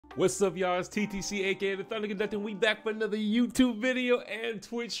What's up, y'all? It's TTC, aka the ThunderConductor, and we back for another YouTube video and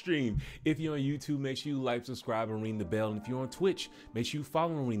Twitch stream. If you're on YouTube, make sure you like, subscribe, and ring the bell. And if you're on Twitch, make sure you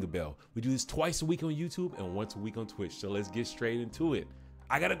follow and ring the bell. We do this twice a week on YouTube and once a week on Twitch. So let's get straight into it.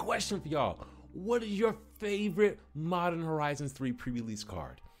 I got a question for y'all. What is your favorite Modern Horizons 3 pre-release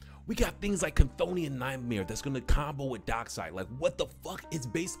card? We got things like Chthonian Nightmare that's gonna combo with Dockside. Like, what the fuck? It's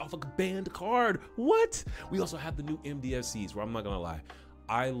based off a banned card. What? We also have the new MDFCs, where I'm not gonna lie,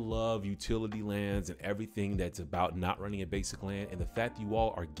 I love utility lands and everything that's about not running a basic land, and the fact that you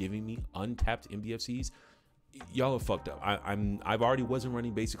all are giving me untapped MDFCs, y'all are fucked up. I've already wasn't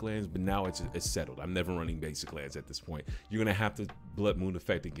running basic lands, but now it's settled. I'm never running basic lands at this point. You're gonna have to Blood Moon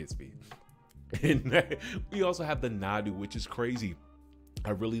effect against me. And we also have the Nadu, which is crazy. I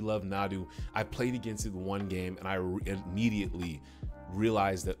really love Nadu. I played against it one game, and I immediately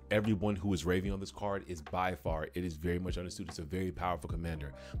realized that everyone who is raving on this card is by far, it is very much understood. It's a very powerful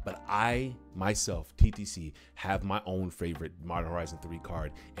commander. But I, myself, TTC, have my own favorite Modern Horizon 3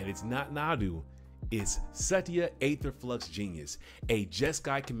 card, and it's not Nadu. It's Satya, Aetherflux Genius, a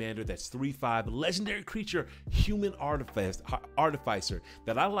Jeskai commander that's 3/5, legendary creature, human artificer,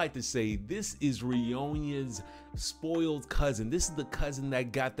 that I like to say this is Rionya's spoiled cousin. This is the cousin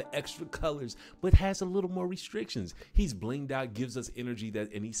that got the extra colors, but has a little more restrictions. He's blinged out, gives us energy,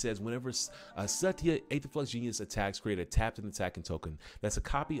 and he says whenever Satya, Aetherflux Genius attacks, create a tapped and attacking token. That's a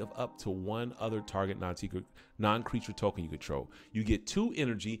copy of up to one other target non-creature token you control. You get 2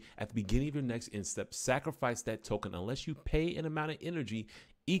 energy at the beginning of your next end step. Sacrifice that token unless you pay an amount of energy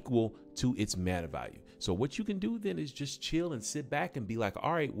equal to its mana value. So what you can do then is just chill and sit back and be like,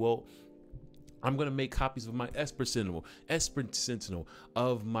 all right, well, I'm going to make copies of my Esper Sentinel,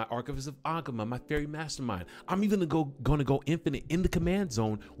 of my Archivist of Ankama, my Fairy Mastermind. I'm even going to go infinite in the command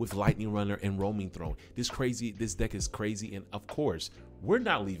zone with Lightning Runner and Roaming Throne. This deck is crazy, and of course, we're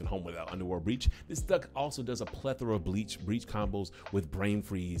not leaving home without Underworld Breach. This deck also does a plethora of breach combos with Brain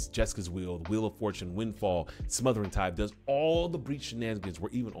Freeze, Jessica's Will of Fortune, Windfall, Smothering Tide. Does all the breach shenanigans.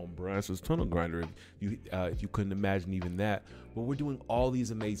 We're even on Brass's Tunnel Grinder if you couldn't imagine even that. But we're doing all these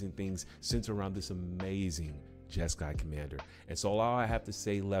amazing things centered around this amazing Jeskai commander. And so all I have to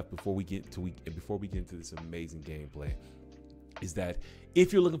say left before we get into this amazing gameplay is that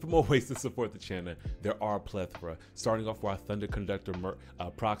if you're looking for more ways to support the channel, there are a plethora. Starting off with our ThunderConductor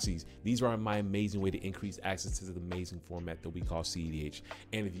proxies. These are my amazing way to increase access to the amazing format that we call cEDH.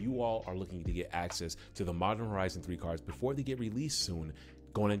 And if you all are looking to get access to the Modern Horizon 3 cards before they get released soon,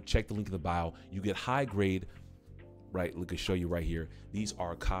 go on and check the link in the bio. You get high grade, right? Look, I show you right here. These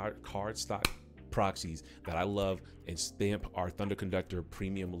are card stock proxies that I love, and stamp our ThunderConductor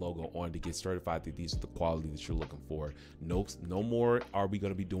premium logo on to get certified that these are the quality that you're looking for. No more are we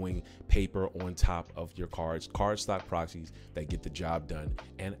going to be doing paper on top of your cards. Card stock proxies that get the job done,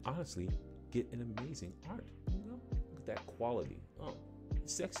 and honestly get an amazing art. You know, look at that quality. Oh,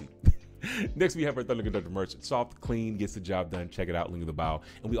 it's sexy. Next, we have our ThunderConductor merch. Soft, clean, gets the job done. Check it out, link in the bio.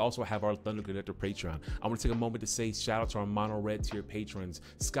 And we also have our ThunderConductor Patreon. I want to take a moment to say shout out to our mono red tier patrons: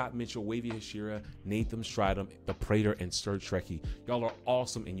 Scott Mitchell, Wavy Hashira, Nathan Stridham, The Praetor, and Sir Trekkie. Y'all are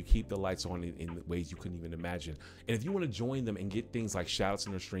awesome, and you keep the lights on in ways you couldn't even imagine. And if you want to join them and get things like shout outs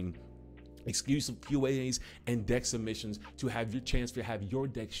in their stream, exclusive QAs, and deck submissions to have your chance to have your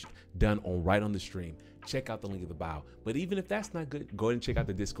deck done right on the stream, check out the link in the bio. But even if that's not good, go ahead and check out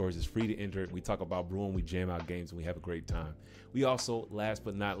the Discord. It's free to enter. We talk about brewing, we jam out games, and we have a great time. We also, last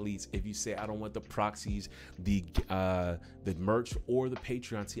but not least, if you say I don't want the proxies, the merch, or the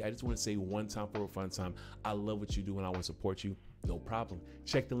Patreon, see, I just want to say one time for a fun time, I love what you do and I want to support you. No problem.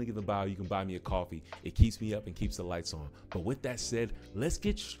 Check the link in the bio. You can buy me a coffee. It keeps me up and keeps the lights on. But with that said, let's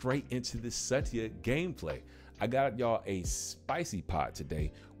get straight into this Satya gameplay. I got y'all a spicy pot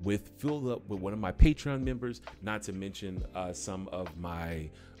today filled up with one of my Patreon members, not to mention some of my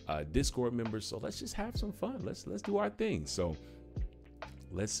Discord members. So let's just have some fun. Let's do our thing. So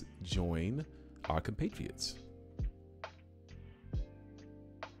let's join our compatriots.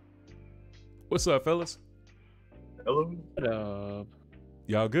 What's up, fellas? Hello. What up?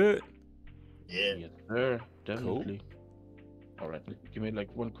 Y'all good? Yeah. Yes, sir. Definitely. Cool. All right. Give me like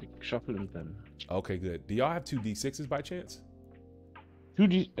one quick shuffle and then. Okay, good. Do y'all have 2 D6s by chance?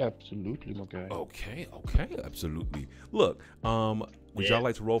 2D, absolutely, my guy. Okay, absolutely. Look, would y'all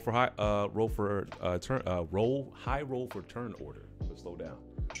like to roll for high roll for turn order? Let's slow down.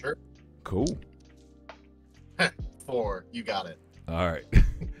 Sure. Cool. 4. You got it. All right.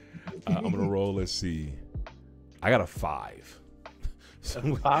 I'm gonna roll. Let's see. I got a 5.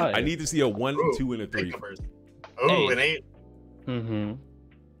 So 5. I need to see a 1, Ooh, 2, and a 3. Oh, an 8. Mm-hmm.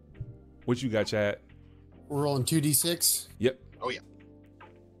 What you got, Chad? We're rolling 2d6. Yep. Oh yeah.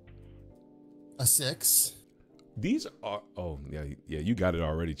 A 6. These are, oh, yeah, you got it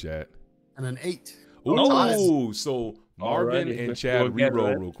already, Chad. And an 8. Ooh, so Marvin Alrighty, and let's Chad go again, reroll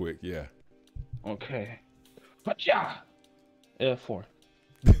right? real quick. Yeah. Okay. But 4.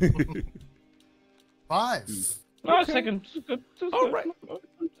 5. Oh, Okay. second. All right.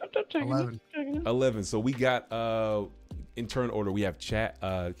 11. 11. So we got, in turn order, we have Chad.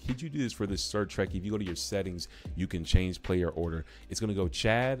 Could you do this for the Sir Trek? If you go to your settings, you can change player order. It's going to go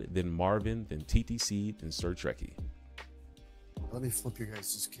Chad, then Marvin, then TTC, then Sir Trekkie. Let me flip your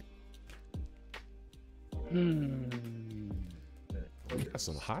guys' kit. We got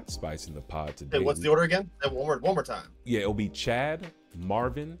some hot spice in the pod today. Hey, what's the order again? One more time. Yeah, it'll be Chad,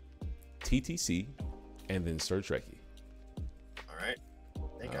 Marvin, TTC, and then Sir Trekkie. All right. I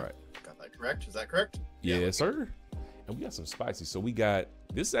think All I right. got that correct. Is that correct? Yeah, sir. And we got some spicy. So we got,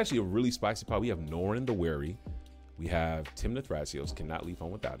 this is actually a really spicy pod. We have Norin the Wary. We have Tymna Thrasios, cannot leave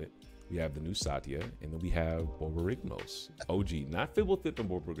home without it. We have the new Satya, and then we have Borborygmos. OG, not Fibblethip and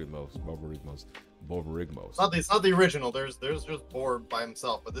Borborygmos. It's not the original. There's just Borb by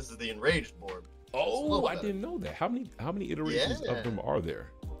himself, but this is the Enraged Borb. Oh, I didn't know that. How many iterations of them are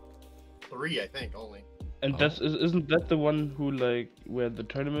there? 3, I think, only. And isn't that the one who, like, where the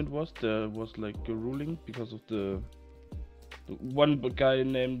tournament was? There was like a ruling because of the one guy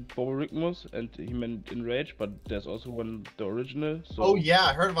named Borborygmos, and he meant Enraged, but there's also one, the original. So Oh yeah,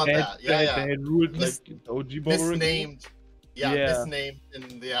 I heard about that. Yeah. They had ruled like the OG Borborygmos. Misnamed. Yeah, Yeah. misnamed,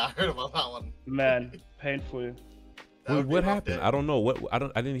 and yeah, I heard about that one. Man, painful. That would be What a rough happened? day. I don't know. I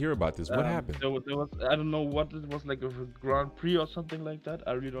didn't hear about this. What happened? There was I don't know what it was, like a Grand Prix or something like that.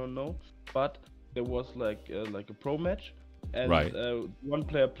 I really don't know. But there was like a pro match, and Right. one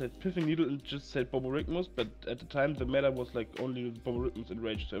player played Pithing Needle and just said Borborygmos, but at the time the meta was like only Borborygmos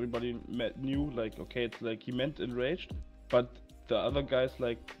Enraged, so everybody knew like, okay, it's like he meant Enraged, but the other guys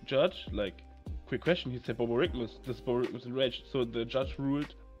like judge, like, quick question, he said Borborygmos, this Borborygmos Enraged, so the judge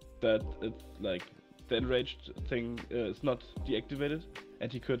ruled that it's like the Enraged thing is not deactivated,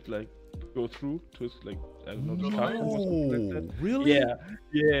 and he could like go through to his, like, I don't know, the card or something like that. Really?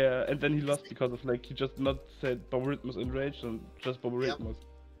 Yeah, and then he lost because of like he just not said Borborygmos Enraged and just Borborygmos. I mean,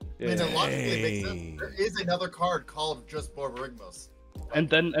 Yeah. it logically makes sense. Dang. There is another card called just Borborygmos. And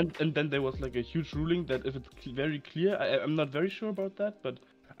then there was like a huge ruling that if it's very clear, I'm not very sure about that, but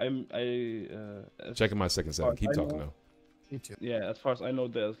Checking my second setting. Keep talking though. Me too. Yeah, as far as I know,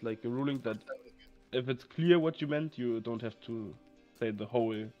 there's like a ruling that if it's clear what you meant, you don't have to say the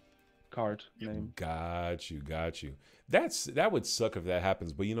whole card name. Got you. That would suck if that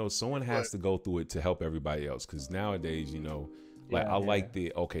happens, but you know, someone has to go through it to help everybody else. Because nowadays, you know, like Yeah, I like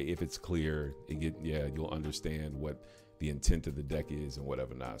the if it's clear, you'll understand what the intent of the deck is and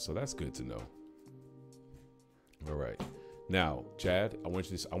whatever not. So that's good to know. All right, now Chad, I want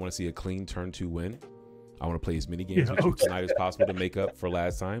to see a clean turn 2 win. I want to play as many games with you tonight as possible to make up for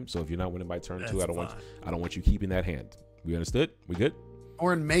last time. So if you're not winning by turn 2, I don't want you keeping that hand. We understood? We good?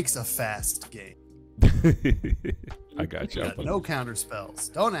 Orin makes a fast game. I got you. Got no counter spells.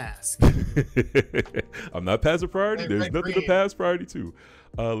 Don't ask. I'm not passing priority. Hey, There's red, nothing to green. pass priority to.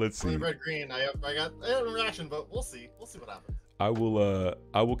 Let's see. Only red green. I got a reaction, but we'll see. We'll see what happens. I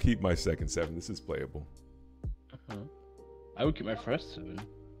will keep my second 7. This is playable. I would keep my first 7.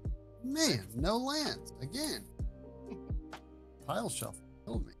 Man, no lands again. Pile shuffle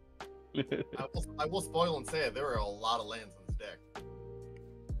killed me. I will spoil and say there are a lot of lands in this deck.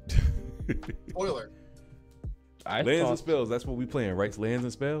 Spoiler. Lands and spells. That's what we playing, right? Lands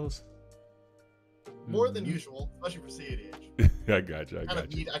and spells. More than usual, especially for cEDH. I got you. I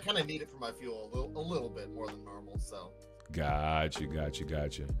kind of need it for my fuel a little bit more than normal. So. Got you.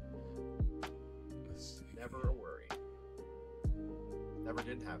 Let's see. Never a worry. Never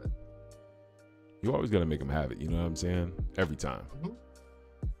didn't have it. You always gotta make them have it. You know what I'm saying? Every time.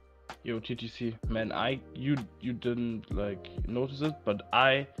 Yo, TTC, man, you didn't like notice it, but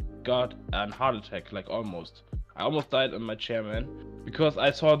I got a heart attack, like almost. I almost died on my chair, man, because I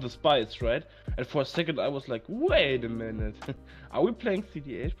saw the spice, right? And for a second I was like, wait a minute, are we playing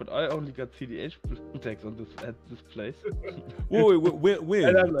cEDH? But I only got cEDH attacks on at this place. Wait,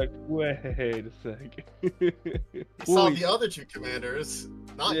 And I'm like, wait a sec. You saw the other 2 commanders,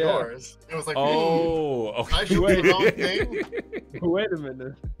 not yours. It was like, oh, okay. I should do the wrong thing. Wait a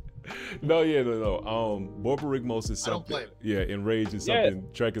minute. No. Borborygmos is I don't something. blame it. Yeah, Enraged is something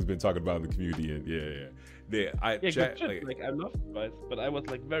Trek has been talking about in the community, and yeah. Good shit. Like, I love spice, but I was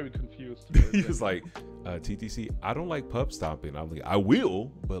like very confused. He was like, TTC, I don't like pub stomping. I'm like, I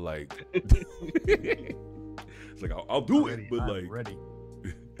will, but like, it's like I'll do it, but like, ready.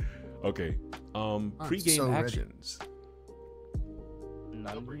 okay. Pregame so ready. actions.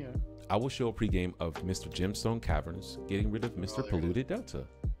 None here. I will show a pregame of Mr. Gemstone Caverns getting rid of Mr. there it Polluted Delta.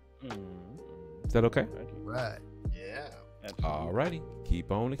 Mm. Is that okay? Right. Yeah. Alrighty.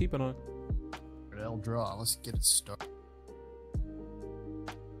 Keep on and keep it on. I'll draw. Let's get it started.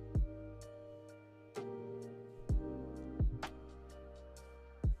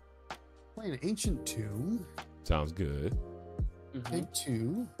 Play an Ancient Tomb. Sounds good. Take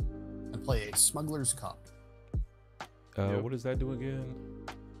 2 and play a Smuggler's Copter. Yep. What does that do again?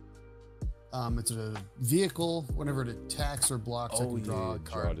 It's a vehicle. Whenever it attacks or blocks, I Oh, can draw yeah, a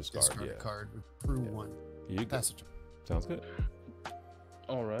draw, card, discard, discard yeah. a card, crew Yeah. 1. Here you go. Pass it turn. Sounds good.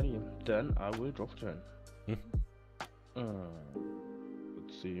 Alrighty, then I will draw for turn. Mhm.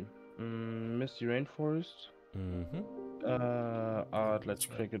 Let's see. Misty Rainforest. Mm-hmm. Let's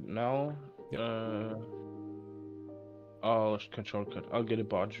click it now. Yep. I'll control cut. I'll get a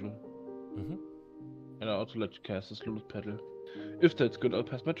Barju. Mm-hmm. And I'll also let you cast this little pedal. If that's good, I'll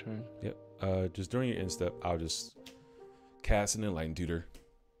pass my turn. Yep. Just during your end step, I'll just cast an Enlightened Tutor.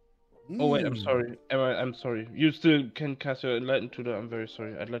 Oh wait, I'm sorry. I'm sorry. You still can cast your Enlightened Tutor. I'm very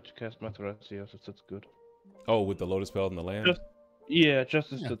sorry. I'd like to cast my Thrasios if that's good. Oh, with the Lotus Spell in the land? Just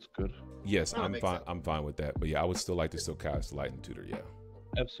if that's good. Yes, That I'm makes fine. sense. I'm fine with that. But yeah, I would still like to still cast Enlightened Tutor. Yeah.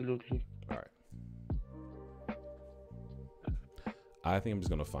 Absolutely. All right. I think I'm just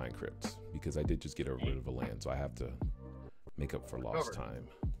gonna find Crypt because I did just get rid of a land, so I have to make up for lost Cover. time.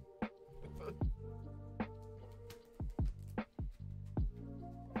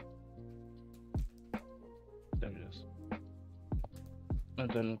 There it is. And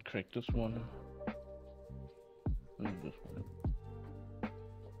then correct this one. And this one.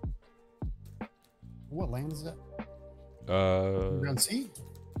 What land is that? Ground C?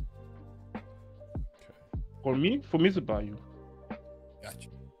 For me, it's a Bayou. Gotcha.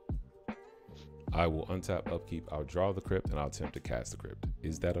 I will untap upkeep. I'll draw the Crypt and I'll attempt to cast the Crypt.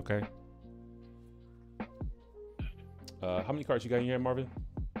 Is that okay? How many cards you got in your hand, Marvin?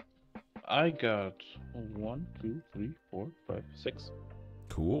 I got 1, 2, 3, 4, 5, 6.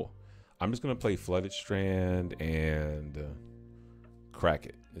 Cool. I'm just gonna play Flooded Strand and crack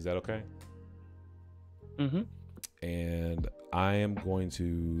it. Is that okay? Mm-hmm. And I am going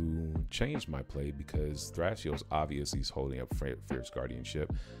to change my play because Thrasios obviously is holding up Fierce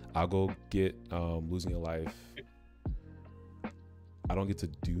Guardianship. I'll go get Losing a Life. I don't get to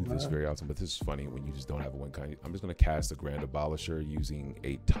do this very often, but this is funny when you just don't have a win kind. I'm just going to cast a Grand Abolisher using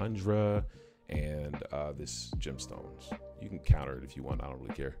a Tundra and this Gemstones. You can counter it if you want. I don't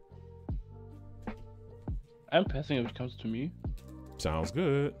really care. I'm passing if it comes to me. Sounds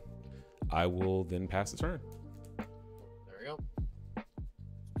good. I will then pass the turn. There we go.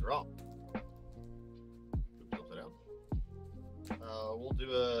 Draw. Tilt it out. We'll do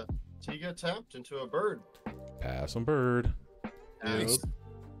a Tiga tapped into a bird. Pass on bird. Nice.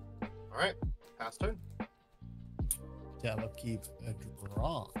 All right. Pass turn. Yeah, upkeep a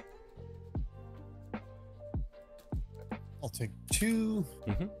draw. I'll take 2.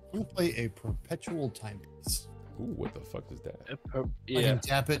 Mm-hmm. I'm gonna play a Perpetual Timepiece. Ooh, what the fuck is that? I Yeah. can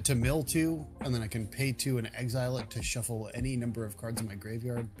tap it to mill 2, and then I can pay 2 and exile it to shuffle any number of cards in my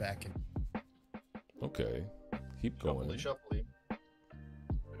graveyard back in. Okay. Keep going. Shuffly.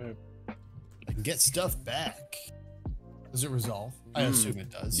 I can get stuff back. Does it resolve? I assume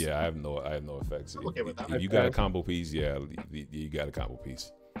it does. Yeah, I have no effects. I'm okay with that. If you got a combo piece, yeah, you got a combo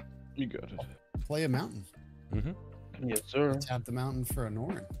piece. You got it. Play a mountain. Mm-hmm. Yes, sir. Tap the mountain for a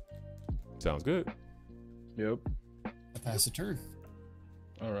Norin. Sounds good. Yep. I pass a turn.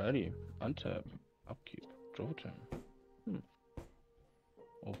 Alrighty. Untap. Upkeep. Draw a turn.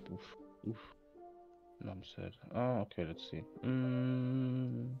 Oh, oof. Oof. No, I'm sad. Oh, okay, let's see.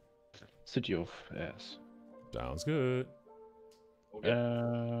 City of Ass. Sounds good. I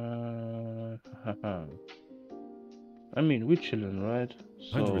mean, we're chilling, right?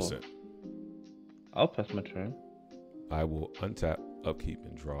 So 100%. I'll pass my turn. I will untap, upkeep,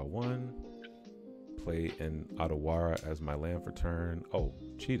 and draw 1. Play an Adawara as my land for turn. Oh,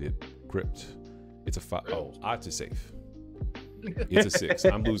 cheated. Gripped. It's a 5. Oh, odds are safe. It's a 6.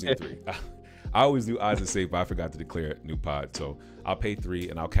 I'm losing 3. I always do odds are safe, but I forgot to declare new pod. So I'll pay 3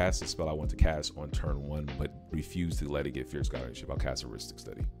 and I'll cast the spell I want to cast on turn 1, but refuse to let it get Fierce Guardianship. I'll cast Heuristic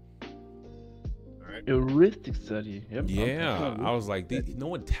Study. All right. Heuristic Study. Yep. Yeah, I was like, no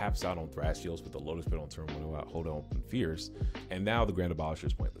one taps out on Thrasios with the Lotus Pit on turn 1. Hold on, Fierce. And now the Grand Abolisher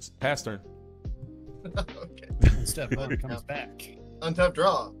is pointless. Pass turn. Okay. Step up comes back. Untap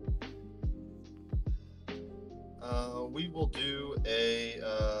draw. We will do a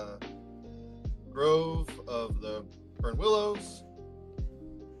Grove of the Burn Willows.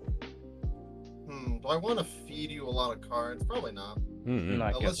 Do I want to feed you a lot of cards? Probably not. I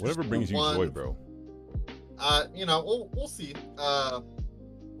let's guess. just Whatever do brings you one. joy, bro. You know, we'll see.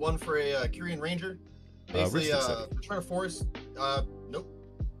 One for a Kyrian Ranger. Basically, Ristic Study. Return of Force. Nope.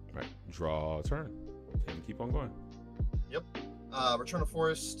 Right. Draw a turn. And keep on going. Yep. Return of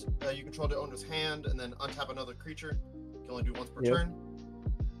Forest. You control the owner's hand, and then untap another creature. You can only do once per turn.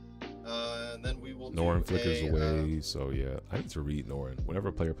 And then we will. Norin do flickers a, away. So yeah, I need to read Norin. Whenever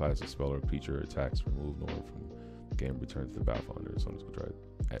a player applies a spell or creature attacks, remove Norin from the game. Return to the battlefield under its owner's control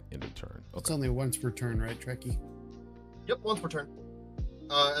at end of turn. It's Okay. only once per turn, right, Trekkie? Yep, once per turn.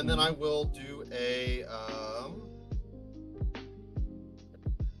 And then I will do a.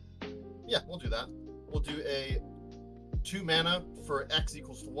 Yeah, we'll do that. We'll do a 2 mana for X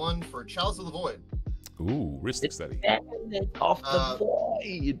equals to 1 for Chalice of the Void. Ooh, Ristic Study. Of the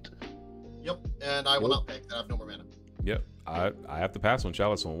void. Yep, and I will not pay because I have no more mana. Yep. I have to pass on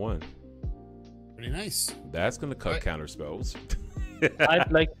Chalice on 1. Pretty nice. That's gonna cut Right. counter spells.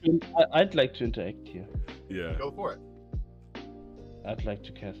 I'd like to interact here. Yeah. Go for it. I'd like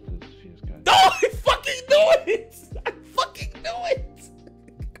to cast this Fierce Guide. No, I fucking knew it! I fucking knew it!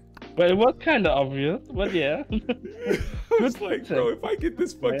 But it was kind of obvious. But yeah. I was like, bro, if I get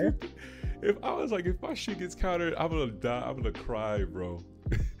this fucking, if my shit gets countered, I'm gonna die. I'm gonna cry, bro.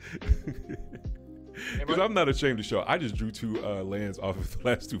 Because I'm not ashamed to show. I just drew 2 lands off of the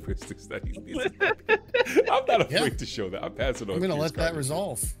last 2 Ristic Studies. I'm not afraid to show that. I'm passing on. I'm gonna Fierce let that Guardian.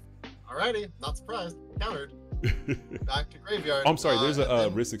 resolve. Alrighty, not surprised. Countered. Back to graveyard. I'm sorry. There's a and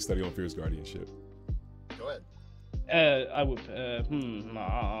then- Ristic Study on Fierce Guardianship. Go ahead. I would.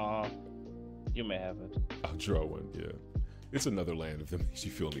 You may have it. I'll draw one. Yeah, it's another land if that makes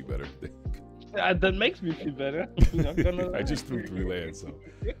you feel any better. That makes me feel better. I just threw 3 lands, so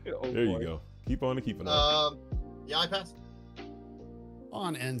there you go. Keep on and keep on. Yeah, I passed.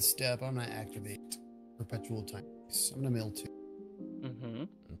 On end step, I'm gonna activate Perpetual Time. I'm gonna mill 2. Mm-hmm.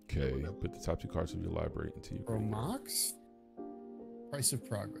 Okay, put the top 2 cards of your library into your. Mox. Price of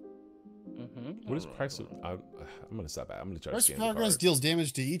Progress. Mm-hmm. What is price of? I'm gonna stop. I'm gonna try Price to of scan the Progress cards. deals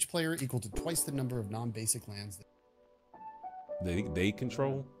damage to each player equal to twice the number of non-basic lands. They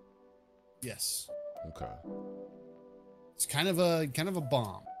control. Yes. Okay. It's kind of a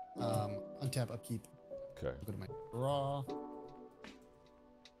bomb. Untap, upkeep. Okay. Go to my draw.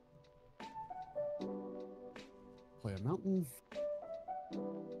 Play a mountain.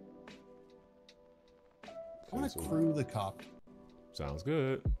 I'm gonna so- crew the cop. Sounds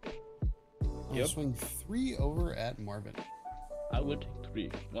good. I'm gonna swing 3 over at Marvin. I would take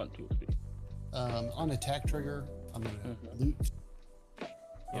 3. 1, 2, 3. On attack trigger, I'm gonna Mhm. loot.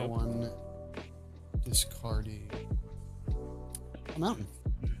 Yep. One discarding a mountain.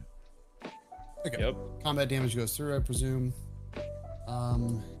 Okay. Yep. Combat damage goes through, I presume.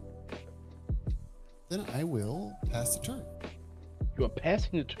 Then I will pass the turn. You are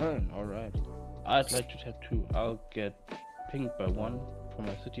passing the turn. All right. I'd like to tap 2. I'll get pinged by 1 for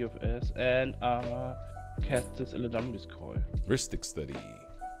my City of S, and cast this Illidan's Coil. Ristic Study.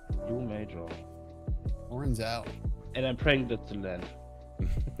 You may draw. Oh. Orin's out. And I'm praying that's the land.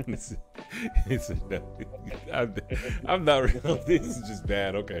 I'm not real. This is just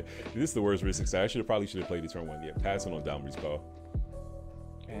bad. Okay, this is the worst Ristic Study. I probably should have played the turn 1. Yeah, passing on Downbury's call.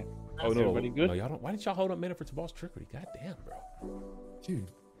 Okay. Oh no, Everybody good? no, y'all don't. Why didn't y'all hold up mana for Tabal's Trickery? God damn, bro.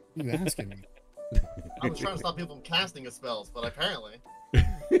 Dude, what are you asking me? I was trying to stop people from casting his spells, but apparently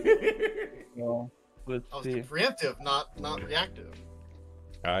Well, let's I was see. preemptive, not reactive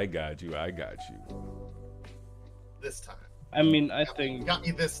I got you. I got you. this time. I mean, I You think got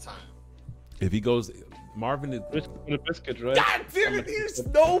me this time. If he goes, Marvin is. risk for the biscuit, right? God damn it! He's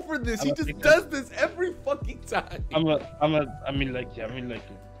known for this. He just does this every fucking time. I mean, like,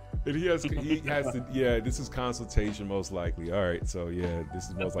 And he has to. Yeah, this is consultation most likely. All right, so yeah, this is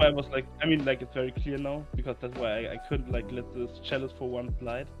that's most why I likely. was like, I mean, like, it's very clear now because that's why I couldn't like let this chalice for 1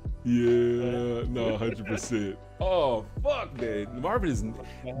 slide. Yeah, no, 100%. Oh fuck, man, Marvin is,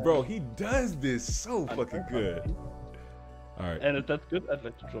 bro. He does this so fucking good. All right, And if that's good, I'd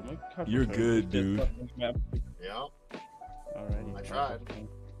like to draw my card. You're for good, turn. dude. Yeah. Alrighty. I tried.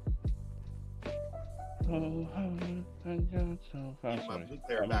 Oh, I got so far. My Sorry. blue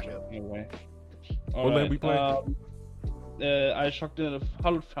player back up. Anyway. What land we play? I shocked in a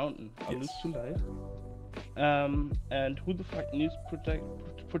Hallowed Fountain. I lose 2 life. And who the fuck needs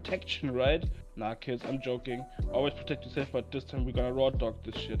protection, right? Nah, kids, I'm joking. Always protect yourself, but this time we're gonna raw dog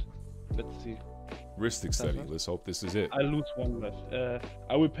this shit. Let's see. Ristic Study. Let's hope this is it. I lose 1 life.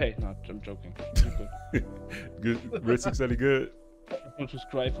 I will pay. No, I'm joking. You're good. Good. Ristic Study. Good. I'm going to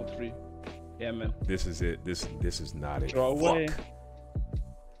scry for 3. Yeah, man. This is it. This is not it. Draw away. Fuck.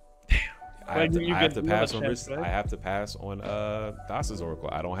 Damn. I have to pass on chance, Risk. right? I have to pass on Thassa's Oracle.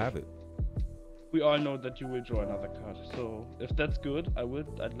 I don't have it. We all know that you will draw another card. So if that's good,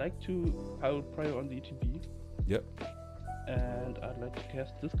 I'd like to pile prior on the ETB. Yep. And I'd like to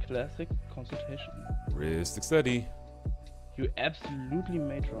cast this classic Consultation. Ristic Study. You absolutely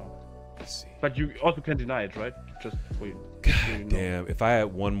may draw. Let's see. But you also can deny it, right? Just for you. God so you know. damn. If I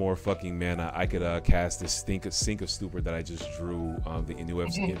had one more fucking mana, I could cast this Sink of Stupor that I just drew the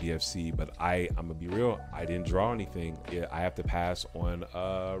UFC and VFC. But I'm gonna be real. I didn't draw anything. Yeah, I have to pass on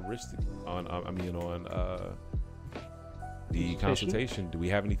the Consultation. Do we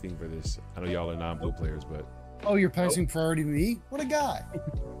have anything for this? I know y'all are non-blue players, but Oh, you're passing priority to me? What a guy.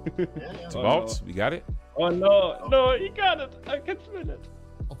 Vaults, we got it. Oh no, no, he got it. I can spin it.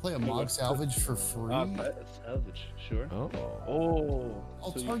 I'll play a Mog Salvage for free. Salvage, sure. Oh.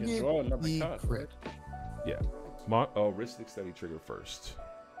 I'll So you can target draw another the card, crit. Yeah. Ristic Study trigger first.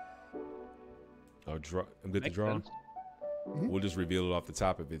 Draw. I'm good to Makes draw. sense. We'll just reveal it off the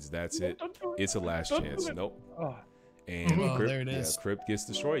top if that's it. Don't do it. It's a last Don't do chance. it. Nope. Oh, And Oh, Crypt, there it is. Yeah, Crypt gets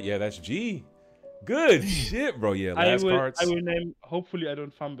destroyed. Yeah, that's G. Good shit, bro. Yeah, last cards. I will name. Hopefully, I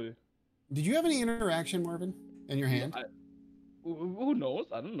don't fumble. Did you have any interaction, Marvin, in your hand? Who knows?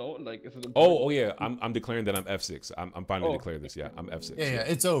 I don't know. Like, is it important? Oh yeah. I'm declaring that I'm F6. I'm finally Oh. declare this. Yeah, I'm F6. Yeah,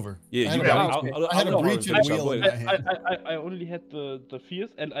 it's over. Yeah, I you had got a it. breach- I had a I'll breach finish. and I'll wheel go in ahead. my hand. I only had the fears,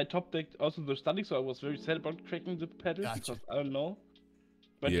 and I top decked also the study, so I was very sad about cracking the pattern Gotcha. because I don't know.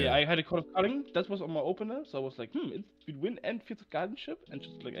 But Yeah. yeah, I had a Code of Culling. That was on my opener, so I was like, it's between win and Fields of Guardianship, and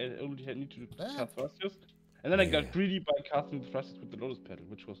just like I only need to cast Thrasios. And then I Yeah. got greedy by casting the Thrasios with the Lotus Petal,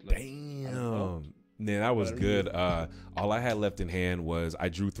 which was like, Damn. Man, that was good. All I had left in hand was I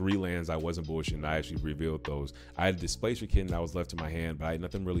drew 3 lands. I wasn't bullshitting. I actually revealed those. I had a Displacer Kitten that was left in my hand, but I had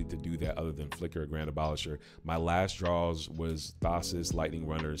nothing really to do that other than Flicker or Grand Abolisher. My last draws was Thassa's Lightning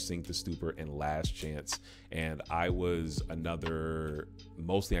Runner, Sink the Stupor, and Last Chance. And I was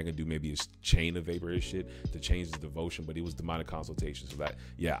mostly I can do maybe a Chain of Vapor-ish shit to change the devotion, but it was Demonic Consultation. So that,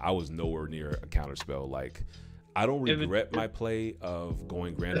 yeah, I was nowhere near a counterspell. Like, I don't regret my play of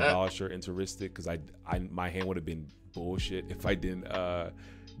going Grand Abolisher into Ristic because my hand would have been bullshit if I didn't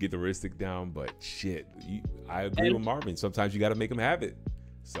get the Ristic down. But shit, I agree with Marvin. Sometimes you got to make them have it.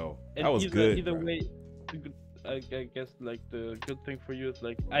 So that was good. Either way, I guess like the good thing for you is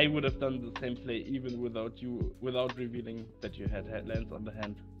like I would have done the same play even without revealing that you had lands on the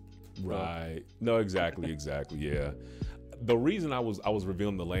hand. Right. No, exactly, yeah. The reason I was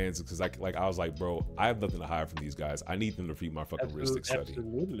revealing the lands is because I was like, bro, I have nothing to hide from these guys. I need them to feed my fucking Ristic Study.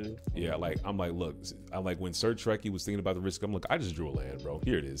 Absolutely. Yeah, I'm like, look, I'm like when Sir Trekkie was thinking about the risk, I'm like, I just drew a land, bro.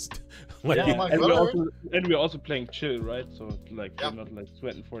 Here it is. Like, Yeah, my and brother. we're also playing chill, right? So like we're not like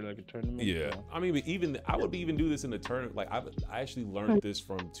sweating for like a tournament. yeah. So. I mean, but I would even do this in a tournament. Like I actually learned this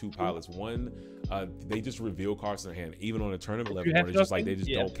from 2 pilots. One, they just reveal cards in their hand, even on a tournament level. Where it's just like they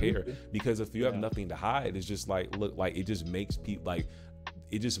just don't care because if you have nothing to hide, it's just like look like it just makes people like.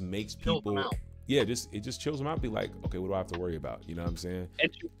 It just makes people, yeah, it just chills them out. Be like, okay, what do I have to worry about? You know what I'm saying?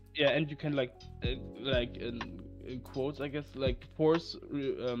 And you can like in quotes, I guess, like force.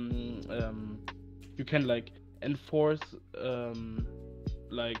 You can like enforce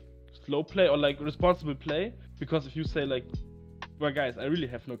like slow play or like responsible play because if you say like, well, guys, I really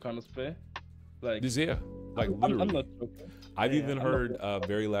have no counter play, like Just like literally. I'm not joking. I've even heard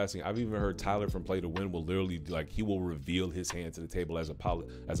very last thing. I've even heard Tyler from Play to Win will literally like he will reveal his hand to the table as a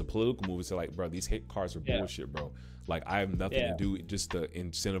political move and say like, bro, these hit cards are bullshit, bro. Like I have nothing to do just to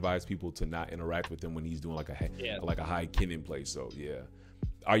incentivize people to not interact with him when he's doing like a high Kennen play. So yeah,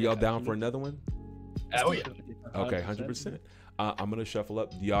 are y'all down for another one? Oh yeah. Okay, 100%. I'm gonna shuffle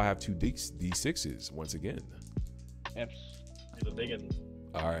up. Do y'all have 2 D6s once again? Yes. The big one.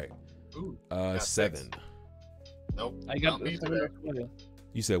 All right. Ooh, 7. Nope. I got not me a 7 today. as well.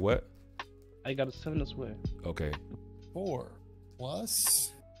 You said what? I got a 7 as well. Okay. 4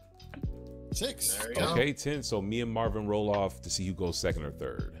 plus 6. There you go. Okay, 10. So me and Marvin roll off to see who goes second or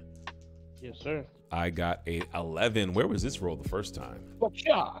third. Yes, sir. I got a 11. Where was this roll the first time?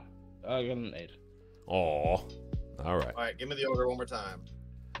 Gotcha. I got an 8. Oh, all right. All right, give me the order one more time.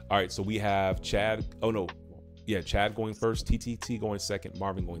 All right, so we have Chad. Oh, no. Yeah, Chad going first, TTT going second,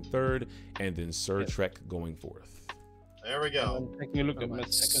 Marvin going third, and then Sir Trek going fourth. There we go. I'm taking a look at my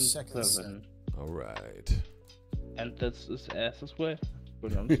second 7. All right. And that's his ass as well.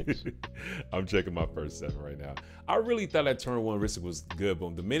 But I'm 6. I'm checking my first 7 right now. I really thought that turn 1 Ristic was good,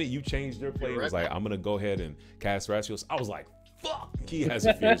 but the minute you changed your play, it was like, I'm going to go ahead and cast Thrasios. I was like, fuck, he has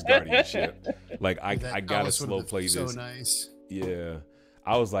a Fierce Guardianship. Like, I got to slow play this. So nice. Yeah.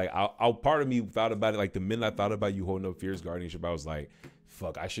 I was like, part of me thought about it. Like, the minute I thought about you holding up Fierce Guardianship, I was like,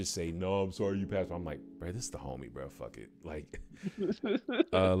 fuck, I should say, no, I'm sorry you passed. I'm like, bro, this is the homie, bro. Fuck it. Like,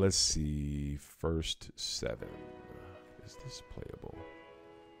 let's see. First 7. Is this playable?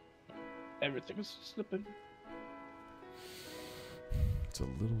 Everything is slipping. It's a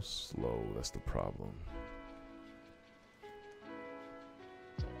little slow. That's the problem.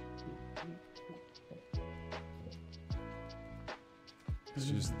 It's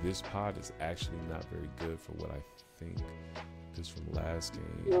just this pod is actually not very good for what I think. This from last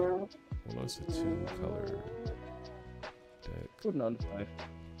game. Well, no, it's a 2-color deck. Put on 5.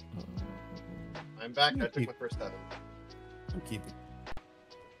 I'm back. I took my first 7. I'm keeping.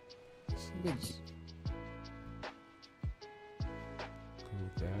 Go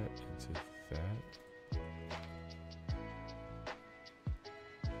that into that.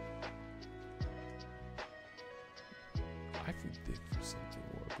 I could dig for something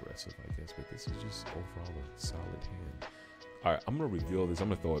more aggressive, I guess, but this is just overall a solid hand. All right, I'm gonna reveal this. I'm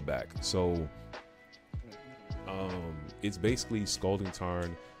gonna throw it back. So, it's basically Scalding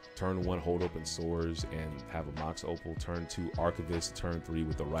Tarn, turn 1 hold open swords and have a Mox Opal, turn 2 Archivist, turn 3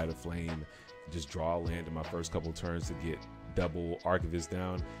 with the Rite of Flame, just draw a land in my first couple turns to get double Archivist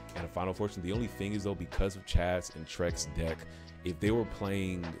down, and a Final Fortune. The only thing is though, because of Chad's and Trek's deck, if they were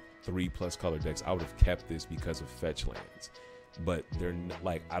playing 3+ color decks, I would have kept this because of fetch lands. But they're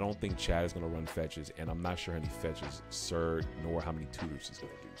like, I don't think Chad is going to run fetches, and I'm not sure how many fetches Sir nor how many tutors he's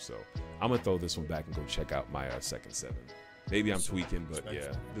going to do. So I'm going to throw this one back and go check out my second 7. Maybe I'm tweaking, but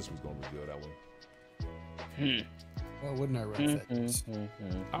yeah, this one's going to reveal that one. Well, wouldn't I run fetches?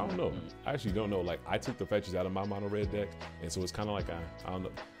 I don't know. I actually don't know. Like, I took the fetches out of my mono red deck, and so it's kind of like I don't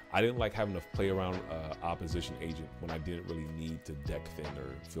know. I didn't like having to play around opposition agent when I didn't really need to deck thin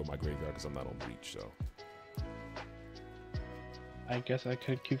or fill my graveyard because I'm not on breach. So I guess I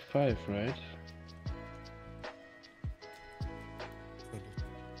could keep 5, right?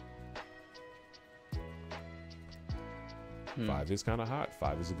 Hmm. 5 is kind of hot.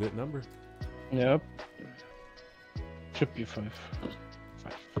 5 is a good number. Yep. Should be 5.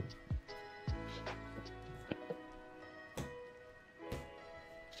 5.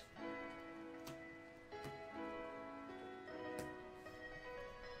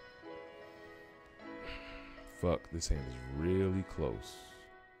 Fuck, this hand is really close.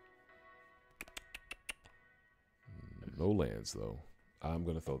 No lands, though. I'm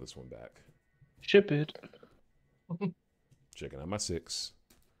going to throw this one back. Ship it. Checking out my 6.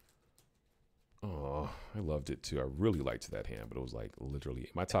 Oh, I loved it too. I really liked that hand, but it was like literally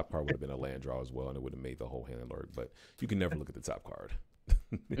my top card would have been a land draw as well, and it would have made the whole hand lurk. But you can never look at the top card.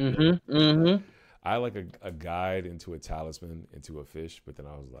 I like a guide into a talisman into a fish, but then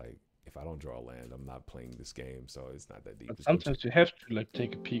I was like, if I don't draw a land, I'm not playing this game, so it's not that deep. But sometimes you have to like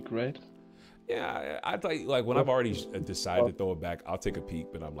take a peek, right? Yeah, I thought like when I've already decided to throw it back, I'll take a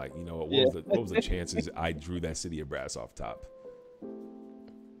peek, but I'm like, you know what was the chances I drew that City of Brass off top?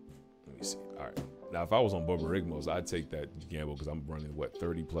 Let me see. All right. Now, if I was on Borborygmos, I'd take that gamble because I'm running,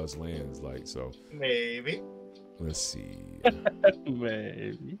 30+ lands, like, so. Maybe. Let's see.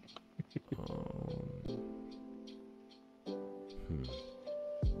 Maybe.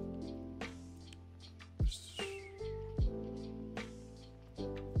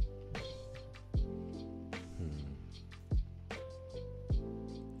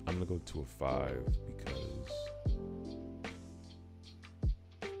 I'm gonna go to a 5 because,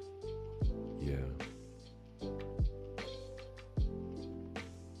 yeah.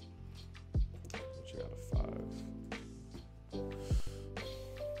 What you got a 5?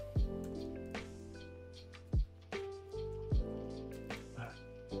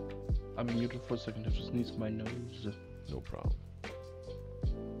 I'm muted for a second. I just sneeze my nose. No problem.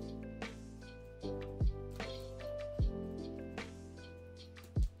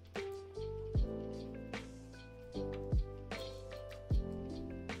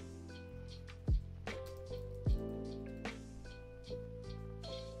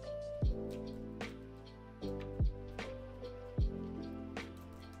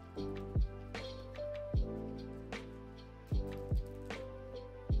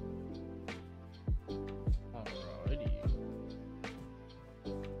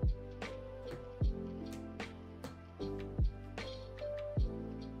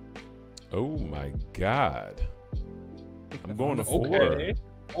 Oh my God. I'm going to 4.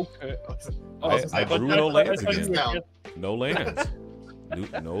 Okay. I drew no lands again. No lands.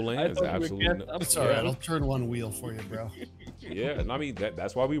 No lands. Absolutely. It's all right. I'll turn one wheel for you, bro. Yeah, and I mean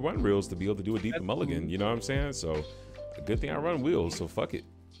that's why we run reels, to be able to do a deep mulligan. You know what I'm saying? So, a good thing I run wheels. So fuck it.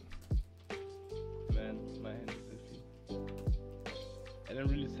 Man, my hand is iffy. And I'm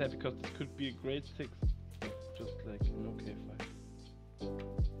really sad because this could be a great 6. Just like an okay 5.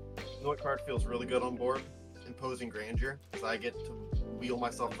 know what card feels really good on board? Imposing Grandeur, because I get to wheel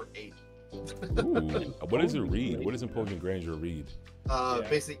myself for 8. Ooh, what does it read? What does Imposing Grandeur read?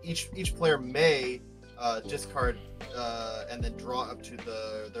 Basically, each player may discard and then draw up to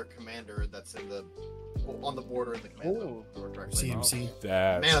their commander that's on the border in the command zone. CMC.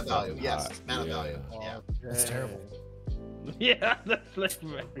 That's mana value, yes, mana value. Yeah, That's terrible. Yeah, that's like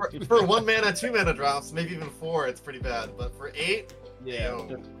for 1 mana, 2 mana drops, maybe even 4, it's pretty bad. But for 8, yeah,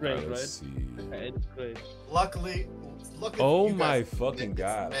 that's great, Let's right? see. It's great. Luckily. Oh you my guys fucking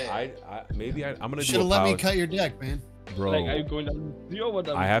god! I'm gonna Should have let me cut your deck, man. bro. Like, are you going down to 0 or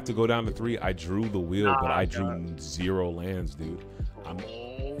down I to have to 3? go down to 3. I drew the wheel, but I drew 0 lands, dude.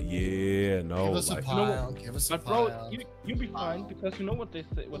 Yeah, no. Give us a Like, pile. Give us a But bro, pile. you'll be fine because you know what they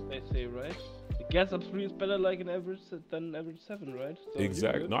say, right? The gas up 3 is better like an average than average 7, right? So you're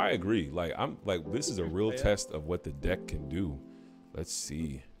exactly. good. No, I agree. Like this is a real Yeah. test of what the deck can do. Let's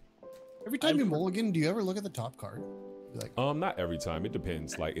see. Every time you mulligan, do you ever look at the top card? Be like, Not every time. It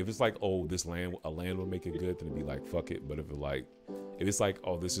depends. Like if it's like, oh, a land will make it good, then it'd be like, fuck it. But if it's like,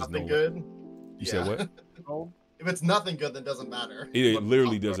 oh, this is nothing no good. You said what? Oh, If it's nothing good, then it doesn't matter. It What the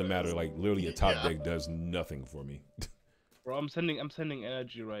literally top card doesn't matter. is. Like literally, a top Yeah. deck does nothing for me. bro, I'm sending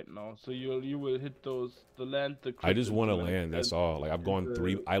energy right now, so you will hit the land, the. I just cryptid, want to right? land. That's And- all. Like I've gone and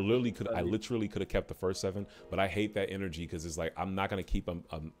 3. I literally study. could have kept the first 7, but I hate that energy because it's like I'm not gonna keep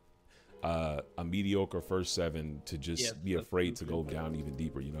a mediocre first 7 to just Yes, be afraid to go absolutely. down even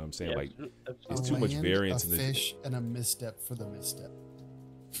deeper. You know what I'm saying? Yeah, Like absolutely. it's a too much land, variance a in the- fish, and a misstep for the misstep.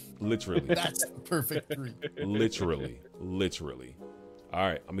 literally, That's the perfect 3. literally. All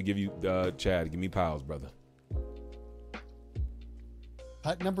right, I'm gonna give you Chad. Give me piles, brother.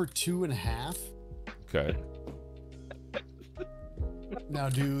 Cut number 2.5. Okay. Now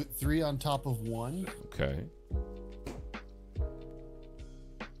do 3 on top of 1. Okay.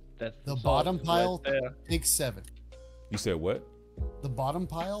 That's The sauce bottom right pile there. takes 7. You said what? The bottom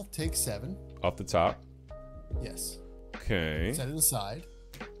pile takes 7. Off the top. Yes. Okay. Set it aside.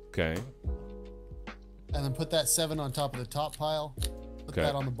 Okay. And then put that 7 on top of the top pile. Put Okay.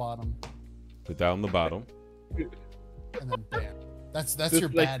 that on the bottom. Put that on the bottom. And then bam. That's Just your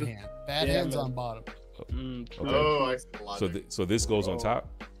like bad the- hand. Bad Yeah, hands man. on bottom. True. Oh, I see the logic. So this goes on Oh.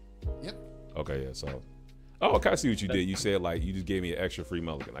 top. Yep. Okay. Yeah. So. Oh, okay. I see what you did. You said like you just gave me an extra free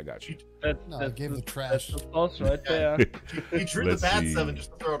mulligan. I got you. No, I gave the trash. That's the sauce right there. He drew Let's the bad see. 7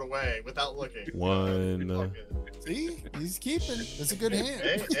 just to throw it away without looking. One, It's all good. See? He's keeping. That's a good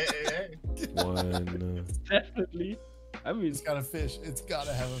Hey, hand. hey. One, Definitely. I mean, It's got a fish. It's got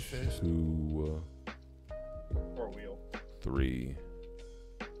to have a fish. 2, Four wheel. 3.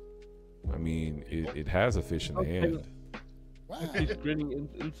 I mean, it has a fish in the Okay. hand. Wow. he's grinning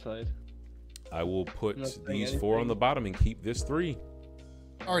inside. I will put Not saying these 4 on anything. the bottom and keep this 3.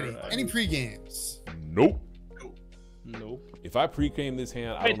 Alrighty. Any pre-games? Nope. Nope. If I pre-game this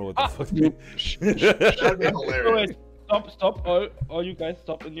hand, I Wait, don't know what the fuck. That'd be Oh, hilarious. wait, stop! All you guys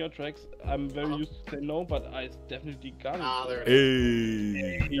stop in your tracks. I'm very used to say no, but I definitely got it. Ah, there it is.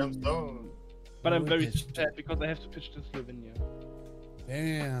 Hey. Gemstone. But I'm Good very pitch. sad because I have to pitch to Slovenia.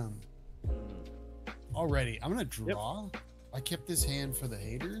 Damn. Alrighty. I'm going to draw. I kept this hand for the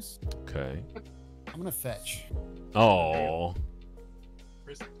haters. Okay. I'm going to fetch. Oh.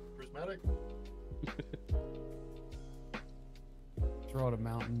 Prismatic? Throw out a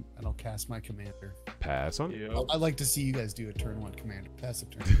mountain, and I'll cast my commander. Pass on. Yeah. I'd like to see you guys do a turn 1 commander. Pass a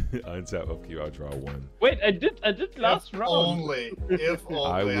turn. Untap. Okay, I'll draw 1. Wait, I did last If round. only. If only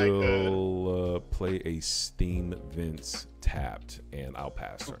I I could. will play a Steam Vents tapped, and I'll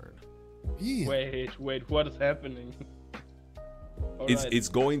pass turn. Yeah. Wait, what is happening? It's Alright. it's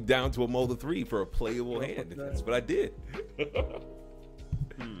going down to a Mulder 3 for a playable Well, hand. okay. That's what I did.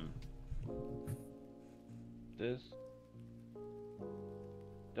 This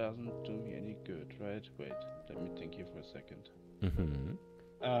doesn't do me any good, right? Wait, let me think here for a second. Mm-hmm.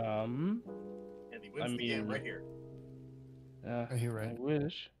 And he wins I the game mean- right here. Right here, right? I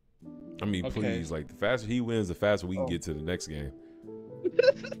wish. I mean, Okay. please, like the faster he wins, the faster we can Oh. get to the next game.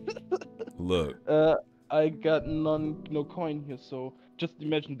 Look, I got no coin here, so just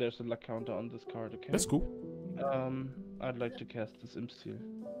imagine there's a luck counter on this card, okay? that's cool. I'd like to cast this Imsteel.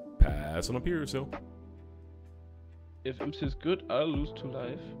 Pass on Imperial Seal. If Imsteel is good, I'll lose 2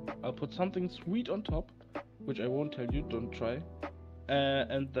 life. I'll put something sweet on top, which I won't tell you, don't try.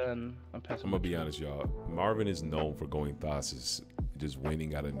 And then I'm passing. I'm my gonna be turn. honest, y'all. Marvin is known for going Thrasios, just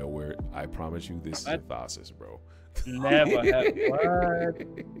winning out of nowhere. I promise you, this is a Thrasios, bro. Never have.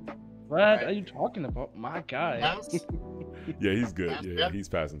 What are you talking about? My guy. Pass? Yeah, he's good. Pass, Yeah, yeah. he's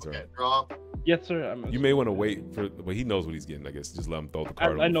passing turn. Okay, draw. Yes, sir. You may want to wait for, but he knows what he's getting. I guess just let him throw the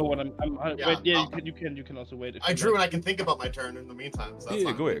card. I know what Yeah, wait, yeah, you can also wait. If I you drew like. and I can think about my turn in the meantime. So that's Yeah,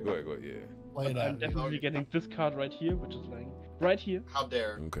 fine. go ahead. Yeah. Play it I'm out. definitely getting this card right here, which is like right here. How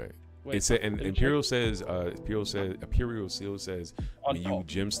dare? Okay. Wait, It said, and let me Imperial says, Imperial Seal says, On when you top.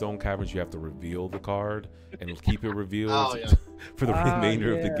 gemstone caverns, you have to reveal the card and keep it revealed Oh, yeah. for the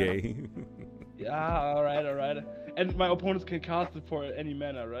remainder of the yeah. game. Yeah, all right. And my opponents can cast it for any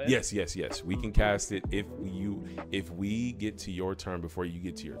mana, right? Yes. We can cast it if we get to your turn before you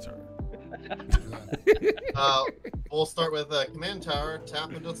get to your turn. We'll start with Command Tower.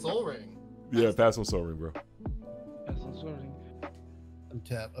 Tap into Soul Ring. Yeah, pass on Soul Ring, bro. That's not sorting.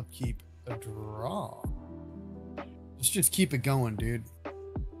 Untap, upkeep, a draw. Let's just keep it going, dude. I'm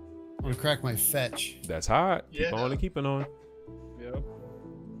gonna crack my fetch. That's hot. Keep Yeah. on and keeping on. Yep.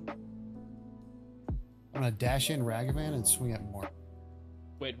 I'm gonna dash in Ragavan and swing at more.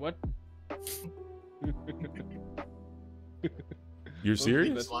 Wait, what? You're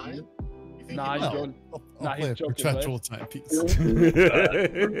serious? Flying? You think Nah, you you will? don't. I'll Nah, play he's a joking, perpetual timepiece.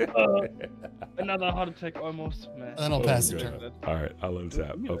 Another heart attack almost, man. And then I'll pass the God. turn. All right, I'll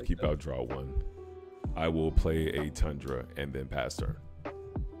untap. You like Upkeep, that. I'll draw one. I will play a Tundra and then pass turn.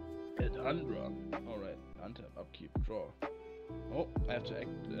 Tundra. Alright, untap, upkeep, draw. Oh, I have to act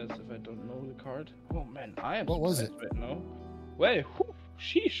as if I don't know the card. Oh man, I am What was surprised right now. Wait, whew,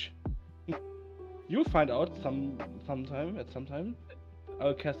 sheesh. You'll find out at some time.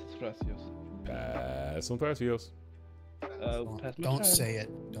 I'll cast Thrasios. Pass on Thrasios. Pass my Don't turn. say it.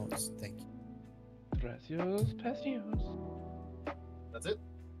 Don't. Thank you. Thrasios, Thrasios. That's it.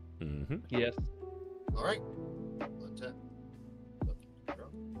 Mm-hmm. Yes. All right. Untap. Draw.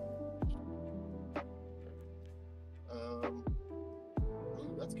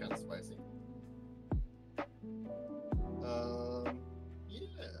 Ooh, that's kind of spicy. Yeah,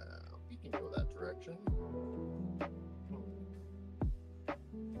 we can go that direction.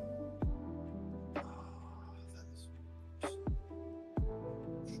 That is.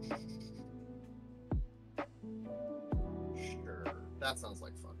 Sure, that sounds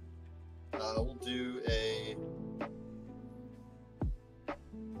like fun. We'll do a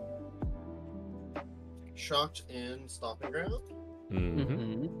shocked in stomping ground.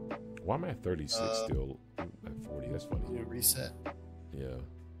 Mm-hmm. Why am I at 36 still? At 40, that's funny. Need a reset. Yeah.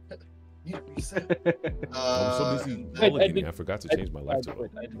 Need a reset. I'm so busy and then- delegating, I forgot to change my life total.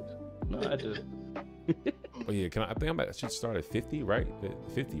 I did. No, I did. Oh yeah, I think I should start at 50, right? At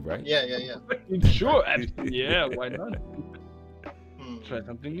 50, right? Yeah. Sure. Yeah, why not? Try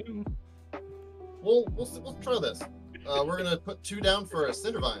something new. We'll try this. We're gonna put 2 down for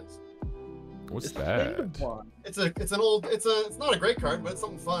Cindervines. What's that? It's not a great card, but it's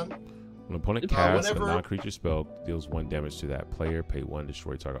something fun. When an opponent casts whenever- a non-creature spell, deals 1 damage to that player, pay 1,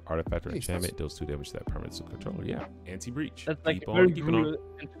 destroy target artifact or Nice. enchantment, deals 2 damage to that permanent controller. Yeah, anti-breach. That's like Keep a on very keeping on. cruel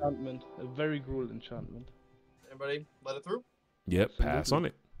enchantment. A very cruel enchantment. Anybody let it through? Yep, pass on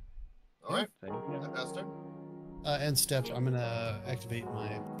it. All right. Thank I you. passed her. End step. I'm gonna activate my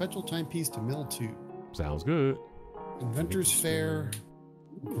perpetual timepiece to mill 2. Sounds good. Inventor's Fair.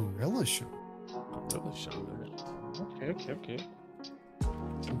 Gorilla Show. Another shaman. Okay.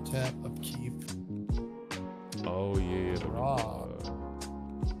 Untap, upkeep. Oh yeah, the Raw.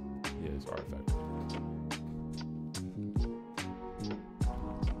 yeah, it's artifact.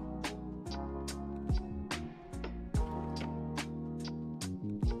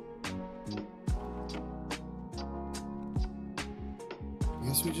 I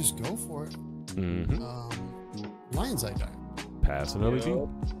guess we just go for it. Mm-hmm. Lion's Eye die. Pass another Yeah. G. Okay.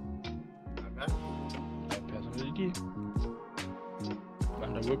 I pass on the D.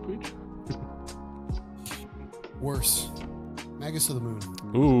 Under work breach. Worse. Magus of the Moon.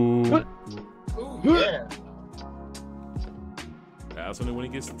 Ooh. Ooh, yeah. Pass on it when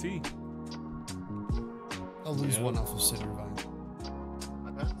he gets the T. I'll lose Yeah. 1 off of Cindervine.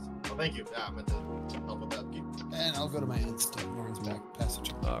 I passed. Oh, thank you. Yeah, I meant to help with that. Keep. And I'll go to my end step. Norin's back.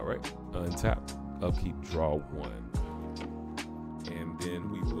 Passage. All right. Untap. Upkeep. Draw 1. And then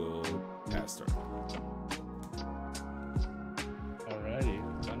we will pass turn. Alrighty.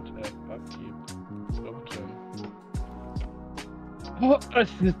 Untap, upkeep, overturn. Oh, es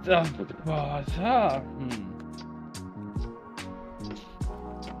ist das Wasser.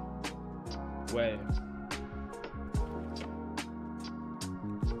 Wait.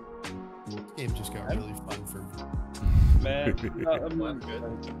 This game just got really fun for me. Man. Well, good.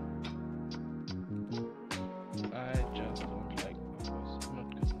 I just don't like numbers. I'm not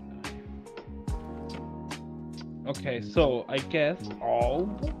gonna lie. Okay, so I guess. Oh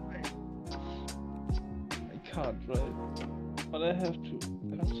boy. I can't, right? but I have to.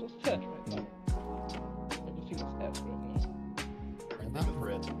 And I'm so sad right now. Everything is sad right now.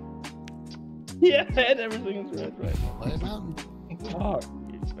 Red. Yeah, and everything is red right now. Play a mountain. Fuck,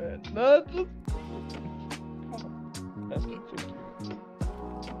 man. No, just... That's not thinking.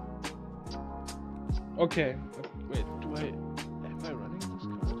 Okay, wait, am I running this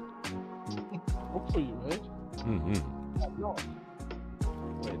card? Hope for you, right? Mm-hmm. No.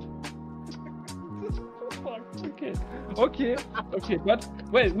 Wait. Okay, but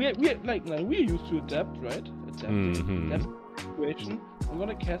wait, we're used to adapt, right? Adapt situation. I'm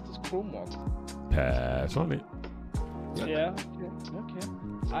gonna cast this Chromox. Pass on it. Yeah, okay.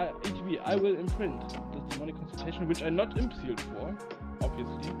 I will imprint the demonic consultation, which I'm not imp sealed for,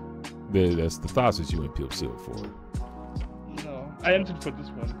 obviously. That's the Thrasios you imp sealed for. No, I entered for this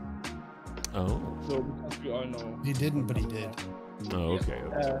one. Oh. So because we all know. He didn't, but he did. Oh, okay.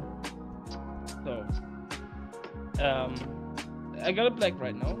 I got a black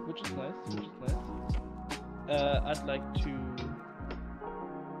right now, which is nice. I'd like to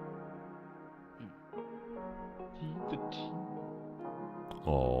the T.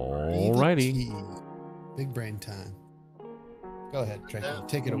 Alrighty. Big brain time. Go ahead, Trey.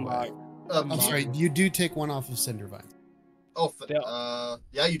 Take it Oh away. my- I'm sorry, you do take one off of Cindervine. Oh,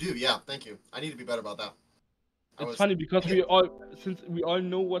 yeah, you do. Yeah, thank you. I need to be better about that. It's funny because since we all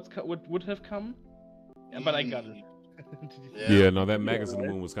know what would have come, but I got it. Yeah, no, that Magus of the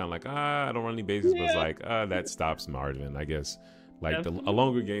Moon was kind of like, I don't run any bases, but it's like, that stops margin, I guess. Like, a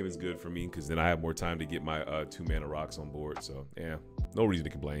longer game is good for me, because then I have more time to get my 2 mana rocks on board, so, yeah, no reason to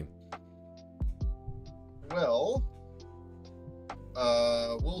complain. Well,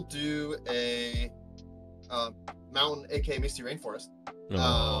 we'll do a mountain, aka Misty Rainforest.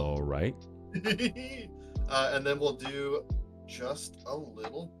 All right. And then we'll do just a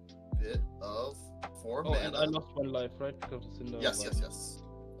little bit of 4 mana. And I lost 1 life, right? Because it's in the Yes.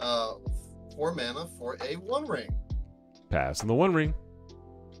 4 mana for a 1 ring. Pass on the 1 ring.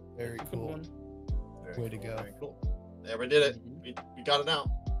 Very cool. Way to go. Very cool. There, we did it. We got it out.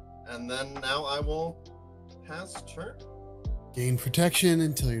 And then now I will pass turn. Gain protection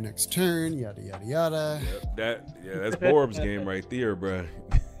until your next turn. Yada yada yada. That's Borb's game right there, bro.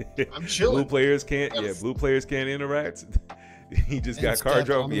 I'm chilling. Blue players can't. Yes. Yeah, blue players can't interact. He just got Steph, card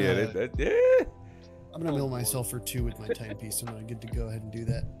draw. I'm Yeah, gonna- yeah. I'm gonna mill myself for 2 with my timepiece. I'm gonna get to go ahead and do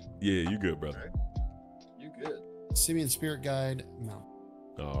that. Yeah, you good, brother. You good. Simian Spirit Guide. No.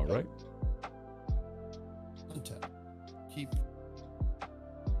 All right. Untap. Keep.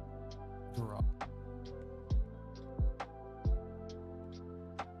 Draw.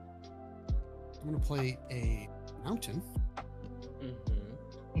 I'm gonna play a mountain.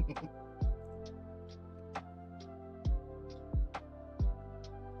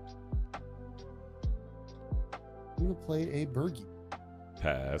 I'm gonna play a Bergie.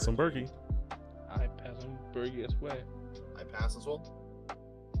 Pass on Berkey. I pass on Bergie as well. I pass as well.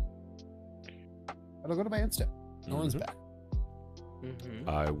 I'll go to my end step. Norin's back.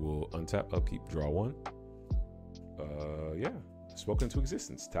 I will untap, upkeep, draw 1. Yeah. Spoken to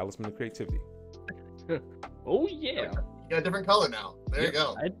existence. Talisman of creativity. Oh yeah. You got a different color now. There you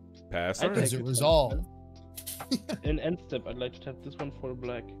go. Pass I on Because it. it was all. In end step, I'd like to tap this one for a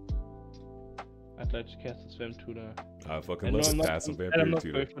black. I'd like to cast this Vamp Tutor. I fucking love the pass on Vampire I'm not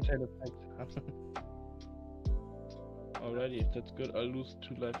Tutor. going for tail effect. Alrighty, if that's good, I'll lose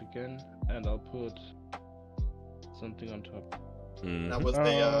 2 life again, and I'll put something on top. That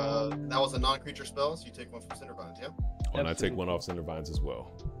was a non-creature spell, so you take 1 from Cindervines, yeah? Oh, and I take 1 off Cindervines as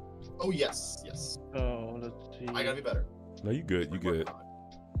well. Oh yes. Oh, let's see. I gotta be better. No, you good. You good.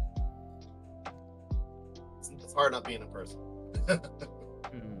 It's hard not being in person.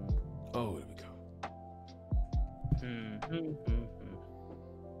 Oh, there we go.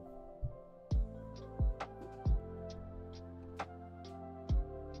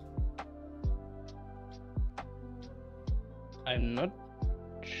 I'm not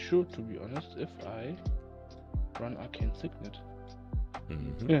sure, to be honest, if I run Arcane Signet.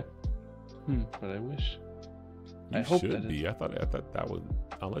 Yeah. But I wish. I hope should that be. I thought that would,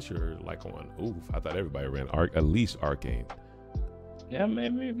 unless you're like on Oof. I thought everybody ran at least Arcane. Yeah,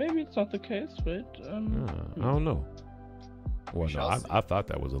 maybe it's not the case, right? I don't know. Well, no, I thought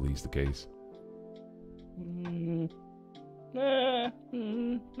that was at least the case.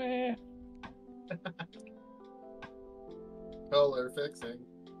 Color fixing.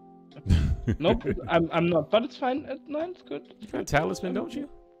 Nope, I'm not, but it's fine. It's good. You got Talisman, don't you?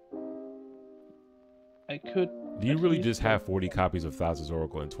 I could. Do you really just have 40 copies of Thrasios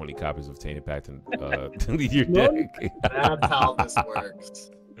Oracle and 20 copies of Tainted Pact and delete your deck? That's how this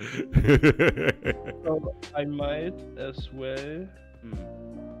works. So I might as well.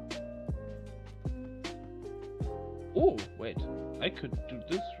 Oh, wait. I could do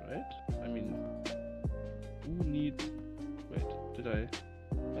this, right? I mean, who needs. Wait, did I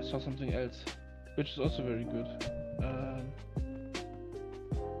saw something else, which is also very good.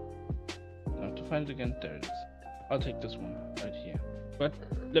 Now to find it again, there it is. I'll take this one right here. But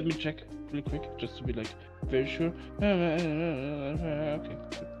let me check real quick, just to be like very sure. Okay,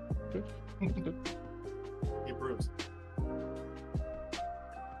 good. Good. He approves.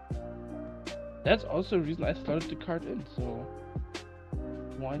 That's also a reason I slotted the card in, so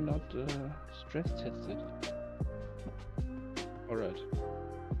why not stress test it? Alright.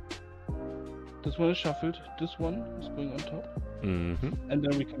 This one is shuffled, this one is going on top. Mm-hmm. And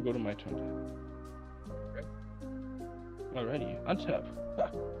then we can go to my turn. Okay. Alrighty, untap.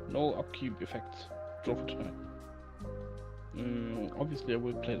 No upkeep effects. Draw for turn. Obviously I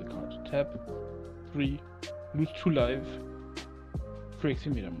will play the card. Tap, 3, lose 2 life,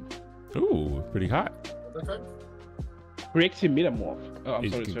 Pregame Metamorph. Ooh, pretty hot. Is that correct? Pregame Metamorph. Oh, I'm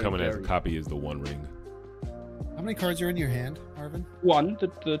It sorry, can sorry, come in as a Gary. copy as the One Ring. How many cards are in your hand, Arvin? One, the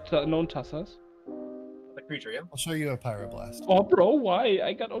known Thrasios. The creature, yeah. I'll show you a Pyroblast. Oh, bro, why?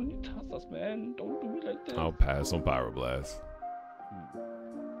 I got only Thrasios, man. Don't do me like that. I'll pass on Pyroblast.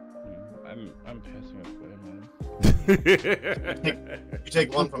 I'm passing as well, man. You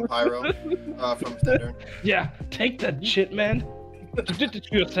take one from Pyro, from Thunder. Yeah, take that shit, man. You did it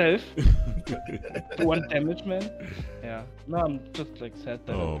to yourself. 1 damage, man. Yeah. No, I'm just like sad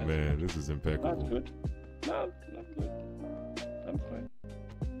that. Oh I passed. man, this is Not impeccable. good. No, not good. I'm fine.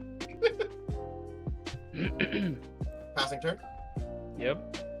 Passing turn.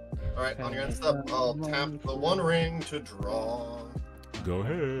 Yep. Alright, on your end step, I'll tap the One Ring to draw. Go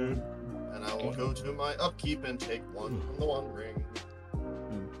ahead. And I will go to my upkeep and take 1 from the One Ring.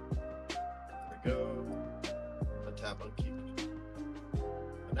 There we go. Untap, unkeep.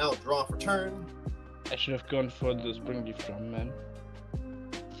 And now draw for turn. I should have gone for the Spring Leaf Drum, man.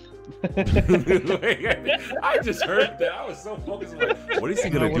 I just heard that. I was so focused. Like, what is he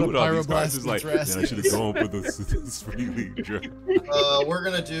gonna What do a with all these Pyroblast cards? It's like, man, I Thrasios. should have gone for the Spring Leaf Drum. We're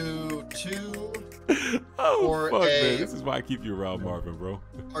gonna do 2 Oh Or fuck, a- man! This is why I keep you around, Marvin, bro.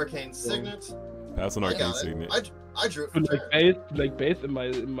 Arcane Signet. Pass on I Arcane got it. Signet. I drew it for Like turn. bathe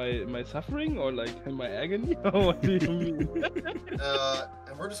in my suffering, or like in my agony? What do you mean?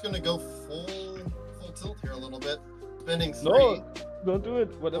 And we're just gonna go full tilt here a little bit. Spending 3 No, don't do it.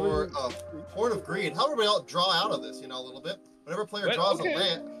 Whatever. for you- Horn of Greed. How do we all draw out of this, a little bit? Whenever player Well, draws okay. a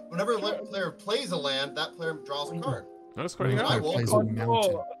land, whenever player plays a land, that player draws a card. That's pretty When a I high. player will- plays Oh, a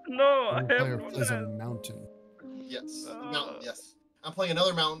mountain. No, I When a player have plays a mountain. Yes, mountain. Yes, I'm playing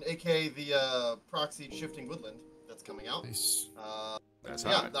another mountain, aka the Proxy Shifting Woodland that's coming out. Nice. That's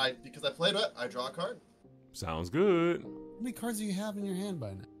Yeah, high. because I played it, I draw a card. Sounds good. How many cards do you have in your hand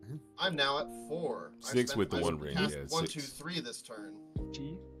by now? Man? I'm now at 4. 6 with the One Ring, Cast yeah, 1, 6. 2, 3 this turn.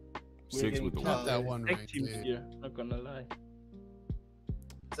 Gee, 6 with the Tap One that Ring. One tag Ring, teams dude. here. Not gonna lie.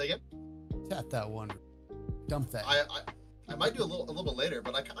 Say again. Tap that One Ring. Dump that. I might do a little bit later,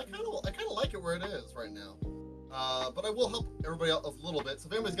 but I kind of like it where it is right now. But I will help everybody out a little bit. So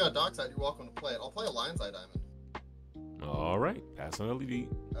if anybody's got a dock side, you're welcome to play it. I'll play a Lion's Eye Diamond. All right, pass on LED.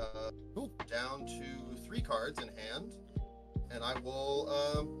 Cool. Down to 3 cards in hand, and I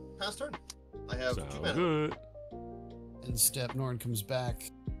will pass turn. I have 2 Sounds mana. good. End step, Norin comes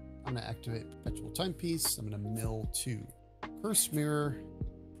back. I'm gonna activate Perpetual Timepiece. I'm gonna mill 2. Curse Mirror,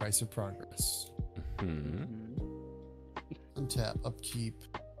 Price of Progress. Hmm. Untap, upkeep.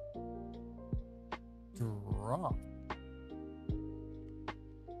 Draw.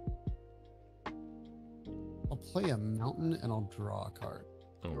 I'll play a mountain and I'll draw a card.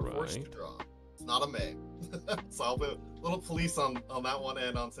 All You're forced to right. draw. It's not a May. So I'll put a little police on that one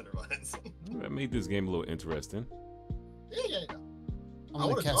and on Cindervines. That made this game a little interesting. yeah. I'm I gonna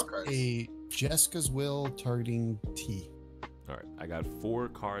wanna draw cast cards. a Jessica's Will targeting T. All right, I got 4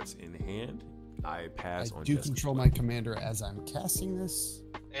 cards in hand. I pass I on do Jessica's control Will. my commander as I'm casting this.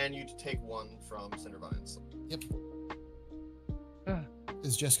 And you take 1 from Cindervines. Yep. Ah,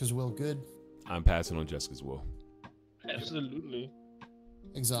 Is Jessica's Will good? I'm passing on Jessica's Will. absolutely.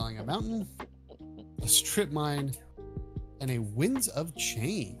 Exiling a mountain, a strip mine, and a Winds of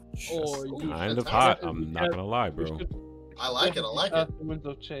Change. Oh, you Kind of fantastic. hot. I'm not gonna lie, You bro. should I like it. the Winds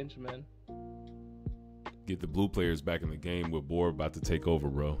of Change, man. Get the blue players back in the game with Bor about to take over,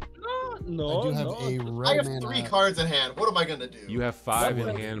 bro. No, No, I do have no. a I red have mana. 3 cards in hand. What am I gonna do? You have 5 in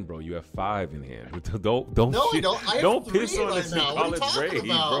What? hand, bro. You have 5 in hand. Don't No, I shit. don't. I have Don't 3 piss on right us now. and What are call you it talking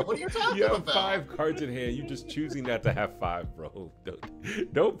raid, about? bro. What are you talking You have about? 5 cards in hand. You're just choosing not to have 5, bro.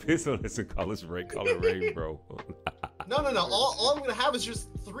 Don't piss on us and call us raid. Call it raid, bro. No. All I'm gonna have is just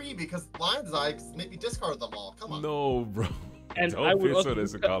 3 because Lion's Eye make me discard them all. Come on. No, bro. And Don't I would piss also on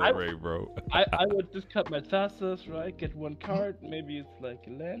us and discard- call it raid, bro. I would discard my Thrasios, right? Get 1 card. Maybe it's like a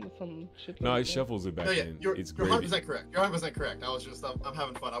land or some shit. No, like it that. shuffles it back No, yeah, in. you're It's 100% gravy. correct. You're 100% correct. I was just, I'm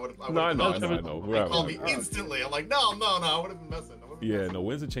having fun. I would have. No, I know. We're Call out. me instantly. I'm like, no. I would have been messing. Yeah, no.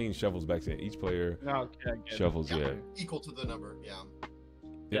 Winds of Change shuffles back in. Each player No, okay, I get it. shuffles. Yeah. Equal to the number. Yeah.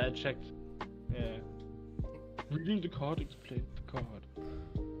 Yeah, I checked. Yeah. Reading the card explains the card.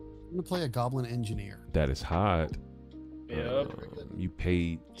 I'm gonna play a Goblin Engineer. That is hot. Yeah. You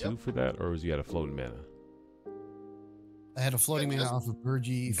paid 2 Yep. for that, or was you had a floating mana? I had a floating mana Yes. off of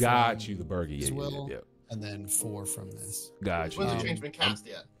Burgie. Got from you, the burger. Yeah, as yeah, well. yeah. And then 4 from this. Got you. When's yeah. the change been cast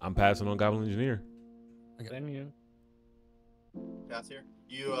yet? I'm passing on Goblin Engineer. Same here. Cast here.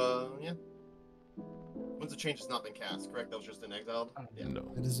 You yeah. When's the change has not been cast? Correct. That was just an exiled. Yeah.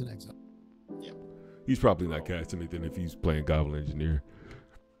 No, It is an exile. he's probably not casting it then if he's playing Goblin Engineer.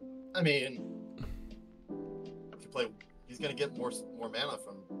 I mean, if you play, he's gonna get more mana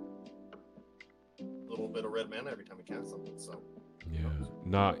from a little bit of red mana every time he casts something. So Yeah,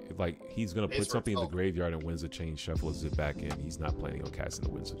 not like he's gonna Pays put for something in the itself. graveyard and Winds of Change shuffles it back in. He's not planning on casting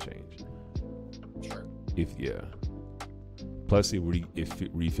the Winds of Change. sure. If yeah. Plus, if it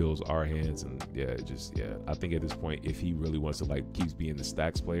refills our hands and I think at this point, if he really wants to like keeps being the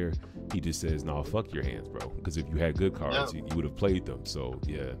stacks player, he just says, "No, fuck your hands, bro." Because if you had good cards, you would have played them. So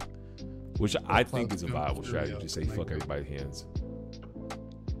yeah, which I think is a viable strategy. Just say fuck everybody's hands.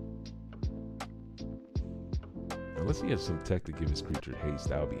 Unless he has some tech to give his creature haste,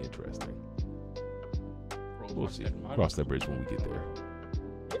 that would be interesting. We'll see. Cross that bridge when we get there.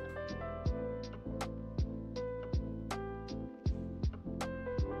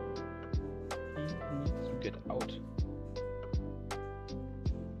 He needs to get out.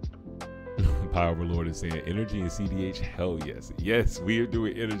 Power Overlord is saying energy and CDH. Hell yes. Yes, we are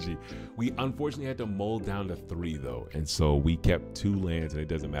doing energy. We unfortunately had to mull down to 3 though. And so we kept 2 lands, and it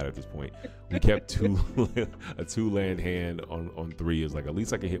doesn't matter at this point. We kept a 2-land hand on 3. It's like at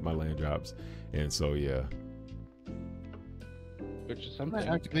least I can hit my land drops. And so yeah. Which is I'm something. gonna at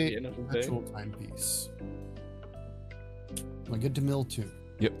the activate end of the day. Perpetual Timepiece. Am I good to mill 2?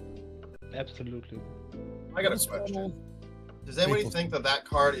 Absolutely. I got a This question. model- Does anybody Faithful. think that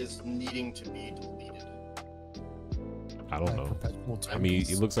card is needing to be deleted? I don't know. Perpetual I mean, Timepiece.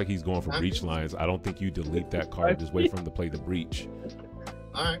 it looks like he's going for breach lines. I don't think you delete that card. Just wait for him to play the breach.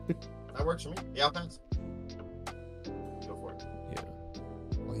 All right, that works for me. Yeah, I'll pass. Go for it.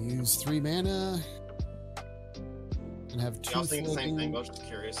 Yeah. I'll use 3 mana and have Yeah, 2 I was thinking the same thing. floating. I was just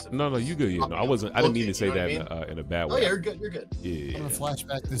curious. if- No, you good. Yeah, no, I wasn't. I didn't mean to say You know that what I in a bad Oh way. yeah, you're good. You're good. Yeah. I'm gonna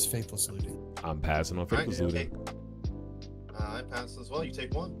flashback this Faithless Looting. I'm passing on All right, Faithless okay. Looting. I pass as well. You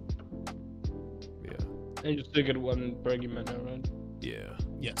take 1. Yeah. And you still get 1 Pregame mana, right? Yeah.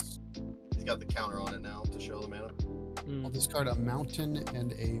 Yes. He's got the counter on it now to show the mana. Mm. I'll discard a mountain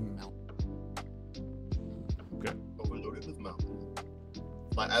and a mountain. Okay. Overloaded with mountain.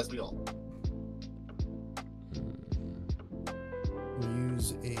 But as we all. I'm gonna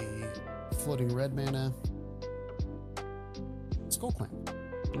use a floating red mana. Skull Clamp.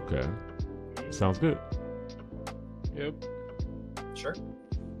 Okay. Sounds good. Yep. Sure.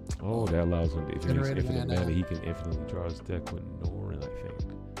 Oh, that allows him to, if he needs Generated infinite mana. mana, he can infinitely draw his deck with Norin, I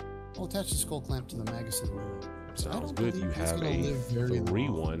think. I'll attach the Skull Clamp to the Magus of the Moon. So I Sounds don't good. believe You he's have gonna a live very 3/1.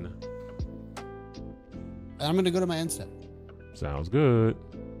 long. I'm gonna go to my end step. Sounds good.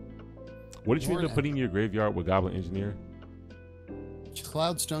 What did you end Norin up putting in your graveyard with Goblin Engineer?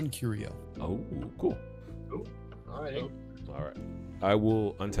 Cloudstone Curio. Oh, cool. All right. All right. I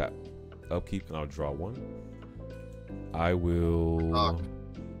will untap, upkeep, and I'll draw 1. I will. Doc.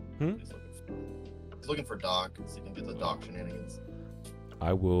 Hmm? He's looking for Doc, so he can get the Doc shenanigans.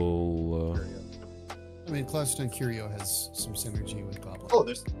 I will. I mean, Cloudstone Curio has some synergy with Goblin. Oh,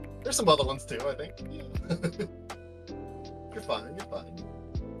 there's some other ones too, I think. Yeah. You're fine. You're fine.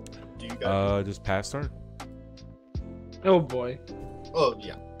 Do you guys? Just pass turn. Oh boy. Oh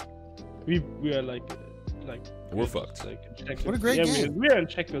yeah. We are like We're fucked. Like in checklist. What a great yeah, game. We are in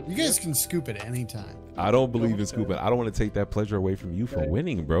checklist. You guys can scoop at any time. I don't believe in scooping. I don't want to take that pleasure away from you from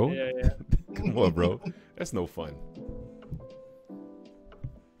winning, bro. Yeah. Come on, bro. That's no fun.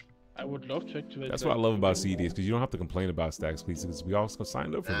 I would love to activate. That's that. what I love about CEDH, because you don't have to complain about stacks piece, because we all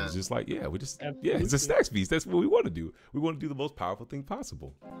signed up for it. It's just like, yeah, we just, yeah, it's a Absolutely. stacks piece. That's what we want to do. We want to do the most powerful thing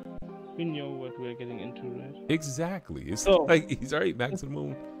possible. We know what we're getting into, right? Exactly. It's So- like he's alright, back to the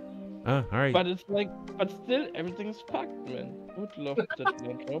moon. All right. But it's like, but still, everything's fucked, man. I would love that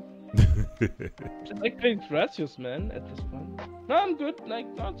land drop. Just like playing Thrasios, man, at this point. No, I'm good. Like,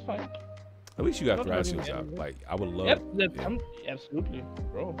 no, it's fine. At least you got Not Thrasios hurting out. anyone. Like I would love. Yep, yeah. absolutely,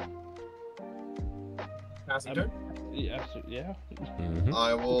 bro. Passing I'm- turn. Yeah, absolutely, yeah. Mhm.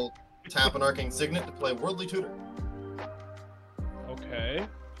 I will tap an Arcane Signet to play Worldly Tutor. Okay.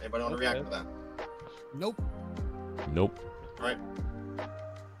 Anybody want to react to that? Nope. Nope. Alright.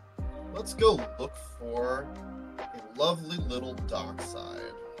 Let's go look for a lovely little dockside.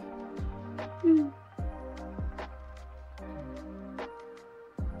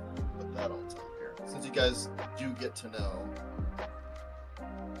 Put that on top here. Since you guys do get to know.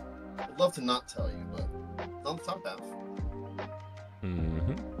 I'd love to not tell you, but it's on the top half.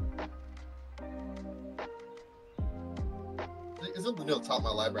 Mm-hmm. Is it near the top of my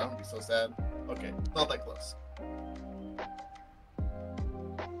library? I'm gonna be so sad. Okay, not that close.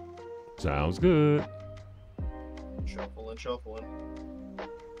 Sounds good. Shuffling, shuffling.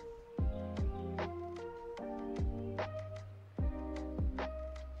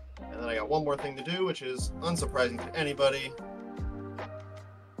 And then I got one more thing to do, which is unsurprising to anybody.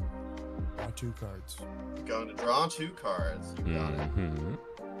 Draw 2 cards. I'm going to draw 2 cards. You got it. Mm-hmm.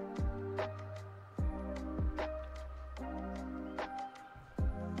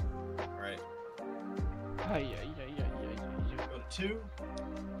 Alright. Ay. Go to 2.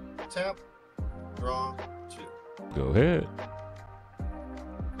 Tap. Draw 2. Go ahead.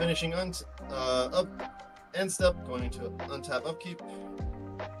 Finishing up. End step. Going into untap upkeep.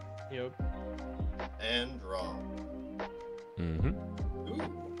 Yep. And draw. Mm-hmm.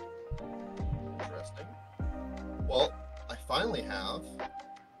 Ooh. Interesting. Well, I finally have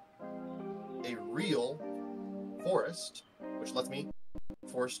a real forest, which lets me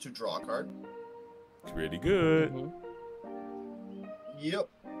force to draw a card. Pretty good. Mhm. Yep.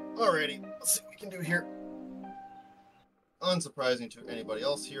 Alrighty. Let's see what we can do here. Unsurprising to anybody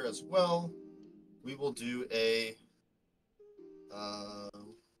else here as well. We will do a.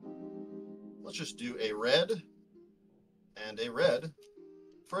 Let's just do a red and a red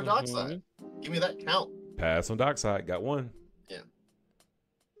for a dockside. Give me that count. Pass on dockside. Got one.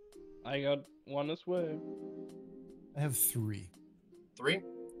 I got one as well. I have 3. 3.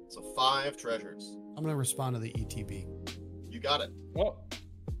 So 5 treasures. I'm gonna respond to the ETB. You got it. Oh,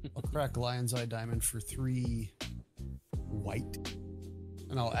 I'll crack Lion's Eye Diamond for 3 white,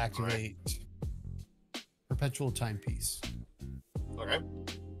 and I'll activate Perpetual Timepiece. Okay.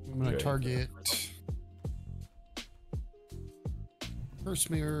 I'm gonna Okay. target Curse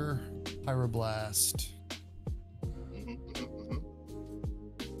Mirror, Pyroblast, Mhm, mhm,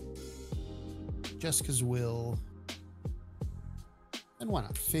 mhm. Jessica's Will, and why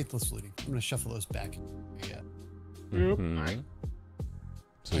not Faithless Looting. I'm gonna shuffle those back. Yeah. Yep. Mhm. Alright.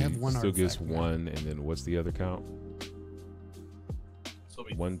 So I have you one still gets artifact now. 1, and then what's the other count? So it'll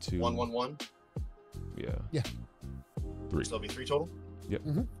be 1, 2. 1, 1, 1. Yeah. 3. So it'll be 3 total. Yep.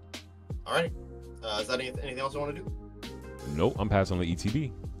 Mhm. Alright. Is that anything else you want to do? Nope. I'm passing on the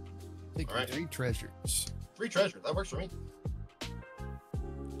ETB. Take All right. 3 treasures. 3 treasures. That works for me.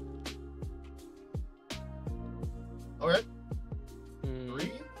 Alright.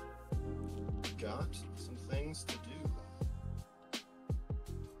 3. Got some things to do.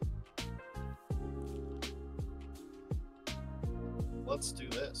 Let's do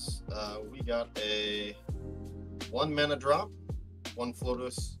this. We got a 1 mana drop, 1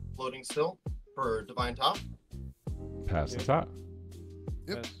 floating still for Divine Top. Pass the Yeah. top.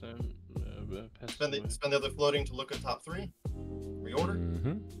 Yep. Pass Spend the other floating to look at top 3. Reorder.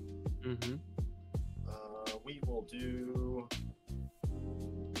 Mm-hmm. We will do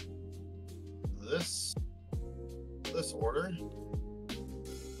this order.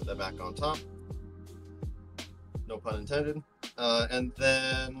 Put that back on top. No pun intended. And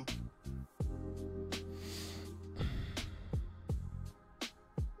then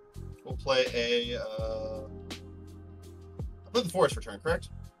we'll play a. I played the forest for turn, correct?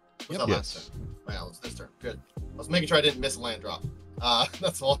 Was that last Yes. turn? Oh, yeah, it was this turn. Good. I was making sure I didn't miss a land drop.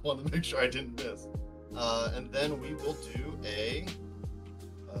 That's all I wanted to make sure I didn't miss. And then we will do a.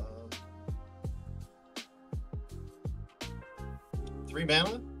 3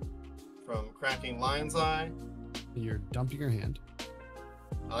 mana from Cracking Lion's Eye. You're dumping your hand.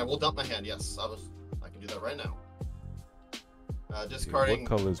 I will dump my hand. Yes, I can do that right now. What Discarding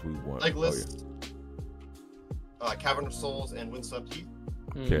colors we want? Legless, Cavern of Souls, and Windswept Heath.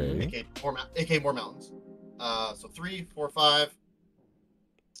 Okay. aka more mountains. So 3, 4, 5,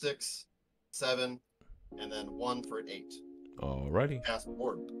 6, 7, and then 1 for an 8. Alrighty. Cast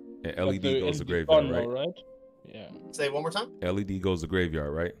board. And But LED the goes to LED graveyard, gone right? now, right? Yeah. Say it one more time. LED goes to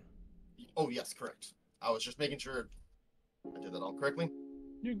graveyard, right? Oh yes, correct. I was just making sure I did that all correctly.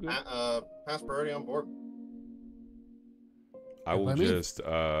 You're good. Pass priority on board. I will by me. just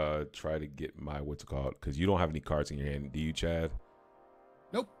try to get my what's it called, because you don't have any cards in your hand, do you, Chad?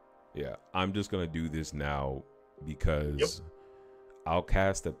 Nope. Yeah, I'm just gonna do this now because I'll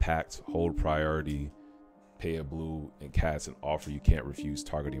cast a pact, hold priority, pay a blue, and cast an offer you can't refuse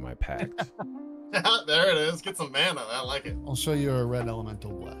targeting my pact. There it is. Get some mana. I like it. I'll show you a red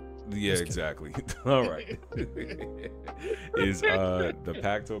elemental blast. Yeah, Just exactly. All right. Is the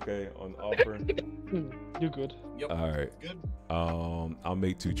pact okay on offer? You're good. Yep. All right. Good. I'll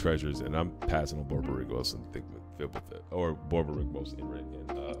make 2 treasures, and I'm passing on Borborygmos and filled with it, or Borborygmos in red.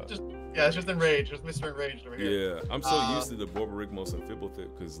 Yeah, it's just Enraged. Just Mr. Enraged over here. Yeah, I'm so used to the Borborygmos and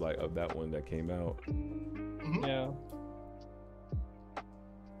Fibblethip because like of that one that came out. Yeah.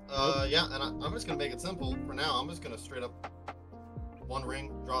 Yeah, and I'm just gonna make it simple for now. I'm just gonna straight up 1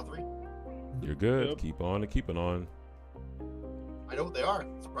 ring, draw 3. You're good. Yep. Keep on and keeping on. I know what they are,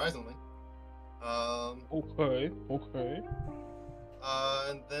 surprisingly. Okay. Okay.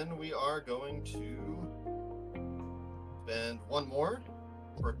 And then we are going to spend 1 more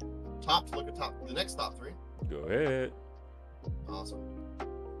for top to look at the next top 3. Go ahead. Awesome.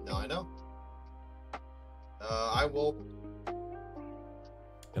 Now I know. I will.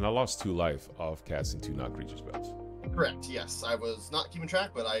 And I lost 2 life off casting 2 non-creature spells. Correct. Yes, I was not keeping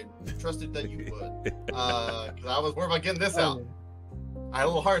track, but I trusted that you would. Because I was worried about getting this out. I had a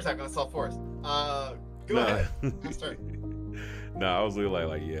little heart attack on self-force. Go ahead. Last turn. Nah, I was literally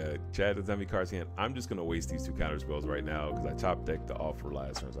like, yeah, Chad doesn't have any cards in hand. I'm just gonna waste these 2 counter spells right now because I top decked the offer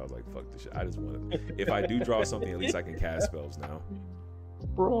last turn. So I was like, fuck this shit. I just want to. If I do draw something, at least I can cast spells now.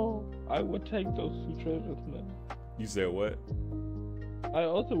 Bro, I would take those 2 treasures, man. You said what? I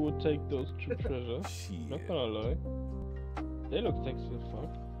also would take those 2 treasures. Shit. Not gonna lie. They look sexy as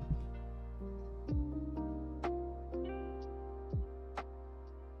fuck.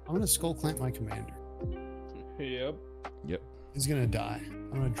 I'm gonna skull clamp my commander. Yep. Yep. He's gonna die.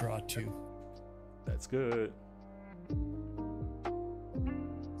 I'm gonna draw 2. That's good.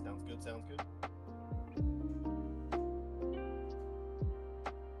 Sounds good. Sounds good.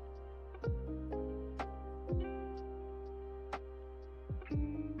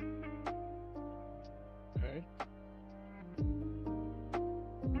 Okay.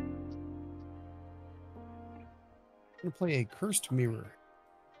 I'm gonna play a cursed mirror.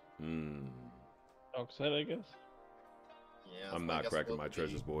 Outside, I guess. Yeah. I'm I not guess cracking we'll my be-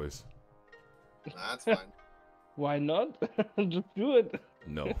 treasures, boys. That's fine. Why not? Just do it.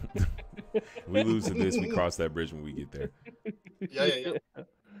 No. We lose to this. We cross that bridge when we get there. Yeah.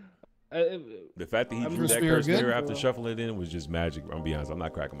 The fact that he I'm drew Cursed that Mirror cursed good? mirror after shuffling it in was just magic. I'm be honest. I'm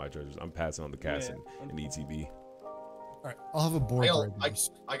not cracking my treasures. I'm passing on the casting Yeah. and ETB. All right, I'll have a board. I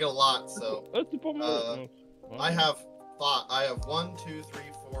get a lot, so Let's do Borborygmos. I have thought. I have 1, 2, 3,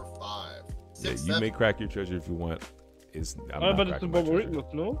 4, 5, 6, Yeah, you 7. may crack your treasure if you want. I'm Oh, not but it's the cracking my treasure.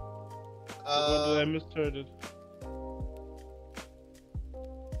 Borborygmos, no? Or did I misheard it?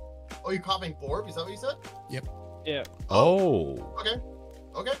 Oh, you're copying Borb? Is that what you said? Yeah. Oh. Okay.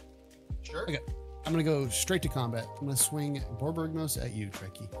 Sure. Okay. I'm gonna go straight to combat. I'm gonna swing Borborygmos at you,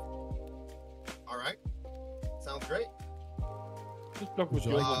 Trekkie. All right. Sounds great. Just block with Would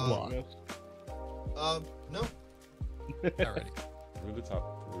you your like to block? Borborygmos. No. Alrighty. Through the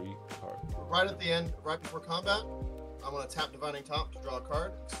top 3 cards. Right at the end, right before combat, I'm gonna tap Divining Top to draw a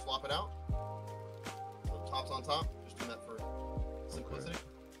card, swap it out. So top's on top. Just doing that for simplicity.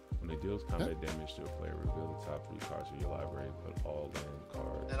 When it deals combat damage to a player, reveal the top 3 cards of your library, put all land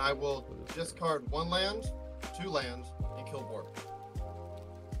cards. And I will discard 1 land, 2 land, and kill Borb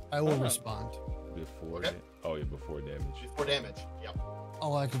I will Oh. respond. Before Okay. before damage. before damage. Yep.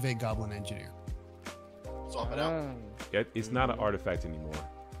 I'll activate Goblin Engineer. Swap it out. It's not an artifact anymore.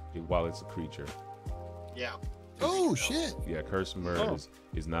 While it's a creature. Yeah. Oh shit! Yeah, Curse Mirror Oh.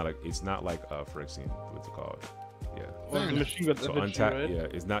 is not like Phyrexian, what's it called? Yeah. Well, the enough. machine got So efficiency, untap, right? yeah,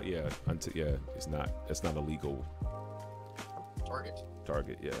 it's not, it's not, that's not a legal Target.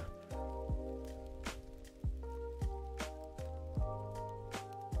 target, yeah.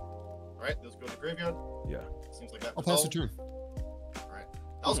 All right. Those go to the graveyard. Yeah. Seems like that. I'll pass the resolved. turn. All right.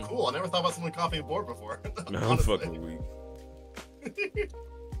 That was cool. I never thought about someone copying Borb before. No, I'm honestly. fucking weak.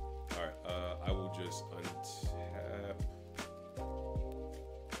 Alright, I will just untap,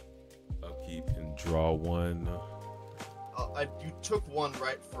 upkeep, and draw 1. You took 1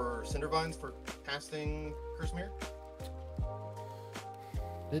 right for Cindervines for casting Curse Mirror.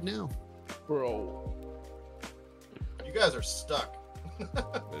 Did now. Bro. You guys are stuck.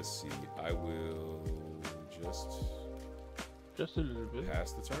 Let's see. I will Just a little bit.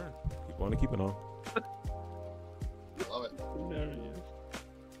 pass the turn. Keep on keeping on. Love it. There he is.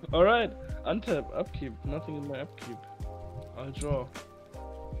 Alright, untap, upkeep. Nothing in my upkeep. I'll draw.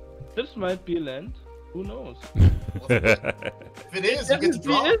 This might be land. Who knows? If it is, you get to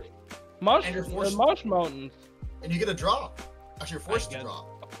draw. It is. Marsh, And you're forced- Marsh Mountains. And you get a draw. Actually, you're forced to guess. draw.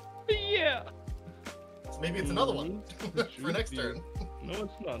 Yeah. So maybe it's another one It for should next be. turn. No,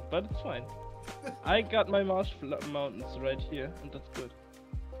 it's not, but it's fine. I got my Mountains right here, and that's good.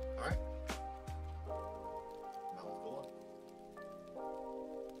 Alright. Mouthful.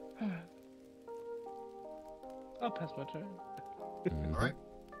 I'll pass my turn. Mhm. Alright.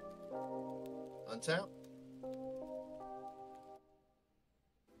 Untap.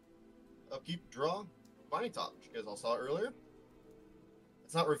 Upkeep, draw. Binding Top, which you guys all saw earlier.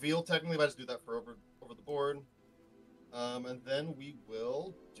 It's not revealed technically, but I just do that for over the board. And then we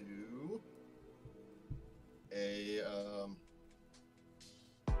will do a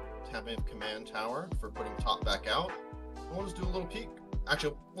tapping of Command Tower for putting top back out. And we'll just do a little peek.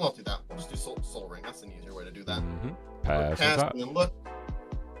 Actually, we'll not do that. We'll just do Soul Ring. That's an easier way to do that. Mhm. Pass the Cast top. and then look.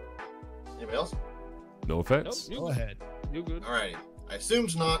 Anybody else? No offense. Nope, Go ahead. You're good. Alrighty. I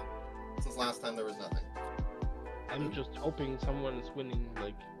assumed not, since last time there was nothing. I'm just hoping someone is winning,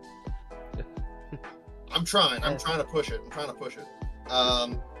 like... I'm trying to push it.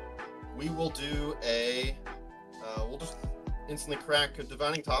 We will do a, we'll just instantly crack a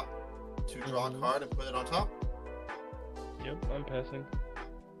Divining Top to draw a card and put it on top. Yep, I'm passing.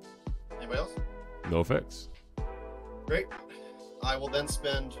 Anybody else? No offense. Great. I will then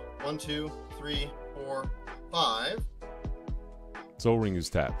spend 1, 2, 3, 4, 5. Soul Ring is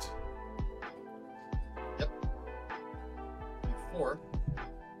tapped. 4.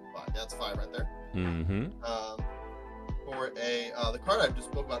 5. That's 5 right there. Mm-hmm. For the card I just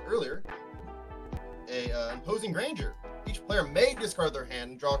spoke about earlier, Imposing Grandeur. Each player may discard their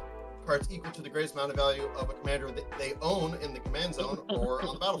hand and draw cards equal to the greatest amount of value of a commander that they own in the command zone or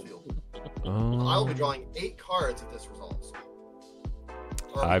on the battlefield. I will be drawing 8 cards if this resolves.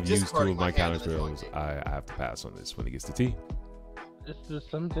 Or I've used 2 discarding of my hand counter and then drawing spells. 8. I have to pass on this when it gets to T. Is there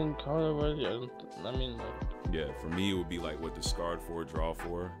something card worthy? I mean, like... Yeah, for me it would be like what discard 4, draw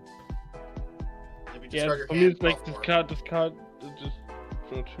 4. Maybe Yeah, discard your for me hand, it's like draw 4. discard, just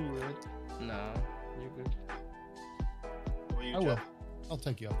draw 2, right? Nah, you're good. What about you, I will. Jeff? I'll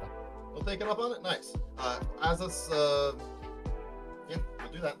take you up on it. We'll take it up on it? Nice. As this, yeah,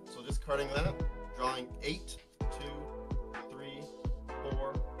 we'll do that. So discarding that, drawing 8, 2, 3,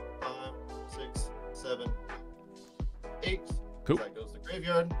 4, 5, 6, 7, 8. Cool. That goes to the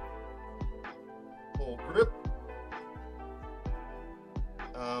graveyard. Full grip.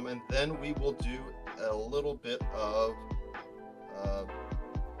 And then we will do a little bit of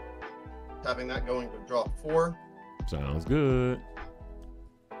tapping that, going to draw 4. Sounds good.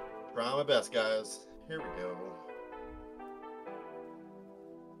 Try my best, guys. Here we go.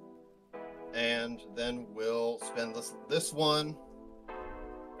 And then we'll spend this one.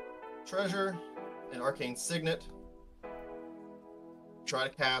 Treasure, an Arcane Signet. Try to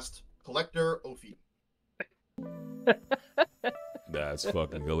cast Collector Ophi. That's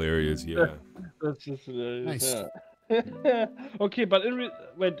fucking hilarious. Yeah. That's just hilarious. Nice. Yeah. Okay, but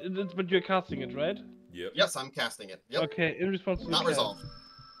but you're casting it, right? Yep. Yes, I'm casting it. Yep. Okay, in response to Not the cast. resolved.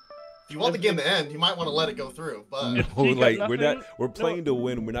 If you want the game to end, you might want to let it go through. But No, He got like nothing? we're playing to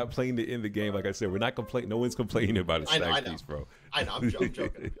win. We're not playing to end the game. Like I said, we're not complaining. No one's complaining about a I know, stack I know. piece, bro. I know, I'm joking.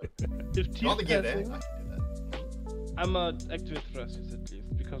 If If you want the game to passing, end, I can do that. I'm activate Thrasios at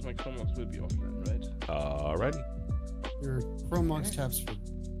least, because my Chromox will be offline, right? Alrighty. Your Chromox taps for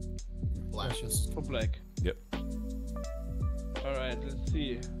Black. precious. For black. Yep. Alright, let's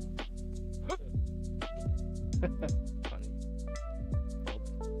see. Funny.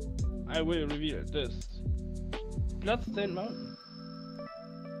 I will reveal this. Bloodstained Mountain.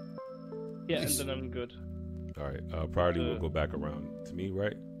 Yeah, Nice. and then I'm good. All right. Priority will go back around to me,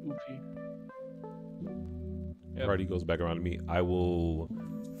 right? Oofy. Yep. Priority goes back around to me. I will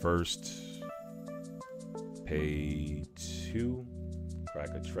first pay 2, crack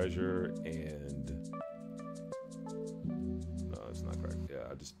a treasure, and no, it's not correct. Yeah,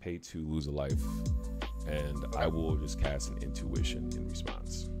 I just pay 2, lose a life, and I will just cast an intuition in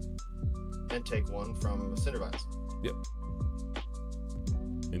response. And take 1 from Cindervines. Yep.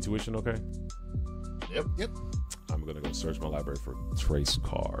 Intuition, okay? Yep. I'm gonna go search my library for trace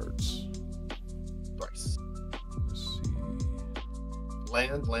cards. Thrice. Let's see.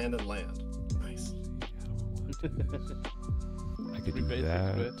 Land, land, and land. Nice. How do I want to do this? I could do Rebase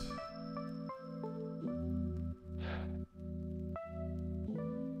that. it.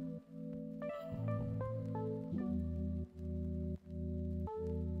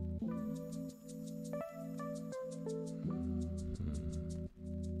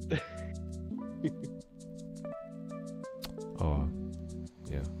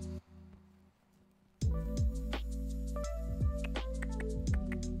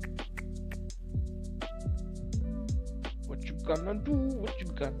 gonna do? What you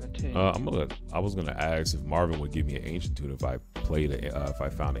gonna take? I was gonna ask if Marvin would give me an ancient tune if I played if I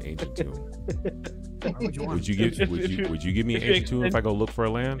found an ancient tune. Why would you want Would you give me an ancient tune if I go look for a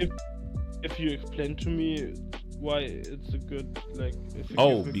land? If you explain to me why it's a good like. If you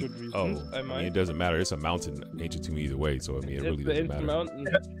Oh, give me good reasons, I I mean, might. it doesn't matter. It's a mountain ancient tune either way, so I mean, it really doesn't matter. Mountain.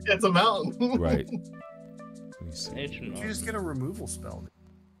 It's a mountain. Right. Let me see. Ancient You just get a removal spell.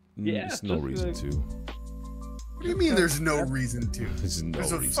 Yeah, There's no just reason like- to. What do you mean there's no reason to? There's no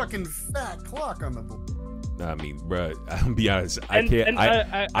There's a reason. fucking fat clock on the board. Nah, I mean, bruh, I'm be honest. I And- can't. and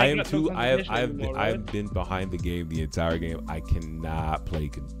I am got too. no I've concentration anymore, I've been behind the game the entire game. I cannot play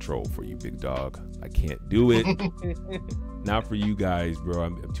control for you, big dog. I can't do it. Not for you guys, bro.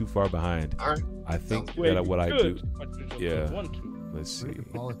 I'm too far behind. All right. I think Wait, that you what I do. could, but you just Yeah. don't want to. Let's see. We can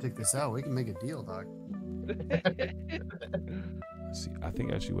politic this out. We can make a deal, dog. Let's see. I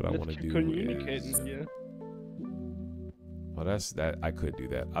think actually what I want to do Communicating is. here. Oh, that's that. I could do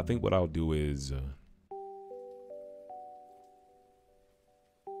that. I think what I'll do is.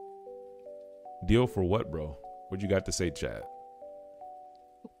 Deal for what, bro? What you got to say, Chad?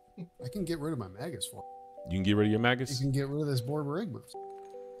 I can get rid of my Magus for You can get rid of your you. Magus? You can get rid of this Borborygmos.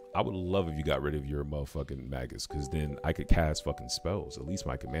 I would love if you got rid of your motherfucking Magus, because then I could cast fucking spells. At least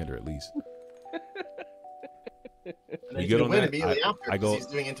my commander, at least. And You then good can on win that? immediately after I go. because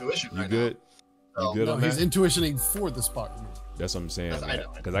he's doing intuition You right good? now. You good No, on he's that? intuitioning for the spot. That's what I'm saying. That's- I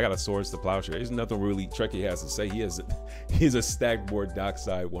know. Because I got a Swords to Plowshare. There's nothing really Trekkie has to say. He's a stacked board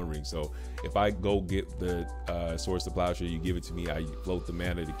dockside One Ring. So if I go get the Swords to Plowshare, you give it to me. I float the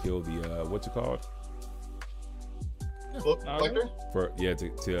mana to kill the what's it called? Look, collector?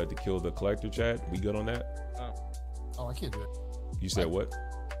 To kill the collector. Chad, we good on that? Oh, I can't do it. You said what?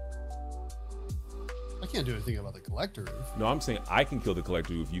 I can't do anything about the collector roof. No, I'm saying I can kill the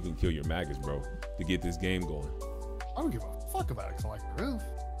collector if you can kill your Magus, bro, to get this game going. I don't give a fuck about a collector roof.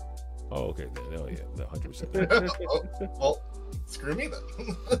 Oh, okay. Then, hell yeah, 100%. Oh, well, screw me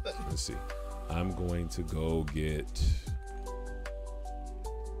then. Let's see. I'm going to go get.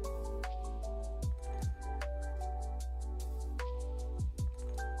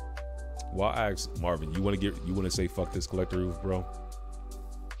 Well, I asked Marvin, you want to say fuck this collector roof, bro?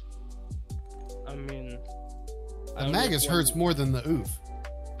 I mean, The Magus hurts more than the oof.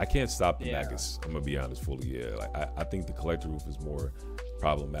 I can't stop the Yeah. Magus. I'm gonna be honest, fully. Yeah, like I think the collector roof is more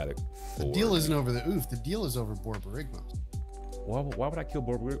problematic. For The deal isn't over the oof. The deal is over Borborygmos. Why would I kill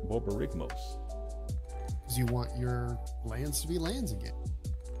Borborygmos? Because you want your lands to be lands again.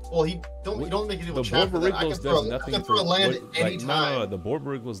 Well, you don't make it do The a chat for that. I Borborygmos can throw, does I nothing can throw a land what- anytime. No, the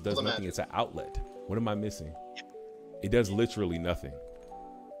Borborygmos does Doesn't nothing. matter. It's an outlet. What am I missing? It does literally nothing.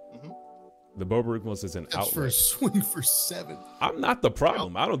 Mhm. The Borborygmos is an That's for a outlet. swing for 7. I'm not the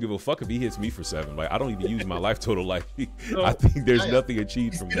problem. I don't give a fuck if he hits me for 7. Like I don't even use my life total life. No. I think there's Yeah. nothing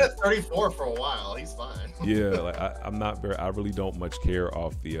achieved He's from been that. at 34 for a while. He's fine. Yeah, like I'm not very. I really don't much care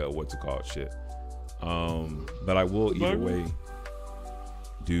off the what's it called shit. But I will either way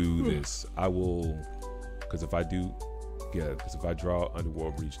do this. I will, because if I do, because if I draw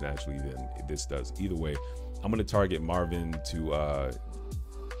Underworld Breach naturally, then this does. Either way, I'm gonna target Marvin to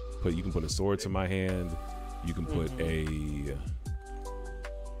put. You can put a sword to my hand. You can put a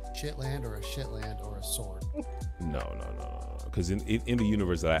Shit land or a shit land or a sword. no. Because in the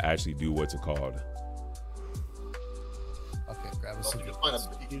universe that I actually do what's it called. Okay, grab a Well, sigil.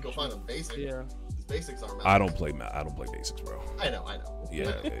 you can go find a basic. Yeah. His basics are. I don't play basics, bro. I know.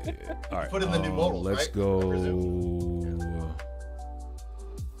 Yeah. All right. Put in the new modals, Let's right? go. I presume.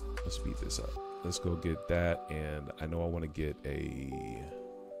 Let's speed this up. Let's go get that, and I know I want to get a.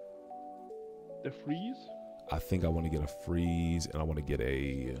 The freeze? I think I want to get a freeze, and I want to get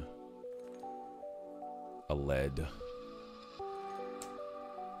a lead.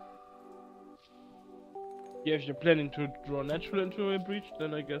 Yeah, if you're planning to draw natural into a breach,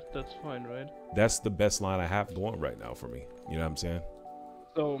 then I guess that's fine, right? That's the best line I have going right now for me. You know what I'm saying?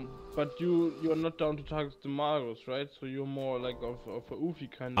 So, but you're not down to target the Magos, right? So you're more like of a oofy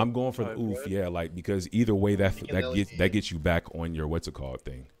kind of. I'm going for type, the oof, right? yeah, like because either way that You can that gets you back on your what's it called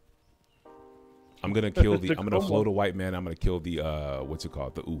thing. I'm gonna kill It's the. a I'm gonna combo. float a white man. I'm gonna kill the what's it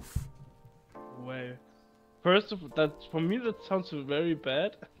called, the oof. Way. First of all, that for me that sounds very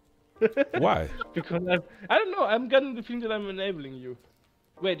bad. Why? Because I don't know. I'm getting the feeling that I'm enabling you.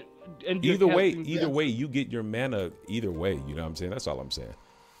 Wait, and you're Either way, casting- you get your mana. Either way, you know what I'm saying. That's all I'm saying.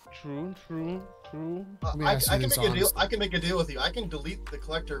 True. Let me I ask can you make this a deal. honestly. I can make a deal with you. I can delete the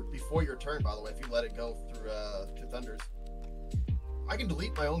collector before your turn. By the way, if you let it go through Thunders, I can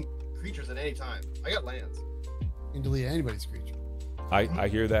delete my own creatures at any time. I got lands. You can delete anybody's creature. I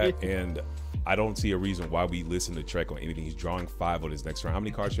hear that, and I don't see a reason why we listen to Trek on anything. He's drawing 5 on his next turn. How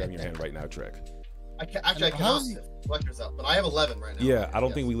many cards do you have in your hand right now, Trek? I cannot collectors out, but I have 11 right now. Yeah, I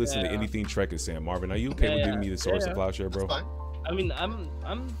don't think we listen to anything Trek is saying. Marvin, are you okay with giving me the source of Plowshare, bro? That's fine. I mean,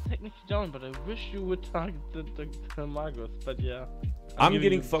 I'm technically down, but I wish you would target the Magos. But yeah, I'm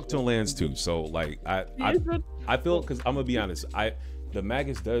getting fucked on lands too. So like, I feel, because I'm gonna be honest, the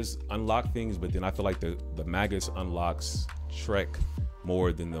Magus does unlock things, but then I feel like the Magus unlocks Trek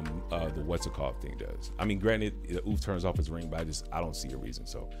more than the what's it called thing does. I mean, granted, the Oof turns off his ring, but I don't see a reason.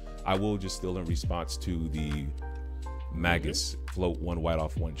 So I will just still, in response to the Magus, float 1 white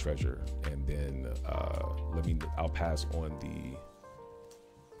off 1 treasure, and then I'll pass on the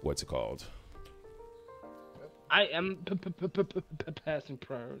what's it called. I am passing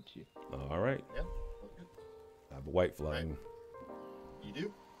priority. All right. Yeah. I have a white flying. Right. You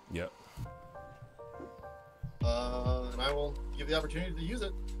do? Yep. And I will give the opportunity to use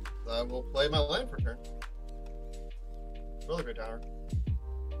it. I will play my land for turn. Really great tower.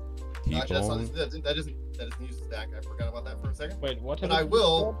 Actually, that doesn't use the stack. I forgot about that for a second. Wait, what? But I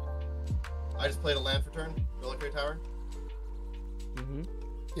will. I just played a land for turn. Really great tower.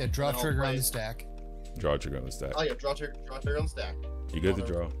 Yeah, draw trigger on the stack. Draw trigger on the stack. Oh yeah, draw trigger on the stack. You good to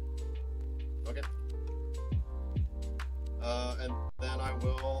draw? Okay. And then I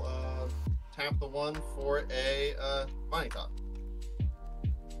will tap the 1 for a binding top.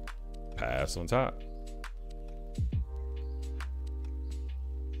 Pass on top.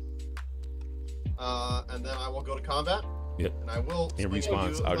 And then I will go to combat. Yep. And I will. In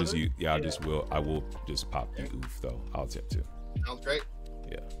response, I will just pop the Oof though. I'll attempt to. Sounds great.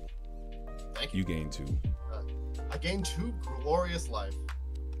 Yeah. Thank you. You gain 2. I gained 2 glorious life.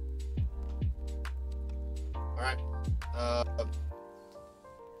 All right.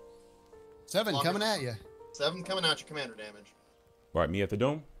 7 coming at you. 7 coming at you, commander damage. All right, me at the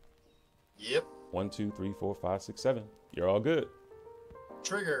dome. Yep. 1, 2, 3, 4, 5, 6, 7. You're all good.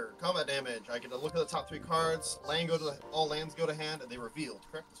 Trigger, combat damage. I get to look at the top 3 cards. All lands go to hand, and they revealed.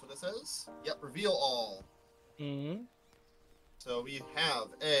 Correct? That's what it says? Yep, reveal all. So we have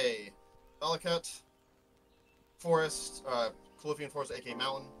a Valakut, Forest, Colofian Forest, aka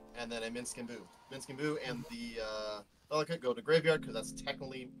Mountain, and then a Minskin-Boo. Minskin-Boo and the Valakut go to graveyard, because that's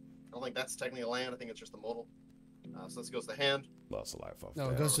technically, I don't think that's technically a land. I think it's just a modal. So this goes to hand. Lost a life off. No,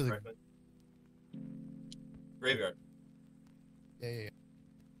 that. it goes to the graveyard. Yeah.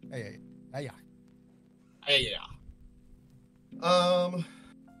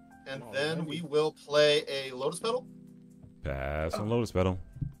 And then we will play a Lotus Petal. Pass on Lotus Petal.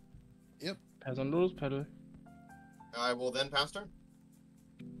 Yep. Pass on Lotus Petal. I will then pass turn.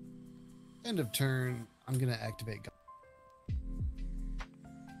 End of turn. I'm gonna activate.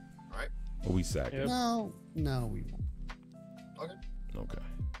 All right. Are we sacking? Yep. No, we won't. Okay. Okay.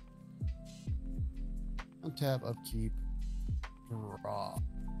 Untap, upkeep, draw.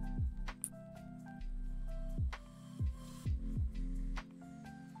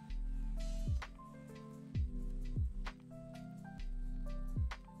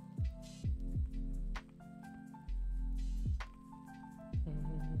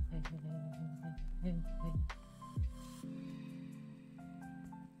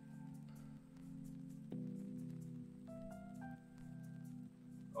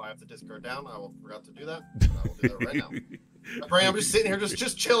 Oh, I have to discard down. I forgot to do that. I will do that right now. My brain, I'm just sitting here,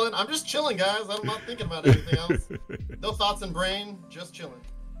 just chilling. I'm just chilling, guys. I'm not thinking about anything else. No thoughts in brain, just chilling.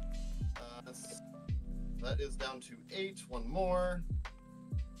 That is down to 8. One more.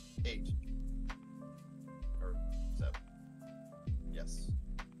 8. Or 7. Yes.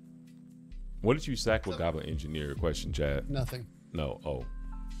 What did you sack with Goblin Engineer? Question, Chad. Nothing. No. Oh.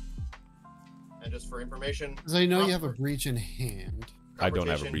 And just for information, Because I know you have a breach in hand. I don't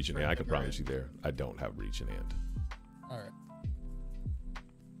have a breach in hand. I can promise you there. I don't have a breach in hand. All right.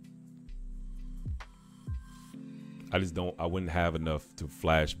 I just don't. I wouldn't have enough to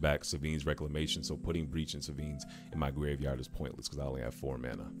flash back Savine's Reclamation, so putting Breach and Savine's in my graveyard is pointless because I only have 4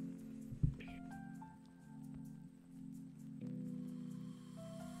 mana.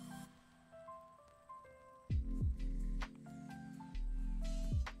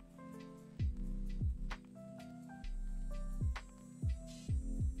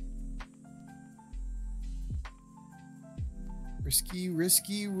 Risky,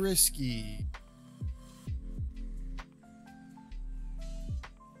 risky, risky.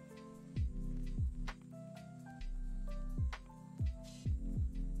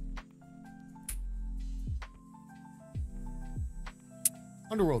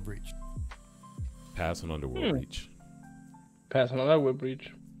 Underworld Breach. Pass on Underworld Breach. Pass on Underworld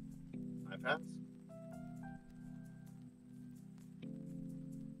Breach. I pass.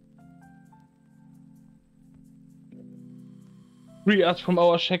 Free us from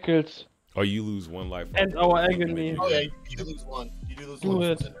our shackles. Or you lose 1 life. And our agony. Oh yeah, you do lose 1. You do lose Do 1.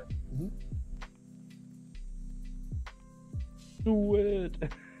 it. from Cinder. Do it.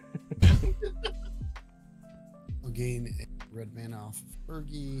 I'll gain a red mana off of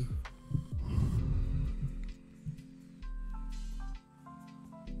Fergie.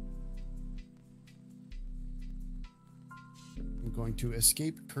 I'm going to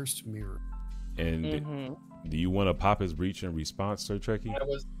escape Cursed Mirror. And do you want to pop his breach in response, Sir Trekkie?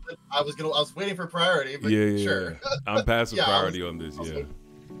 I was waiting for priority, but Yeah. sure. I'm passing Yeah, priority on this. I Yeah.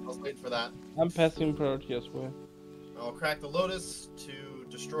 was waiting for that. I'm passing priority as well. I'll crack the Lotus to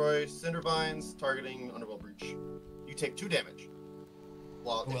destroy Cinderbines, targeting Underworld Breach. You take 2 damage.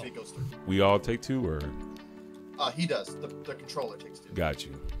 Well, if it goes through. We all take 2, or He does. The controller takes 2. got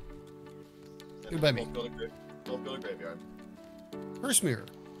you. And Goodbye, me. both go to graveyard. Cursed Mirror.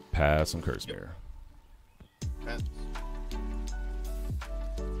 Pass on Curse Mirror. Pass.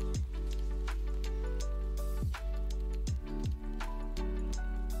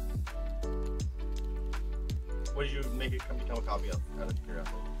 What did you make it become a copy of? Out of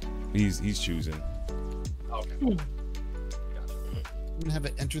curiosity. He's choosing. Okay. Gotcha. I'm gonna have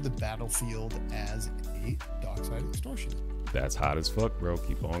it enter the battlefield as a Dockside Extortion. That's hot as fuck, bro.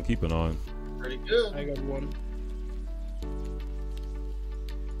 Keep on keeping on. Pretty good. I got 1.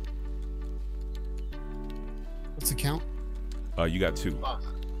 What's the count? You got 2.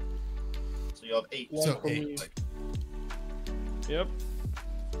 So you have 8. So for 8. me. Yep.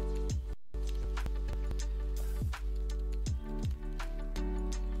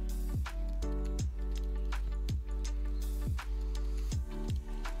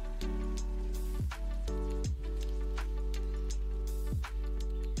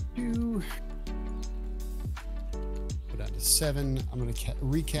 Go down to 7. I'm gonna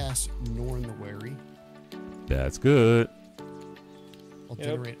recast Norin the Wary. That's good. I'll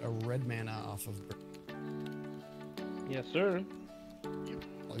generate a red mana off of. Yes, sir.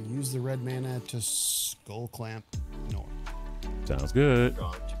 I'll use the red mana to Skull Clamp Norin. Sounds good.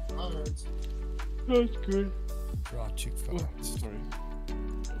 Draw 2 cards. That's good. Draw 2 cards. Sorry.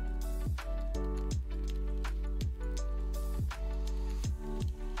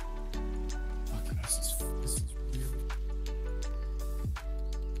 Okay, this is weird.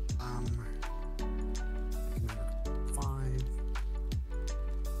 Number 5.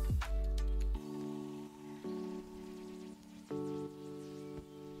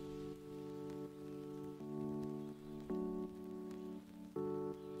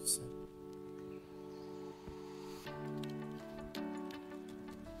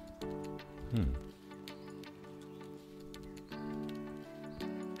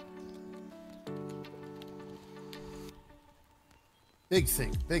 Big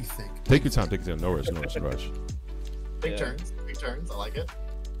think. Take your time. Take your time. No rush. No rush. No rush. Big turns. Big turns. I like it.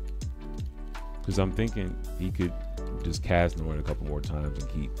 Because I'm thinking he could just cast Norin a couple more times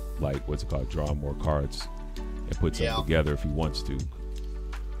and keep, like, what's it called, draw more cards and put something together if he wants to.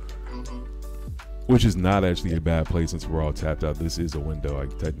 Which is not actually a bad play since we're all tapped out. This is a window,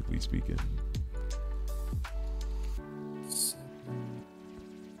 like, technically speaking.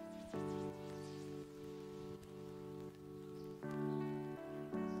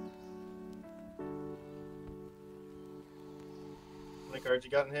 How many cards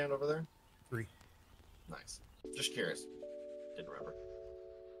you got in hand over there? 3. Nice. Just curious. Didn't remember.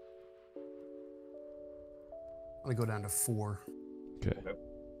 I'm gonna go down to 4. Okay. I'm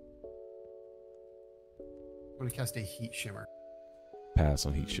gonna cast a Heat Shimmer. Pass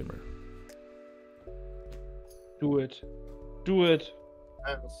on Heat Shimmer. Do it. Do it.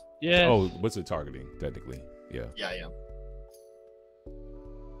 Pass. Yes. Oh, what's it targeting, technically? Yeah. Yeah.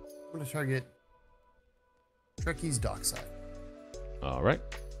 I'm gonna target Trekkie's Dockside. All right.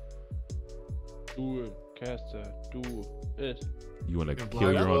 Do it. Caster. Do it. You want to You're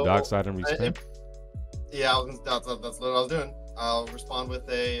kill your own dockside and respect? Yeah, that's what I was doing. I'll respond with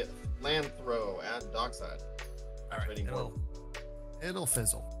a land throw at Dockside. All right. It'll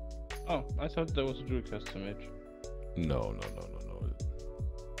fizzle. Oh, I thought that was a dual cast damage. No.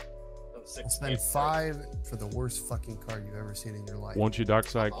 I'll spend 5 for the worst fucking card you've ever seen in your life. Want your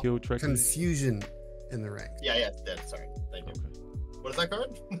dockside killed, Trekkie? Confusion in the ranks. Yeah, it's dead. Sorry. Thank you. Okay. What is that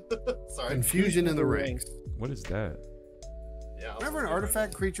card? Sorry. Confusion in the ranks. What is that? Yeah. Whenever an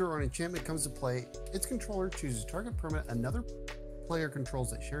artifact, creature, or an enchantment comes to play, its controller chooses target permanent another player controls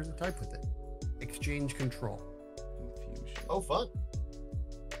that shares a type with it. Exchange control. Confusion. Oh, fun.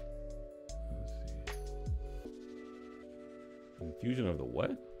 Let's see. Confusion of the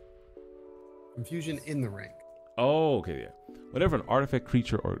what? Confusion in the rank. Oh, okay, yeah. Whenever an artifact,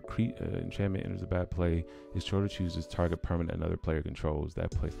 creature, or enchantment enters a bad play, its controller chooses target permanent another player controls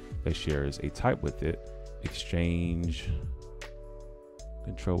that shares a type with it. Exchange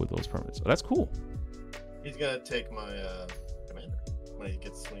control with those permanents. So that's cool. He's gonna take my commander when he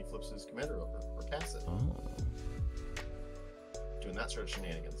flips his commander over or casts it. Oh. Doing that sort of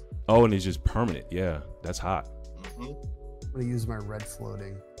shenanigans. Oh, and it's just permanent. Yeah, that's hot. Mm-hmm. I'm gonna use my red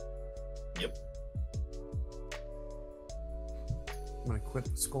floating. Yep. I'm gonna equip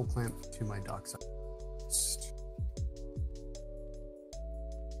Skull Clamp to my dockside.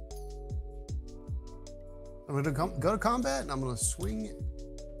 I'm gonna go to combat and I'm gonna swing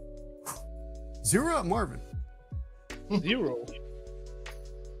 0 at Marvin. 0.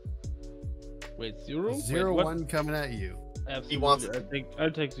 Wait, 0? 0 Wait, 1 coming at you. Absolutely. He wants it. I'll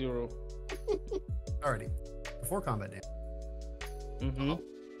take 0. Alrighty. Before combat damage. Mm-hmm.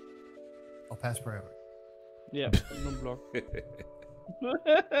 I'll pass priority. Yeah, no block.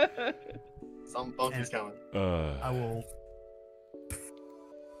 Some funky's coming. I will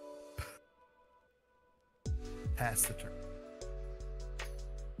pass the turn.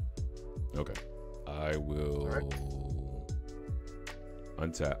 Okay. I will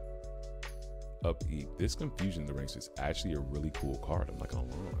untap. Upkeep. This Confusion in the Ranks is actually a really cool card. I'm not gonna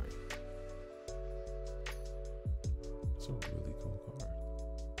lie. It's a really cool card.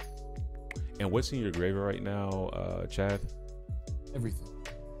 And what's in your graveyard right now, Chad? Everything.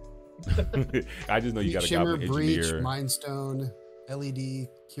 I just know you got a Shimmer, Goblin Breach, Engineer. Mindstone, LED,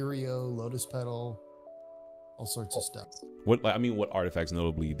 Curio, Lotus Petal, all sorts of stuff. What artifacts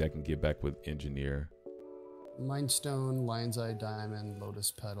notably that can get back with Engineer? Mindstone, Lion's Eye Diamond,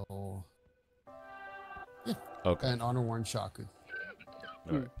 Lotus Petal. Yeah. Okay. And Honor Worn Shaku.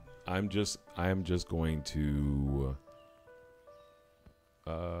 All right. I am just going to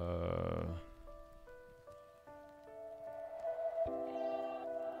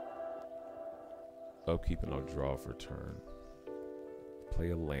upkeep and I'll draw for turn.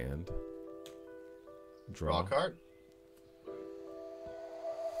 Play a land. Draw a card.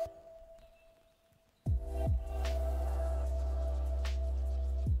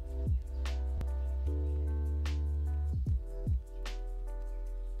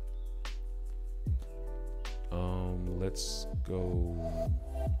 Let's go.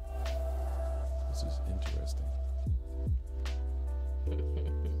 This is interesting.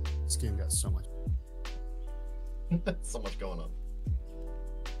 This game got so much. So much going on.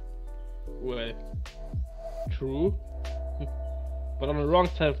 Well, true. But on the wrong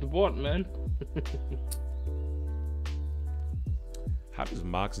side of the board, man. How does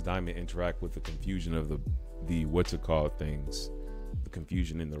Mox Diamond interact with the confusion of the what's it called things? The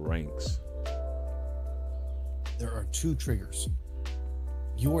confusion in the ranks. There are 2 triggers.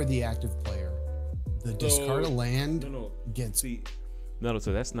 You are the active player. The discard a land gets.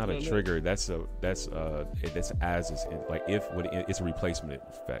 So that's not a trigger. That's as is like it's a replacement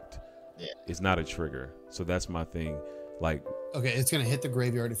effect. Yeah. It's not a trigger. So that's my thing. Like, Okay, it's gonna hit the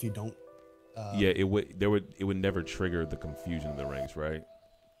graveyard if you don't. it would never trigger the confusion in the ranks, right?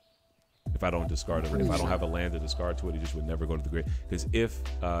 If I don't discard it, if I don't have a land to discard to it, it just would never go to the grave. Because if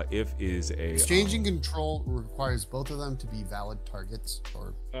is a Exchanging control requires both of them to be valid targets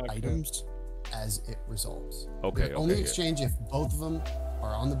or items as it resolves. Okay. Only exchange if both of them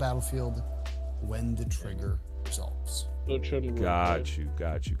are on the battlefield when the trigger resolves. So it shouldn't work, Got you.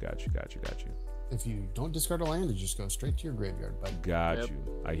 If you don't discard a land, it just goes straight to your graveyard. But Got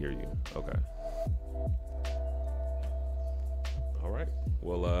you. I hear you. Okay. All right.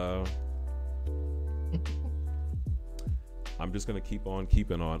 Well, I'm just gonna keep on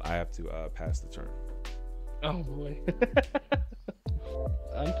keeping on. I have to pass the turn. Oh boy.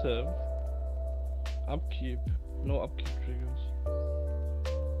 Untap. Upkeep. No upkeep triggers.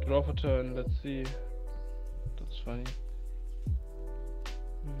 Draw for turn. Let's see. That's funny.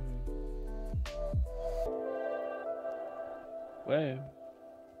 Well,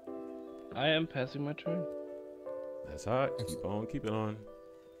 I am passing my turn. That's hot. Keep on keeping on.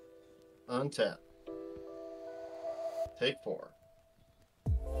 Untap. Take 4.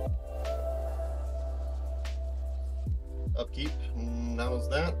 Upkeep. That was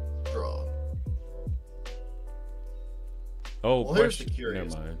that. Draw. Oh, Well, here's the question.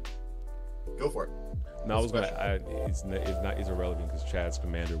 curious. Never mind. Go for it. No, I was gonna. It's irrelevant because Chad's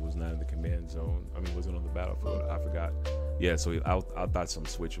commander was not in the command zone. I mean, wasn't on the battlefield. I forgot. Yeah, so I thought some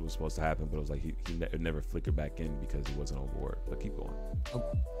switch was supposed to happen, but it was like it never flickered back in because he wasn't on board. But keep going.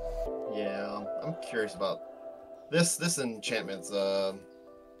 Yeah, I'm curious about this. This enchantment's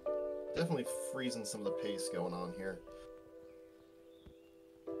definitely freezing some of the pace going on here.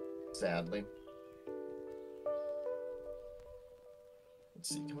 Sadly.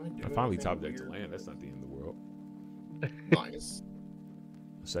 Let's see. Can I do I finally anything top decked to weird? land. That's not the end of the world. Nice.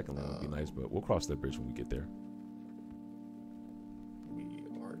 The second land would be nice, but we'll cross that bridge when we get there. We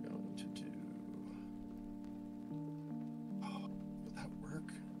are going to do. Oh, would that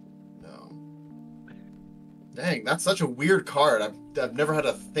work? No. Dang, that's such a weird card. I've never had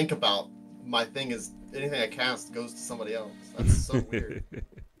to think about. My thing is anything I cast goes to somebody else. That's so weird.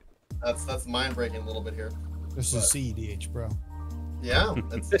 That's mind breaking a little bit here. This is cEDH, bro. Yeah,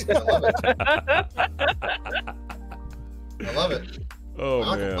 I love it. I love it. Oh I'm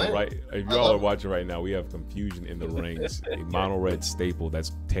not man, complaining. right. If I y'all love are it. watching right now, we have confusion in the ranks. A mono red staple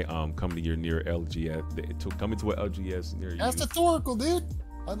that's coming to your near LGS, coming to an LGS near you. That's rhetorical, dude.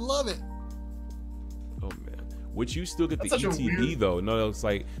 I love it. Oh man, which you still get That's the such a ETB weird- though. No, it's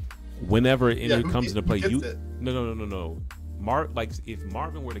like whenever it who comes into play, gets you it? no. Like if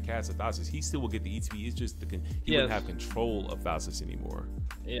Marvin were to cast a Thrasios, he still will get the ETB. It's just he wouldn't Yes. have control of Thrasios anymore.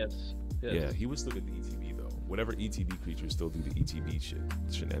 Yes. Yes. Yeah, he would still get the ETB though. Whatever ETB creatures still do the ETB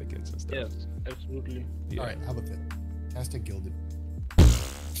shenanigans and stuff. Yes, absolutely. Yeah. All right, how about that? Cast a gilded.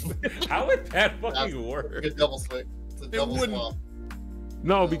 How would that fucking It's a work? good double swing. It's a double wouldn't- swap.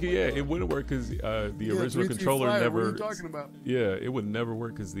 No, Oh because my yeah, God. it wouldn't work because the original controller never. What are you talking about? Yeah, it would never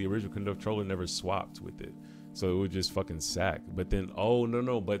work because the original controller never swapped with it, so it would just fucking sack. But then,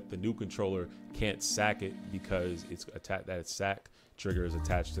 but the new controller can't sack it because it's that sack trigger is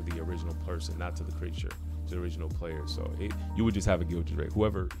attached to the original person, not to the creature, to the original player. So you would just have a Gilded Drake.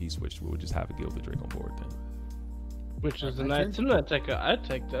 Whoever he switched with would just have a Gilded Drake on board then. Which is a My nice Tymna attacker. I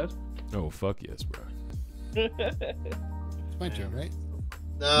take that. Oh fuck yes, bro. It's my turn, right?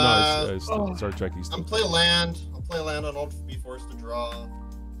 No, it's oh, Star Trek. He's I'm play land. I'll play land and I'll be forced to draw.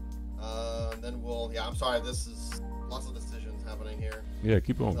 And then I'm sorry, this is lots of decisions happening here yeah.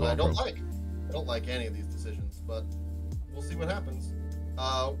 Keep on that going, I don't bro. like. I don't like any of these decisions, but we'll see what happens.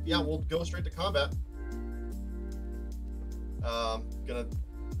 We'll go straight to combat.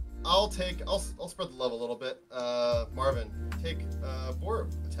 I'll spread the love a little bit. Marvin, take boar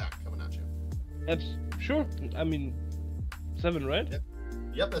attack coming at you. That's sure. I mean, 7, right? Yep.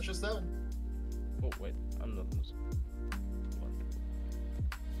 Yep, that's just 7. Oh wait, I'm not missing.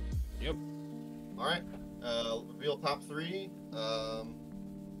 Yep. All right. Reveal top 3.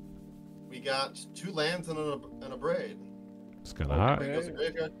 We got 2 lands and a braid. It's kind of hot. Braid goes to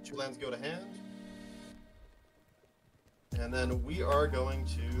graveyard. 2 lands go to hand. And then we are going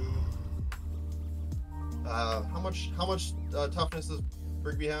to. How much toughness does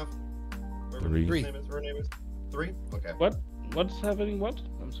Brigby have? Whatever 3. his name is, her name is 3. Okay. What's happening? What?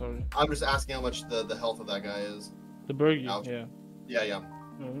 I'm sorry. I'm just asking how much the health of that guy is. The Bergie. Ouch. Yeah. Yeah.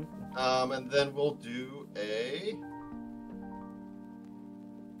 Mm-hmm. And then we'll do a.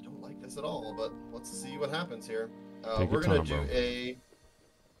 Don't like this at all, but let's see what happens here. Take We're your gonna time, do bro. a.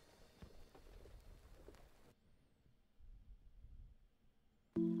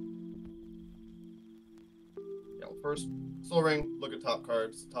 Yeah, well, first Soul Ring. Look at top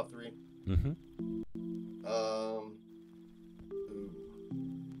cards, top 3. Mm-hmm. Ooh.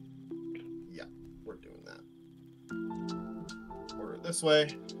 Yeah, we're doing that. Order it this way.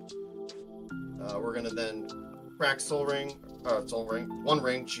 We're gonna then crack Soul Ring. 1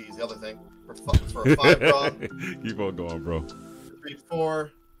 ring. Jeez, the other thing for a 5 draw. Keep on going, bro. 3,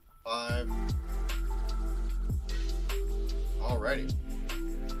 4, 5. Alrighty.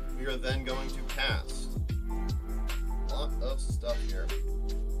 We are then going to cast a lot of stuff here.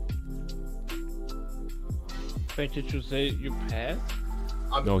 Wait, did you say you passed?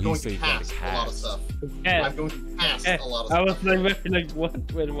 I'm No, he going said to he's gonna cast a lot of cast. stuff. Pass. I'm going to cast a lot of I was stuff. like,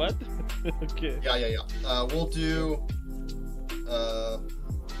 what? Wait, what? Okay. Yeah. We'll do.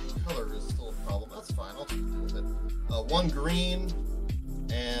 Color is still a problem. That's fine. I'll just deal with it. 1 green,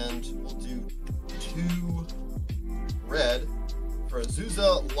 and we'll do 2 red for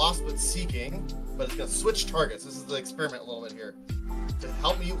Azusa Lost but Seeking, but it's gonna switch targets. This is the experiment a little bit here to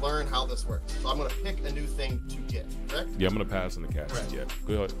help me learn how this works. So I'm gonna pick a new thing to get. Correct? Yeah, I'm gonna pass on the cast. Right. Yeah,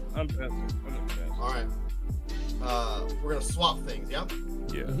 go ahead. I'm passing. All right. We're gonna swap things. Yeah.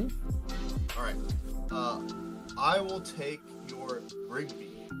 Yeah. Mhm. All right. I will take your Brigby.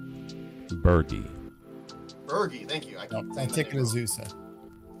 Bergie. Bergie, thank you. I take an Azusa.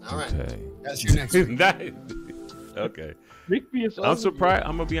 All right. Okay. That's your next one. Okay. Rigby is I'm also surprised.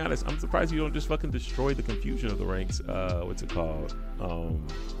 I'm gonna be honest. I'm surprised you don't just fucking destroy the confusion of the ranks. What's it called?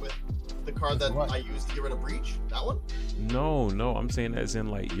 With the card that What? I used to get rid of Breach, that one. No. I'm saying as in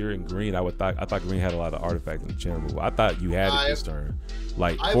like you're in green. I thought green had a lot of artifacts in the channel removal. I thought you had it this turn.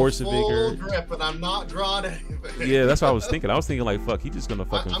 Like I have Force a of full Vigor. grip, but I'm not drawing anything. Yeah, that's what I was thinking. I was thinking like, fuck, he just gonna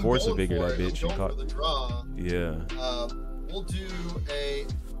fucking I'm Force of going Vigor for that it. bitch I'm and going caught. for the draw. Yeah. we'll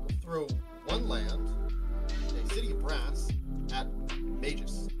throw one land, a City of Brass, at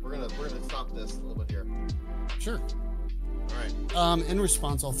Magus. We're gonna stop this a little bit here. Sure. All right. In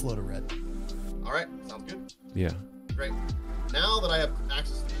response, I'll float a red. All right. Sounds good. Yeah. Great. Now that I have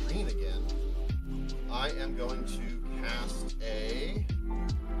access to green again, I am going to cast a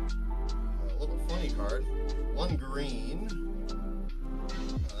little funny card. One green.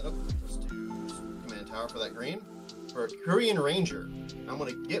 Nope. Let's do Command Tower for that green. For Korean Ranger, I'm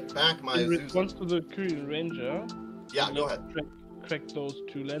going to get back my In Azusa. response to the Korean Ranger, Yeah, go ahead. crack those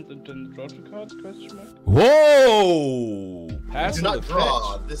 2 lands and then draw 2 cards? Question mark. Whoa! Pass Do on not the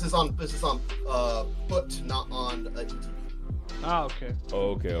draw. fetch. This is on foot, not on ETB. Ah, okay.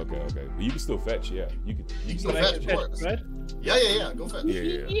 Oh, okay. But you can still fetch, yeah. You can still Can I fetch, of course. right? Yeah. Go fetch.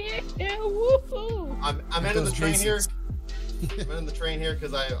 Yeah. Yeah, woohoo! I'm ending the Those train here. basics. I'm ending the train here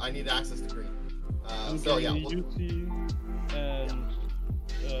because I need access to green. I'm So yeah, getting UC and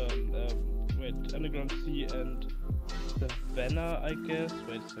wait, Underground C and Savannah, I guess.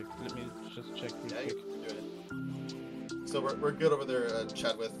 Wait a sec, let me just check real yeah, quick. you're doing it. So we're good over there,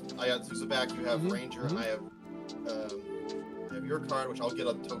 Chadwith. I got Azusa back. You have Ranger. I have your card, which I'll get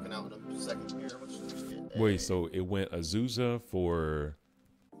a token out in a second here. Let's just get Wait, so it went Azusa for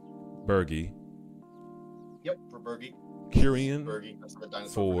Bergie, Yep, for Bergie. Kyrian Bergie. That's the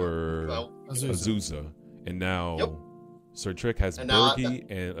dinosaur. for Well, Azusa, and now Yep. Sir Trick has And now Bergie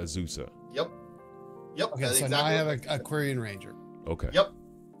and Azusa. Yep. Okay, that's so exactly now I have what- a Aquarian Ranger. Okay. Yep.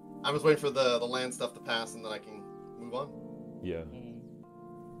 I was waiting for the land stuff to pass, and then I can move on. Yeah.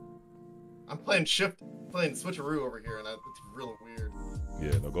 I'm playing switcheroo over here, and it's real weird.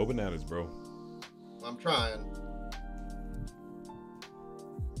 Yeah. No, go bananas, bro. I'm trying.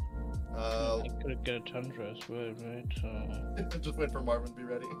 I could get a Tundra as well, right? So Just wait for Marvin to be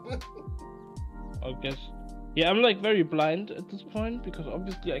ready. I guess. Yeah, I'm like very blind at this point because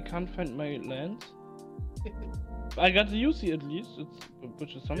obviously I can't find my lands. I got the UC at least,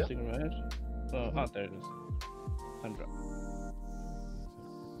 which is something, right? So, there it is. Tundra.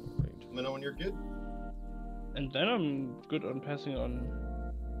 Let me know when you're good. And then I'm good on passing on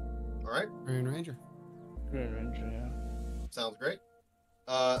All right, Aquarian Ranger. Green Ranger, yeah. sounds great.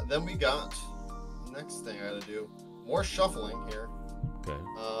 Then we got next thing I gotta do more shuffling here. Okay.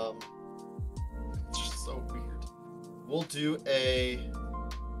 It's just so weird. We'll do a.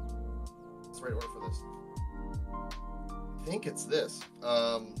 What's the right order for this? I think it's this.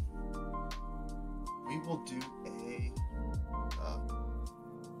 We will do a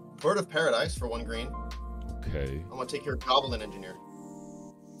Bird of Paradise for 1 green. Okay. I'm gonna take your Goblin Engineer.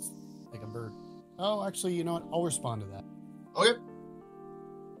 Like a bird. Oh, actually, you know what? I'll respond to that. Okay.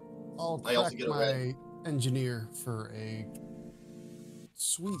 I'll I also crack get a my red. engineer for a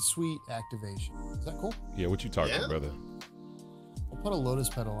sweet activation. Is that cool? Yeah. What you talking, Yeah. brother? I'll put a Lotus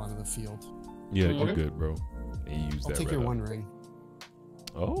Petal onto the field. Yeah, you're Okay. good, bro. And you use I'll that take red your up. 1 ring.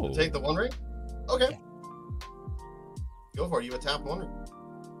 Oh. Take the 1 ring? Okay. Yeah. Go for it. You have tapped 1 ring.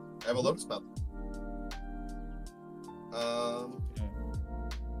 I have a Lotus Petal.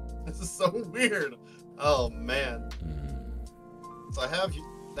 This is so weird. Oh, man. Mm. So I have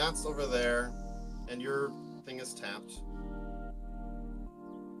that's over there, and your thing is tapped.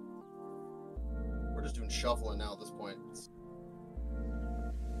 We're just doing shuffling now at this point.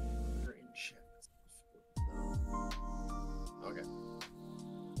 Green shit. Okay.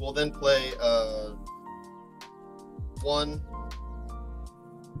 We'll then play one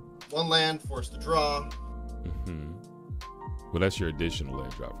land, force to draw. Mm-hmm. Well, that's your additional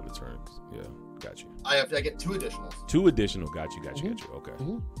land drop for the turn. Yeah, got you. I get 2 additionals. 2 additional. Got you. Okay.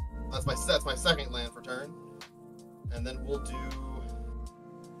 Mhm. That's my second land for turn. And then we'll do.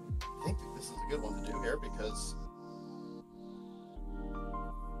 I think this is a good one to do here because.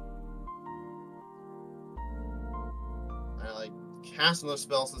 I like cast another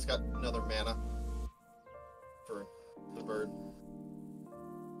spell, so it's got another mana for the bird.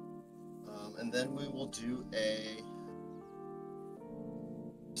 And then we will do a.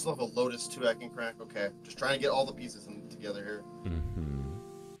 Still have a Lotus 2 I can crack. Okay, just trying to get all the pieces together here. Mm-hmm.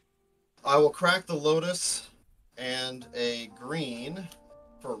 I will crack the Lotus and a green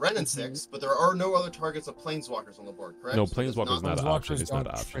for Ren and 6, but there are no other targets of Planeswalkers on the board, correct? No, So it's Planeswalker's not an option. Planeswalkers It's not an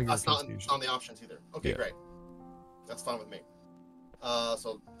don't option. trigger That's not confusion. on the options either. Okay, Yeah. great. That's fine with me.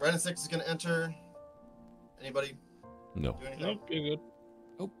 So Ren and 6 is going to enter. Anybody No. do anything? Nope, you're good.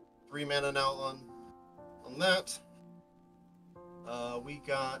 3 mana now on that. We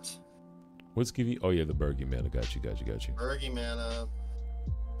got What's giving you? Oh, yeah, the Bergie mana. Got you. Bergie mana.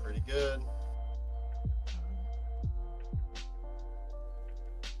 Pretty good.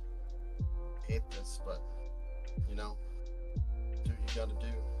 Hate this, but you know, you gotta do.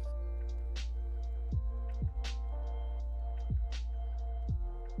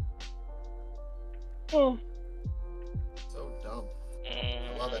 Oh. So dumb.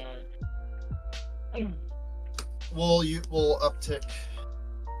 I love it. We'll uptick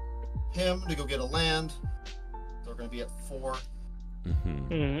him to go get a land. So we're gonna be at 4.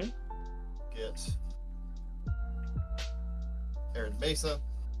 Get Arid Mesa.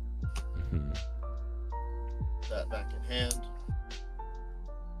 That back in hand.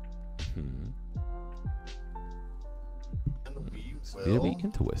 And we will. Very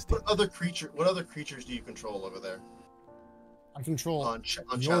interesting. What other creatures do you control over there? I control On your chat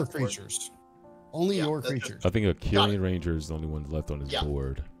board? creatures. Only Yeah, your that's just- creatures. I think a Kyrian Ranger is the only one left on his Yeah.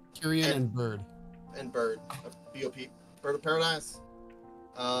 board. Kyrian and Bird. And Bird, BOP, Bird of Paradise.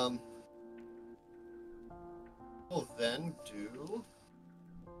 We'll then do.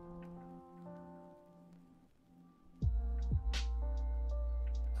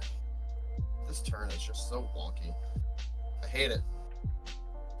 This turn is just so wonky. I hate it.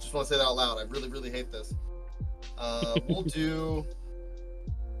 Just want to say that out loud. I really, really hate this. We'll do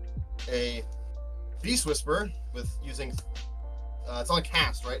a Beast Whisper with using. It's on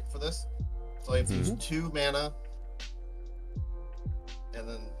cast, right, for this? So I have to use 2 mana. And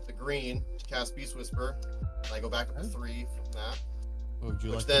then the green to cast Beast Whisper. And I go back up to 3 from that. What would you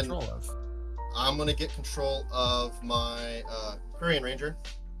Which like then- control of? I'm going to get control of my Korean Ranger.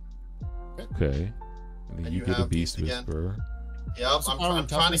 Okay. And then And you you get a have Beast these again. Whisperer. Yep, What's the I'm power and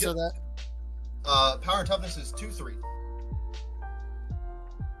trying to toughness get. of that? Power and toughness is 2/3.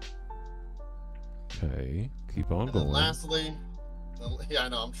 Okay. Keep on And then going. lastly, yeah, I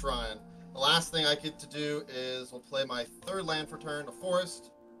know, I'm trying. The last thing I get to do is we'll play my 3rd land for turn, a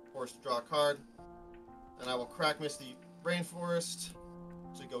forest. Forest to draw a card. And I will crack Misty Rainforest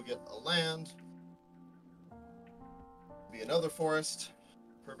to go get a land. Be another forest.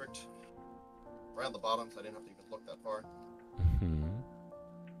 Perfect. Right on the bottom, so I didn't have to even look that far. And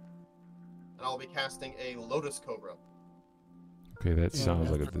I'll be casting a Lotus Cobra. Okay, that sounds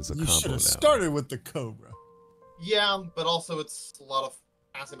like there's a You combo should now. have started with the Cobra. Yeah, but also it's a lot of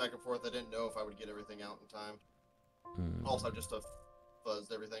passing back and forth. I didn't know if I would get everything out in time. Also, just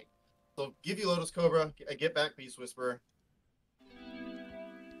fuzzed everything. So give you Lotus Cobra, I get back Beast Whisperer.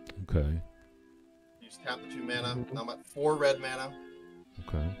 Okay. You just tap the 2 mana. Now I'm at 4 red mana.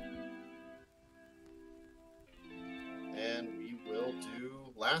 Okay. And we will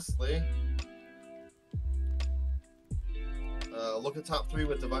do, lastly, look at top 3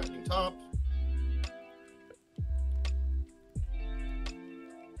 with Divining Top.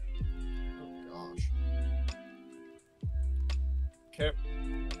 Oh gosh. Okay.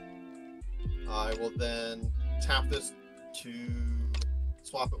 I will then tap this to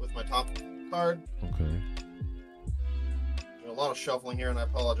swap it with my top card. Okay. Doing a lot of shuffling here, and I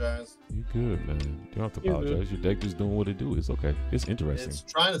apologize. You good, man. You don't have to You're apologize. Your deck just doing what it do. It's okay. It's interesting.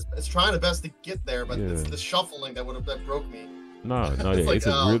 It's trying the best to get there, but it's Yeah. the shuffling that broke me. No, It's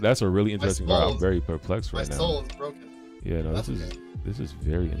yeah, like, that's a really interesting card. soul I'm very perplexed My right now. soul is broken. Yeah, no, That's this is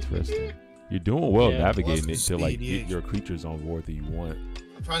very interesting. You're doing well Yeah. navigating Well, it to like cEDH. get your creatures on board that you want.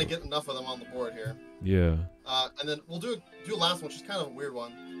 I'm trying to get enough of them on the board here. Yeah. And then we'll do a last one, which is kind of a weird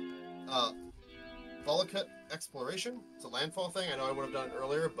one. Volakut Exploration. It's a landfall thing. I know I would have done it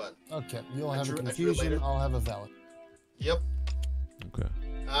earlier, but Okay, you'll I have drew- a I drew it confusion. later. I'll have a valid. yep, Okay.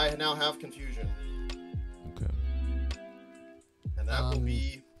 I now have Confusion. Okay. And that will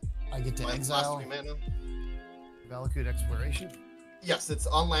be I get to my exile last 3 mana. Valakut Exploration. Yes, it's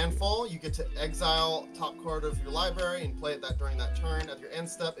on landfall. You get to exile top card of your library and play it during that turn. At your end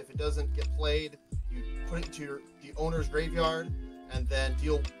step, if it doesn't get played, you put it into the owner's graveyard and then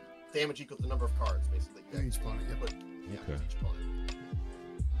deal damage equal to the number of cards, basically. Yeah, each opponent, yep. Okay. Each opponent.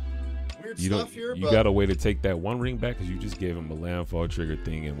 Weird You stuff don't. here, You but got a way to take that 1 ring back because you just gave him a landfall trigger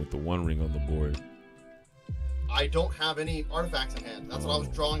thing, and with the 1 ring on the board. I don't have any artifacts in hand. That's what I was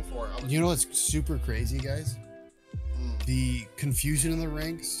drawing for. I was, You know what's super crazy, guys? Mm. The confusion in the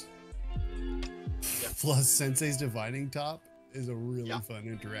ranks Yeah. plus Sensei's Divining Top is a really Yeah. fun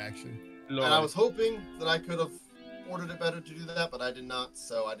interaction. And I was hoping that I could have ordered it better to do that, but I did not,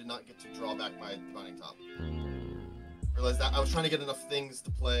 so I did not get to draw back my Divining Top. Realized that I was trying to get enough things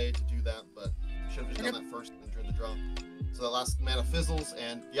to play to do that, but should have just done that first and drew the draw. So that last mana fizzles,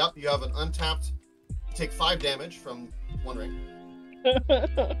 and yep, you have an untapped. You take 5 damage from 1 ring. Did you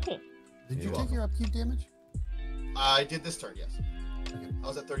You're take welcome. your upkeep damage? I did this turn, yes. Okay. I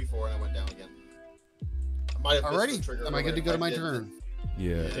was at 34 and I went down again. I might have missed Alrighty. the trigger Am I good to earlier. go to If my did, turn?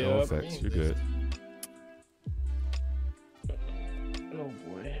 Yeah. Yeah, No for effects. me, You're good. Oh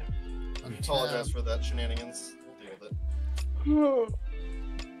boy. I apologize for that shenanigans. We'll deal with it. Keep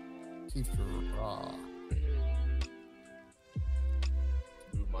raw.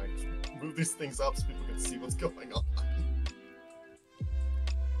 Move these things up so people can see what's going on.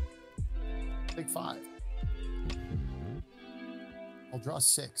 Take 5. I'll draw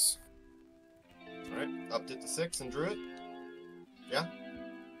 6. All right, upped it to 6 and drew it. Yeah.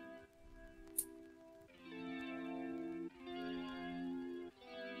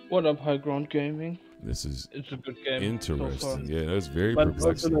 What up, High Ground Gaming? This is It's a good game. interesting. So far. Yeah, that's very But also,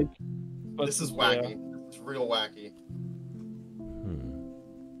 perplexing. like, but, This is wacky. It's real wacky. Hmm.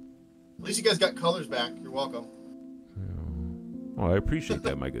 At least you guys got colors back. You're welcome. Oh, I appreciate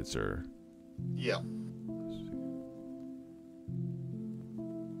that, my good sir. Yeah.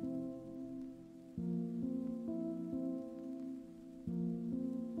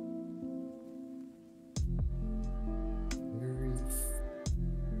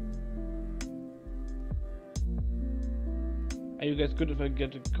 Are you guys good if I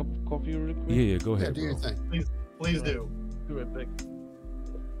get a cup of coffee real quick? Yeah, go Yeah, ahead, do your bro. thing. Please do. Be right back.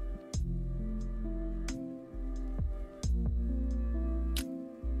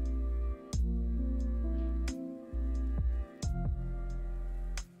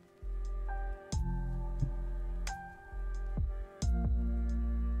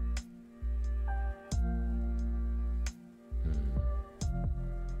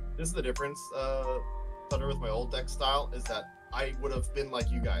 This is the difference, Thunder, with my old deck style, is that I would have been like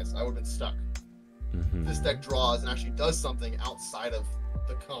you guys. I would have been stuck. Mhm. This deck draws and actually does something outside of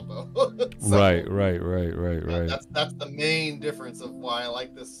the combo. So, Right. That's the main difference of why I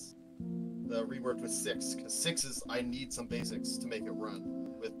like this reworked with 6. Because 6 is, I need some basics to make it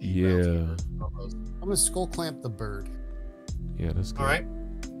run with the Yeah. combos. I'm gonna skull clamp the bird. Yeah, that's good. All right,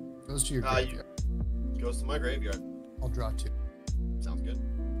 Goes to your you- graveyard. goes to my graveyard. I'll draw 2. Sounds good.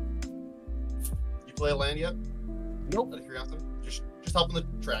 You play a land yet? Nope. Out of curiosity, just helping the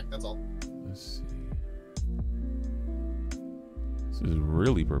track. That's all. Let's see. This is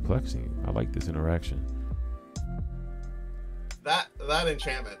really perplexing. I like this interaction. That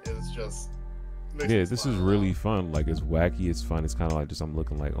enchantment is just. makes me Yeah, this is smile. really fun. Like, it's wacky, it's fun. It's kind of like just I'm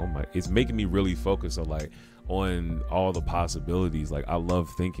looking like, oh my, it's making me really focus on like on all the possibilities. Like, I love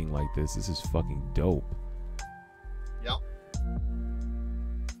thinking like this. This is fucking dope. Yep.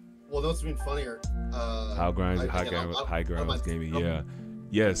 Well, that's been funnier. High grounds gaming. Yeah.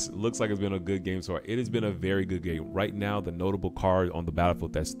 Yes, looks like it's been a good game so far. It has been a very good game. Right now, the notable card on the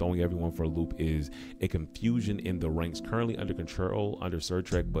battlefield that's throwing everyone for a loop is a confusion in the ranks. Currently under control under Sir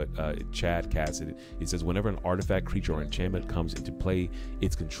Trek, but Chad cast it. It says whenever an artifact, creature, or enchantment comes into play,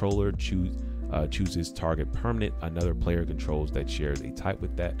 its controller chooses target permanent. Another player controls that shares a type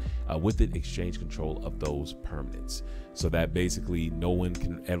with that. With it, exchange control of those permanents. So that basically no one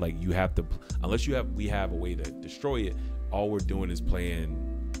can, and like you have to, unless we have a way to destroy it. All we're doing is playing,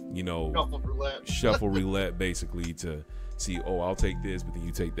 shuffle roulette basically to see, oh, I'll take this, but then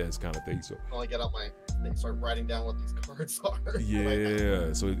you take this kind of thing. So I'll get out my thing, start writing down what these cards are.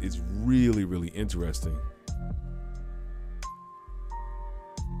 yeah, so it's really, really interesting.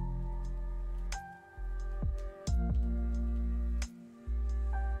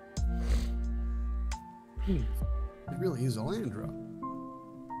 It really is a land drop.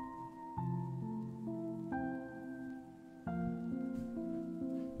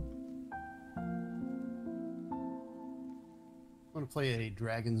 I'm gonna play a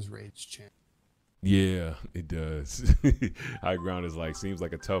Dragon's Rage chant. Yeah, it does. High ground is like seems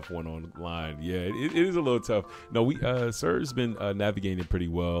like a tough one online. Yeah, it is a little tough. No, Sir's been navigating it pretty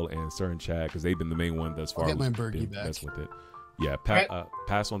well, and Sir and Chad, because they've been the main one thus far. I'll get my who's birdie been back. messing with it. Yeah,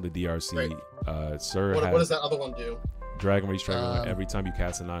 pass on the DRC. Great. Sir What has does that other one do? Dragon Rage Dragon. Every time you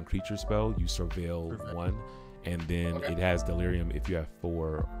cast a non-creature spell, you surveil Perfect. 1, and then Okay. it has Delirium if you have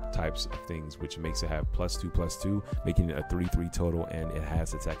 4 types of things, which makes it have +2/+2, making it a 3/3 total, and it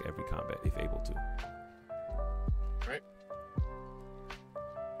has attack every combat if able to. Right.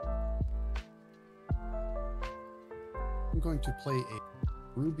 I'm going to play a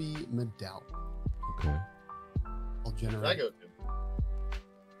Ruby Medallion. Okay. Where I'll did I generate go to?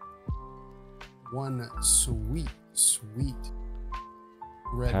 one sweet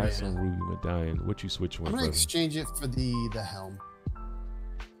red Pass on mana. Ruby Medallion. What you switching I'm with, gonna brother? exchange it for the helm.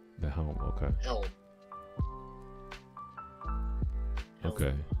 The helm. Okay. Hell.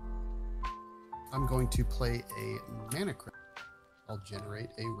 Okay. I'm going to play a mana crypt. I'll generate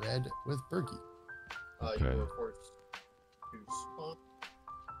a red with Bergie. You Okay. go, of course, to spawn.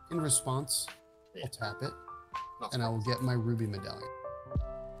 In response, Yeah. I'll tap it, Not and I will spawn. get my Ruby Medallion.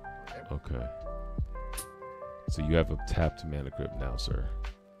 Okay. So you have a tapped mana crypt now, sir.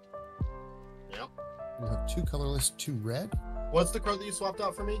 Yep. We'll have 2 colorless, 2 red. What's the card that you swapped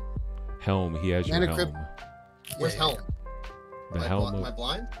out for me? Helm. He has your Mana helm. Crypt. Where's Helm? The Am I helm. am I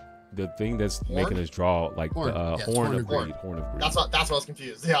blind? The thing that's Horn? making us draw like Horn. the Yes, horn Horn of of greed. Greed. Horn of greed. That's what I was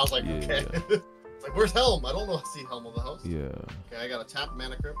confused. Yeah, I was like, Yeah, okay. yeah. It's like, where's Helm? I don't know. I see Helm on the house. Yeah. Okay, I got a tap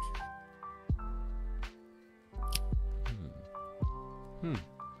Mana Crypt.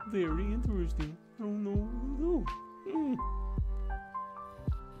 Very interesting. I don't know what to do.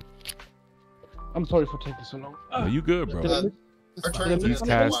 I'm sorry for taking so long. No, you good, bro. Uh, That's our fine. turns are He's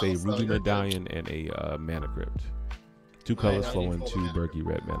gonna take a cast a while, so Ruby you're good. Medallion and a Mana Crypt. 2 Right, colors I need flowing, full 2 mana. Berkey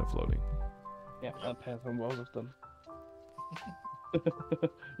red mana floating. Yeah, I'll pass on both of them.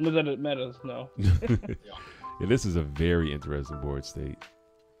 Not that it matters now. Yeah, this is a very interesting board state.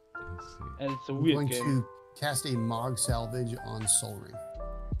 Let's see. And it's a I'm weird going game. to cast a Mog Salvage on Soul Ring.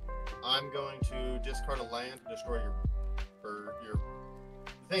 I'm going to discard a land to destroy your. I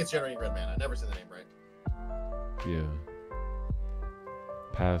think it's generating red mana. I never said the name right. Yeah.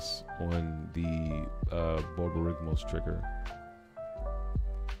 Pass on the Borborygmos trigger.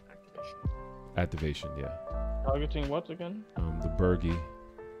 Activation, yeah. Targeting what again? The Bergy.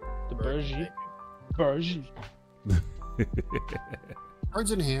 The Bergy. Bergy.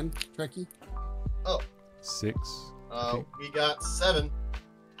 Cards in hand, Trekkie. 6. We got 7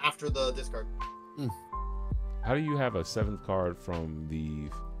 after the discard. How do you have a 7th card from the?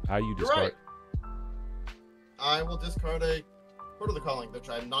 How you You're discard? right. I will discard a Court of the Calling, which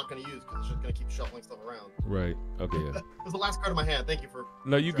I'm not going to use because it's just going to keep shuffling stuff around. Right. Okay. Yeah. It was the last card in my hand. Thank you for.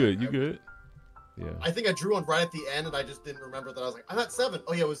 No, you good. You good. Yeah. I think I drew one right at the end, and I just didn't remember that I was like, I'm at 7.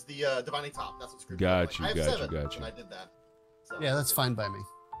 Oh yeah, it was the Divining Top. That's what screwed me. Got I you. have Got 7, you. Got you. And I did that. So, Yeah, that's fine by me.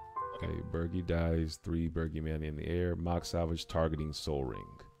 Okay. Bergy dies. 3 Bergy mana in the air. Mock salvage targeting Soul Ring.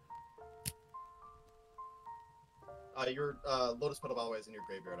 Your Lotus Petal Vow is in your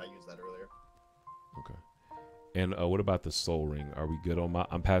graveyard. I used that earlier. Okay. And what about the Soul Ring? Are we good on?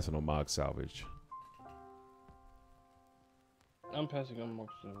 I'm passing on Mock salvage. I'm passing on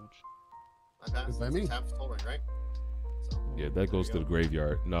Moxfield. I passed. By It's me. a tapped Soul Ring, right? So, Yeah, that goes to the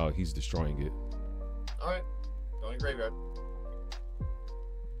graveyard. No, he's destroying it. all right. Going graveyard.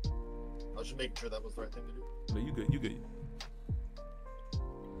 I was just making sure that was the right thing to do. No, you good. You good.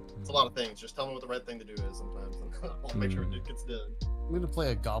 It's a lot of things. Just tell me what the right thing to do is sometimes, and I'll make sure it gets done. I'm going to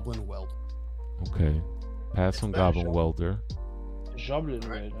play a Goblin Weld. Okay. Pass It's on better, Goblin sure. Welder. Joblin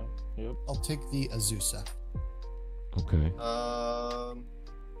Alright. right now. Yep. I'll take the Azusa. Okay.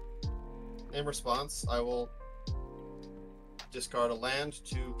 In response, I will discard a land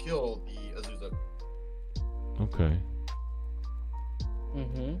to kill the Azusa. Okay.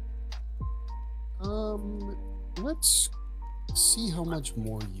 Mm-hmm. Let's see how much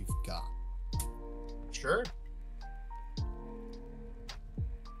more you've got. Sure.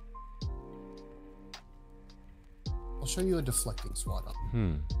 I'll show you a deflecting swat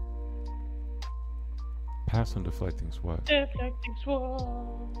on. Pass on deflecting swat. Deflecting sword.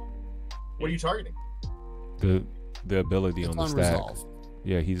 What are you targeting? The ability It's on the on stack. resolve.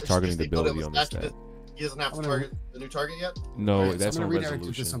 Yeah, he's It's targeting just the ability on the stack. stack. He doesn't have to I'm gonna- target the new target yet? No, Alright, so that's I'm on gonna redirect it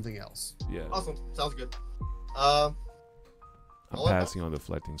resolution. to something else. Yeah. Awesome. Sounds good. I'm I'll let passing on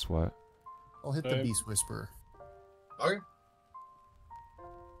deflecting swat. I'll hit the Okay. Beast Whisperer. Okay.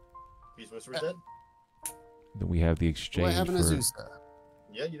 Beast Whisperer's dead? Then we have the Do exchange I have an for Azusa?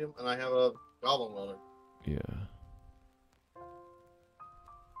 Yeah, you do. And I have a Goblin Welder. yeah.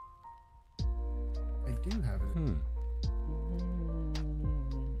 I do have it.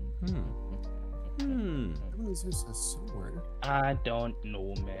 I have an Azusa somewhere. I don't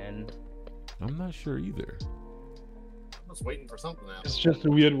know, man. I'm not sure either. I'm just waiting for something to happen. It's just a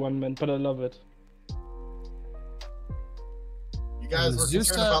weird one, man, but I love it. You I have guys an were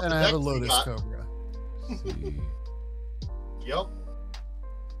concerned Azusa about and the I have a deck we Lotus got. Cobra. See. Yep.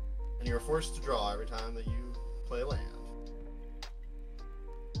 And you're forced to draw every time that you play a land.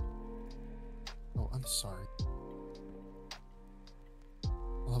 Oh, I'm sorry.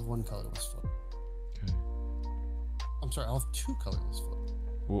 I'll have one colorless float. Okay. I'm sorry, I'll have 2 colorless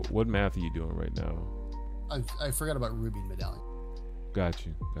float. What math are you doing right now? I forgot about Ruby Medallion. Got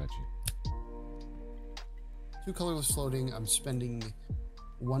you. Got you. 2 colorless floating. I'm spending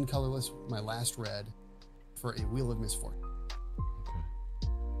 1 colorless, my last red, for a Wheel of Misfortune. Okay.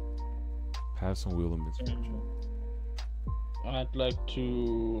 Pass on Wheel of Misfortune. I'd like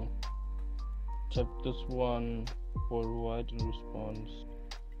to tap this one for white in response.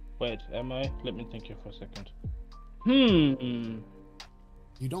 Wait, am I? Let me think here for a second. You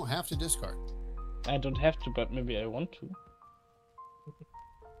don't have to discard. I don't have to, but maybe I want to.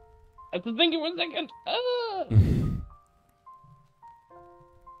 I have to think for a second. Ah!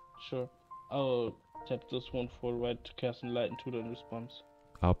 Sure. I'll tap this one for right to cast Enlightened Tutor in response.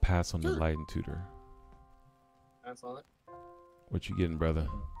 I'll pass on the Sure. Lighten Tutor. That's on it. What you getting, brother?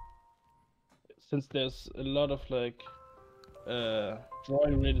 Since there's a lot of like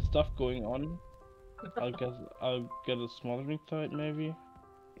drawing related stuff going on, I'll get a smothering tide maybe.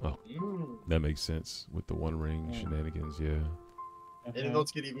 That makes sense with the One Ring shenanigans, yeah. And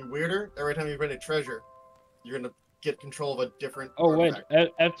notes get even weirder. Every time you rent a treasure, you're gonna get control of a different. Oh wait,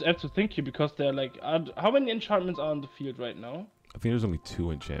 artifact. I have to think here because they're like, how many enchantments are on the field right now? I think there's only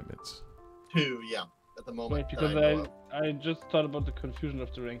 2 enchantments. 2, yeah, at the moment. Wait, because that I know of. I just thought about the confusion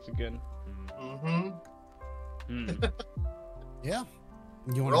of the ranks again. Yeah.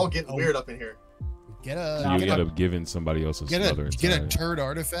 We're all getting weird up in here. Get a So you get end a, up giving somebody else a get smother a, get a inside turd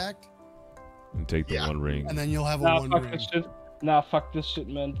artifact, and take the Yeah. One Ring. and then you'll have a Nah, one fuck ring. this shit. Nah, fuck this shit,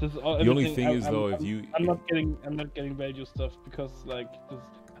 man. This is all. The only everything- thing is, though, I'm, if you... I'm not getting value stuff because like this.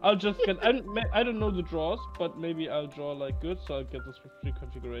 I'll just get. I don't know the draws, but maybe I'll draw like good, so I'll get this free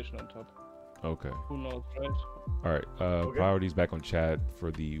configuration on top. Okay. Who knows, right? All right. Priorities back on chat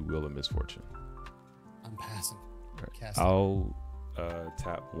for the Wheel of Misfortune. I'm passing. All right. Casting. I'll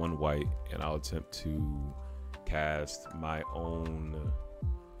tap 1 white, and I'll attempt to cast my own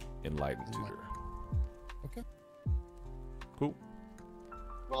Enlightened Tutor. Okay. Cool.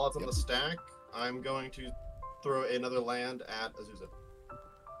 While it's on the stack, I'm going to throw another land at Azusa.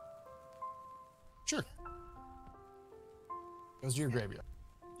 Sure. Goes to your graveyard.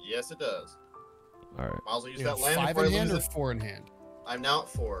 Yes, it does. All right. Might as well use You that have land 5 before I in hand lose or it. 4 in hand? I'm now at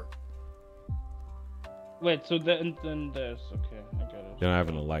 4. Wait, so then there's okay. I got it. Then I have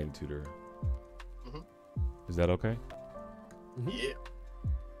an Enlightened Tutor. Mhm. Is that okay? Yeah.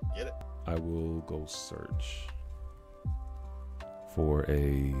 Get it. I will go search for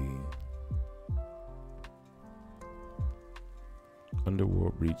a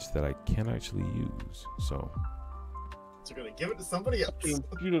Underworld Breach that I can actually use. So So you're gonna give it to somebody else.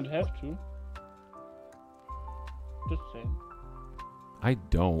 You don't have to. Just saying. I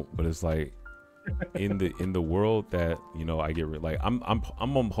don't, but it's like in the world that I get like I'm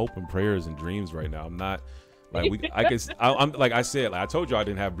on hope and prayers and dreams right now. I'm not like I'm like I said, like I told you I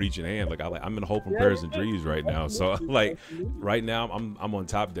didn't have breach in hand. Like I'm in hope and prayers and dreams right now. So like right now I'm on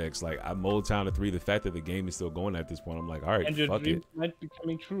top decks. Like I mowed town to 3. The fact that the game is still going at this point, I'm like, all right, And your fuck dreams it. might be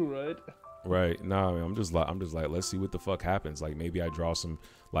coming true, right? Right. No, I mean, I'm just like, let's see what the fuck happens. Like maybe I draw some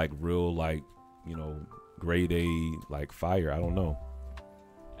like real like grade A like fire. I don't know.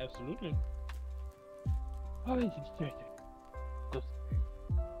 Absolutely. Oh, it's good.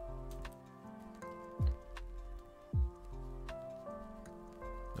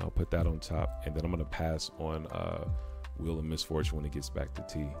 I'll put that on top, and then I'm gonna pass on Wheel of Misfortune when it gets back to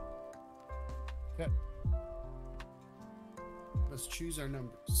T. Okay. Let's choose our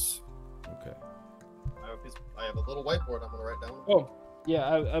numbers. Okay. I have a little whiteboard I'm gonna write down. Oh, yeah.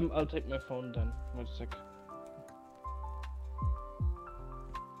 I'll take my phone then. Wait a sec.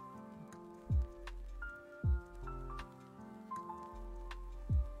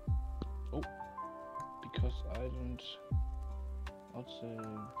 Oh, because I don't. I'll say.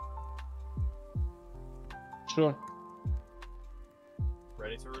 Sure.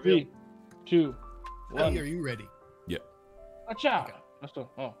 Ready to reveal? 3, 2, Hey, 1. are you ready? Acha! Okay. Let's go.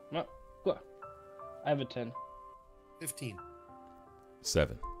 Oh, no. Go. I have a 10. 15.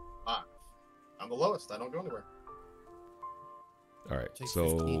 7. I'm the lowest. I don't go anywhere. All right. Take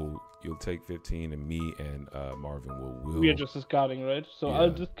So 15. you'll take 15, and me and Marvin will. We are just discarding, right? So I'll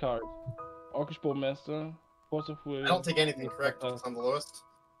Yeah. discard. Orcish Bowmaster, Force of Will. I don't take anything, correct? Because I'm the lowest.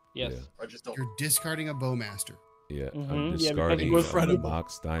 Yes. Yeah. Or just don't. You're discarding a bowmaster. Yeah. Mhm, I'm yeah, because discarding it was a front-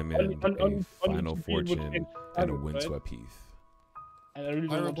 Mox Diamond, on a Final TV would Fortune, take and a target, right? Windswept Heath. And I really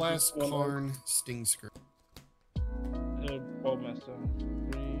don't want to Pyroblast, do one Karn, Sting Skirt. Bowmaster.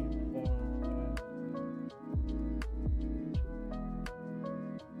 3, 4, 5.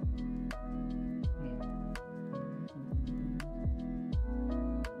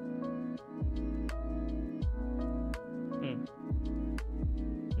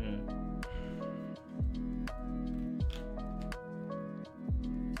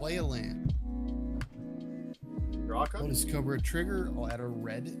 Play a land. Draw a I'll card? discover a trigger. I'll add a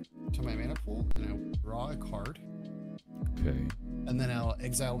red to my mana pool, and I'll draw a card. Okay. And then I'll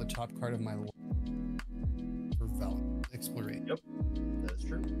exile the top card of my for Valor Exploration. Yep. That is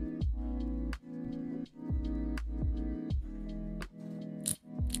true.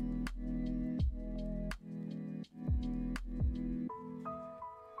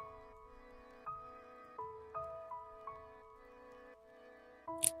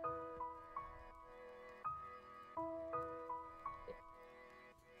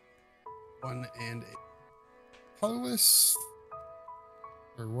 1 and a colorless.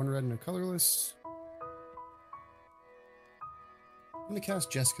 Or 1 red and a colorless. I'm going to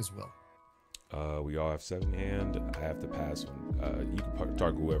cast Jessica's Will. We all have 7 hand. I have to pass on. You can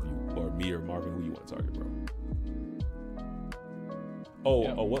target whoever you, or me or Marvin, who you want to target, bro. Oh,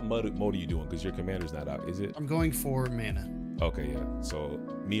 Yeah. oh, what mode are you doing? Because your commander's not out, is it? I'm going for mana. Okay, yeah. So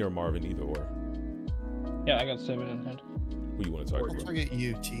me or Marvin, either or. Yeah, I got 7 in hand. Who you want to I'll target, bro? target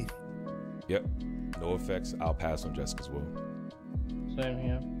you, T. Yep. No effects. I'll pass on Jessica's Will. Same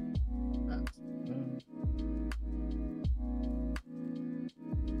here.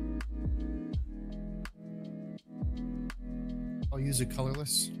 I'll use a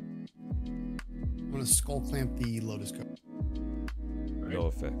colorless. I'm going to skull clamp the Lotus Code. No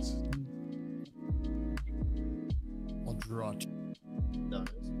effects. I'll draw 2. Nice.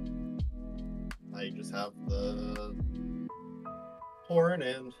 I just have the horn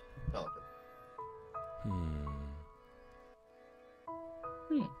and pelican.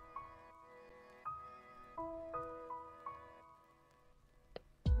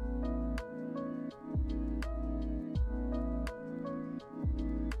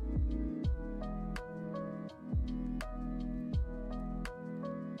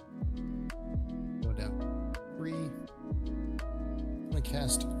 Go down 3. I'm going to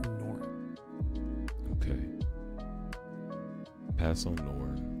cast Norin. Okay. Pass on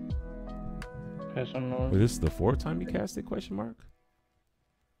Norin. Pass on Norin. Wait, this is the 4th time you cast it? Question mark.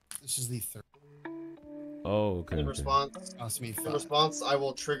 This is the 3rd. Oh, okay. In okay. response, Cost me 5. in response, I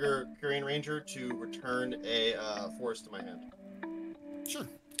will trigger Green Ranger to return a forest to my hand. Sure.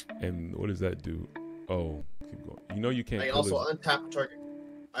 And what does that do? Oh, keep going. You know you can't. I kill also his- untap a target.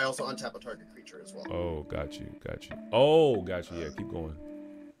 I also untap a target creature as well. Oh, got you, got you. Oh, got you. Yeah, keep going.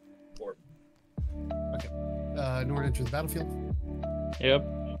 Or Norin enters the battlefield. Yep.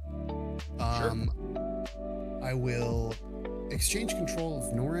 I will exchange control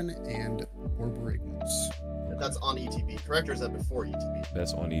of Norin and Borborygmos. that's on ETB, correct? Or is that before ETB?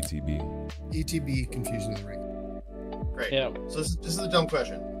 That's on ETB. ETB, Confusion of the Ring. Great. Yeah. So this is a dumb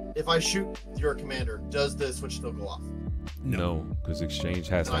question. If I shoot your commander, does the switch still go off? No, because exchange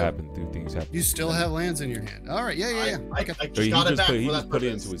has to happen through things happen. You still have lands in your hand. All right, yeah. I Okay. just got it back he for just that put it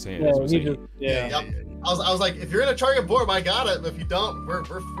purpose. into his hand. That's what I'm saying. Yeah. Yep. I was like, if you're gonna target Borb, I got it. But if you don't, we're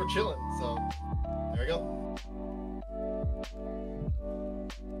chilling. So there we go.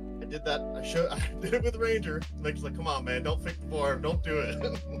 I did that. I did it with Ranger. Make's like, come on, man, don't pick the Borb. Don't do it.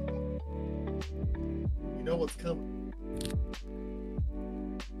 You know what's coming.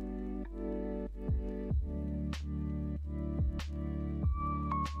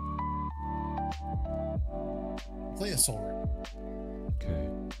 Play a Soul Ring. Okay,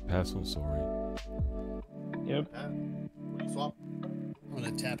 pass on sorry. Yep. What do you swap? I'm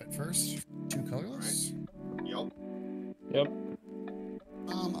gonna tap it first. 2 colorless. Yup. Yep.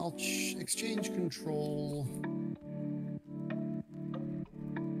 I'll exchange control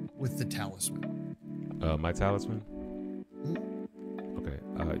with the Talisman. My talisman. Okay.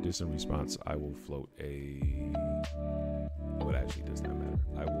 Just in response, I will float a. Oh, it actually does not matter.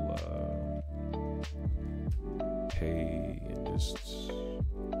 I will pay and just.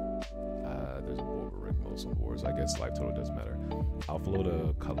 There's a Borborygmos on board, so I guess life total doesn't matter. I'll float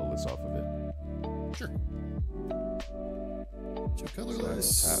a colorless off of it. Sure. 2 So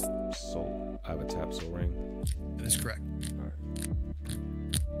colorless. I have a tap soul ring. That is correct. All right.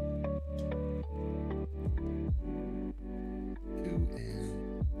 2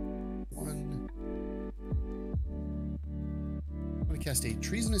 and 1. I'm gonna cast a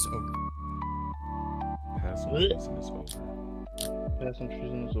Treasonous Ogre. Pass on this and it's over. Pass on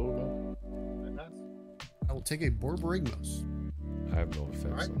treason is over. I will take a Borborygmos. I have no effects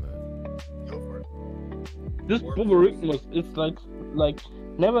Alright. on that. Go for it. This Borborygmos is like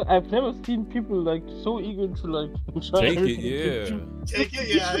never. I've never seen people like so eager to like try Take it, everything yeah. to Take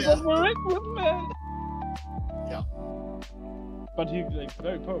it, yeah. Borborygmos, man. Yeah. But he's like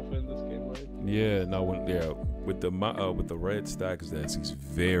very powerful in this game, right? Yeah, no, with the red stacks, he's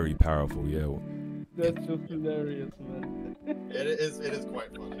very powerful. Yeah, That's just hilarious, man. It is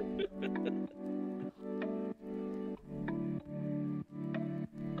quite funny.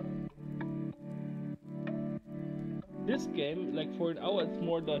 This game, like for an hour, it's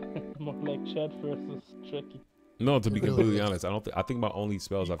more like chat versus tricky. no. To be It really completely is. honest, I think my only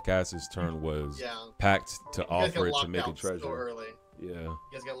spells I've cast this turn was Yeah. packed to You guys offer got it to locked make a out so treasure. early. Yeah, You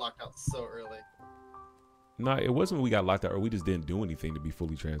guys got locked out so early. no, it wasn't we got locked out, or we just didn't do anything. To be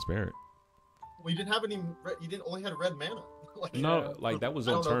fully transparent, We didn't have any. You didn't only had red mana. Like, No, like that was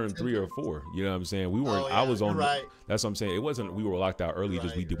on turn 3 or 4. You know what I'm saying? We weren't. Oh, I yeah, was on. you're right. That's what I'm saying. It wasn't. We were locked out early.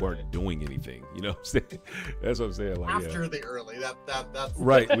 Just we weren't doing anything. You know what I'm saying? That's what I'm saying. Like After the early, that's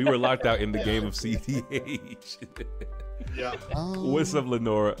right. We were locked out in the game of cEDH. Yeah. What's up,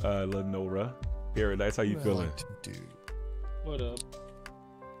 Lenora? Paradise, how you feeling? Dude. What up?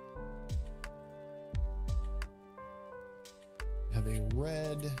 Have a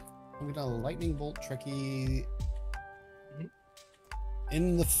red. I'm gonna lightning bolt Trekkie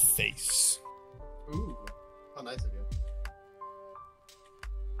in the face. Ooh, how nice of you.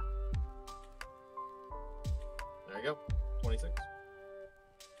 There you go. 26.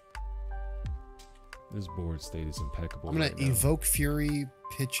 This board state is impeccable. I'm gonna right now. evoke Fury,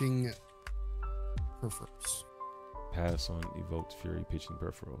 pitching Perforce. Pass on evoked fury, pitching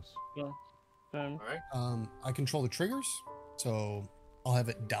peripherals. Yeah. All right. I control the triggers, so I'll have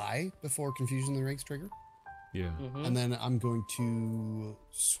it die before Confusion of the Ranks trigger. Yeah. Mm-hmm. And then I'm going to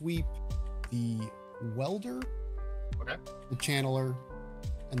sweep the Welder, Okay. the Channeler,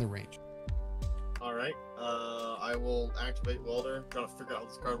 and the Range. All right. I will activate Welder. Trying to figure out how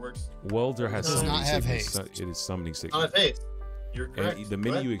this card works. Welder has Does summoning not have sickness. haste. It is summoning On sickness. a face. You're correct. And the Go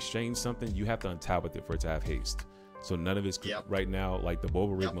minute ahead. you exchange something, you have to untap with it for it to have haste. So none of it's Yep. right now. Like the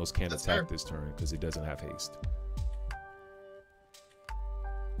Borborygmos can't that's attack fair. this turn because it doesn't have haste.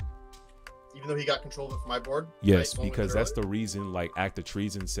 Even though he got control of it from my board. Yes, right, because that's the reason. Like Act of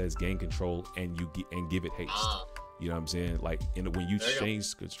Treason says gain control and give it haste. Ah. You know what I'm saying? Like when you There you go.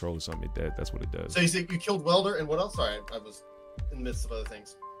 change control of something, that's what it does. So you said you killed Welder and what else? Sorry, I was in the midst of other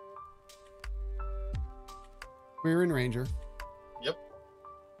things. Rear and Ranger. Yep.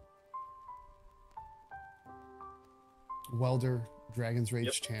 Welder, Dragon's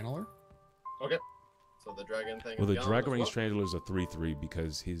Rage Channeler. Okay. So the dragon thing. Well, is the gone Dragon as Range well. Strangler is a 3/3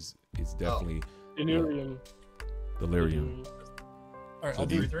 because it's definitely Delirium. Delirium. All right, So I'll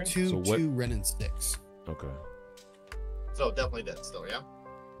do 3/3? two, So what- 2 Ren and Sticks. Okay. So definitely dead still, yeah?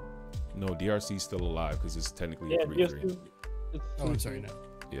 No, DRC is still alive because it's technically Yeah, a 3/3. it's Oh, I'm sorry, no.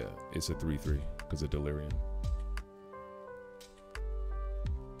 Yeah, it's a 3/3 because of Delirium.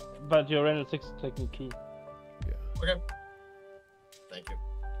 But your Ren 6 is taking 2. Yeah. Okay. Thank you.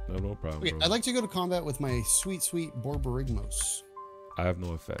 No problem. Okay, bro. I'd like to go to combat with my sweet, sweet Borborygmos. I have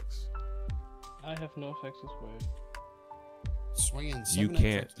no effects. I have no effects as well. Swinging. You 7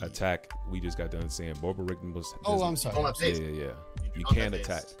 can't Trekkie. attack. We just got done saying Borborygmos. Oh, I'm sorry. Oh, I'm Yeah, sorry. yeah, yeah. You don't can't have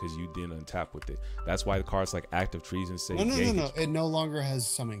attack haste. because you didn't untap with it. That's why the cards like Act of Treason say. No. gain It no longer has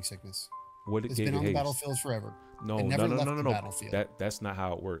summoning sickness. What it It's gave been it on the haste. battlefield forever. No, It never no, left no, no, the no. battlefield. That's not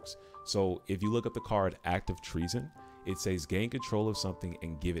how it works. So if you look up the card Act of Treason, it says gain control of something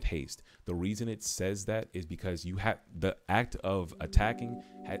and give it haste. The reason it says that is because you have the act of attacking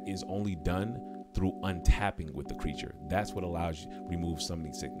is only done through untapping with the creature. That's what allows you to remove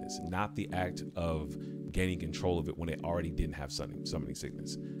summoning sickness, not the act of gaining control of it when it already didn't have summoning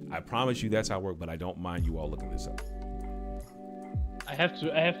sickness. I promise you that's how it works, but I don't mind you all looking this up. I have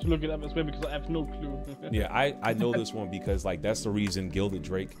to look it up as well because I have no clue. Yeah, I know this one because like that's the reason Gilded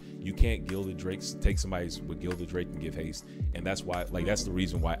Drake, you can't Gilded Drake take somebody with Gilded Drake and give haste, and that's why that's the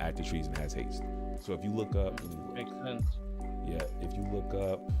reason why Act of Treason has haste. So if you look up, Makes sense. yeah, if you look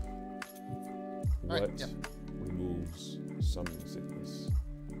up what Alright, yeah. removes summoning sickness,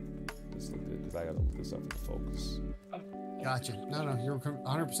 let's look at because I gotta look this up in the focus. Gotcha. No, you're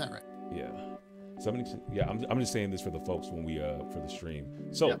 100% right. Yeah. I'm just saying this for the folks when we for the stream.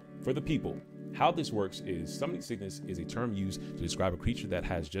 So Yeah. for the people, how this works is summoning sickness is a term used to describe a creature that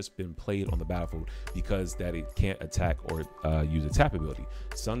has just been played on the battlefield because that it can't attack or use a tap ability.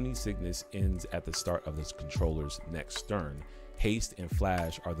 Summoning sickness ends at the start of the controller's next turn. Haste and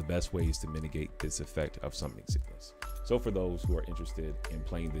flash are the best ways to mitigate this effect of summoning sickness. So for those who are interested in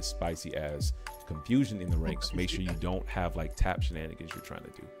playing this spicy as confusion in the ranks, make sure you don't have like tap shenanigans you're trying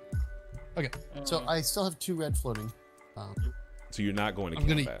to do. Okay, so I still have 2 red floating. So you're not going to I'm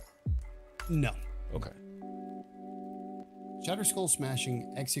gonna- combat. No. Okay. Shatter Skull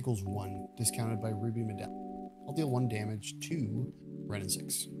Smashing, X equals 1, discounted by Ruby Medallion. I'll deal 1 damage to Ren and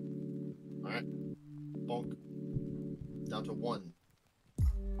 6. Alright. Bonk. Down to 1.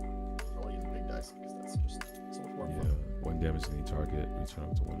 I'll use the big dice because that's just so much more Yeah. fun. 1 damage to any target. Return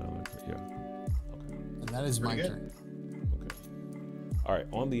up to $1. Yeah. Okay. And that is my Pretty turn. Okay. All right.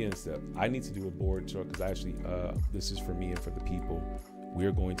 On the end step, I need to do a board chart because actually, this is for me and for the people.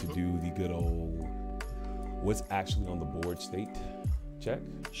 We're going to do the good old what's actually on the board state check.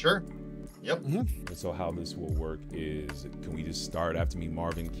 Sure. Yep. And so how this will work is, can we just start after me,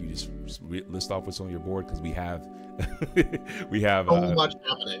 Marvin? Can you just list off what's on your board? Because we have So much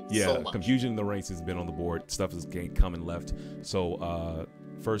happening. Yeah, so much. confusion in the ranks has been on the board. Stuff is coming left. So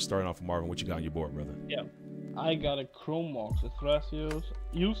first, starting off with Marvin, what you got on your board, brother? Yeah. I got a Chrome Mox, a Thrasios,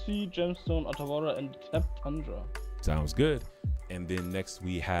 UC, Gemstone, Otawara, and Tap Tundra. Sounds good. And then next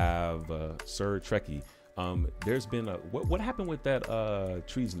we have Sir Trekkie. There's been a what happened with that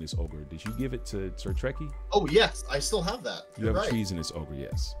treasonous ogre? Did you give it to Sir Trekkie? Oh yes, I still have that. You have a treasonous ogre,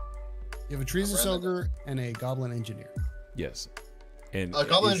 yes. You have a treasonous ogre and a goblin engineer. Yes. And a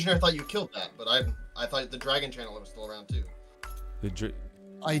goblin engineer, I thought you killed that, but I thought the dragon channeler was still around too.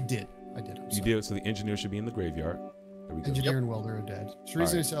 I did. You did, so the engineer should be in the graveyard. There we go. Engineer and welder are dead.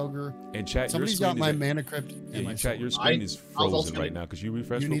 Treasonous ogre. And chat, somebody's got my mana crypt. Yeah, chat, your screen is frozen right now. Because you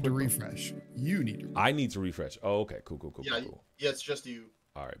refresh. You need to refresh. I need to refresh. Oh, okay, cool. Yeah, it's just you.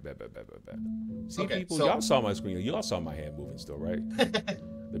 All right, bet. See, okay, people, y'all saw my screen. Y'all saw my hand moving still, right?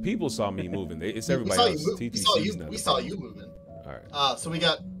 The people saw me moving. It's everybody else. We saw you moving. All right. So we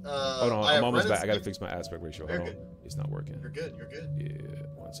got. Hold on, I'm almost back. I gotta fix my aspect ratio. Hold on. It's not working. You're good. Yeah,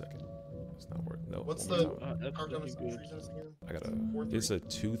 1 second. It's not working. No. What's the? I got it's a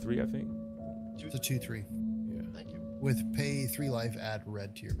 2/3, I think. It's a 2/3. Yeah. Thank you. With pay 3 life, add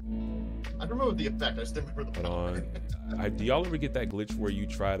red to your. I remember the effect. I just didn't remember the power. Do y'all ever get that glitch where you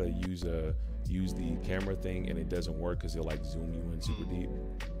try to use the camera thing and it doesn't work because it'll like zoom you in super deep?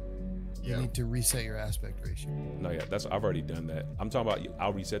 You need to reset your aspect ratio. No, yeah, I've already done that. I'm talking about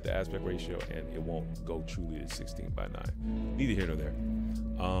I'll reset the aspect ratio and it won't go truly to 16:9. Neither here nor there.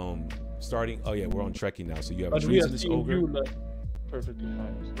 Starting. Oh yeah, we're on Trekkie now. So you have a treasonous ogre. Perfectly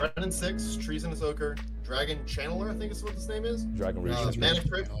fine. Brennan 6, treasonous ogre, dragon channeler. I think is what this name is. Dragon Rage. Mana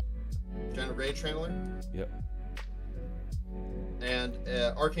crypt. Dragon Rage channeler. Yep. And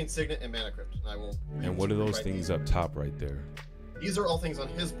arcane signet and mana crypt. And I will. And what are those things up top right there? These are all things on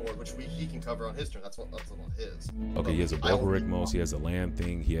his board, which he can cover on his turn. That's on his. Okay, he has a Borborygmos, he has a land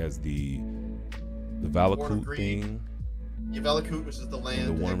thing, he has the Valakut thing. Yeah, Valakut, which is the land.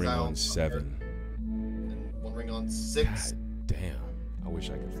 And the One Ring on 7. And One Ring on 6. God damn. I wish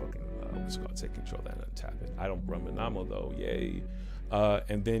I could fucking just go take control of that and untap it. I don't run Manamo though, yay.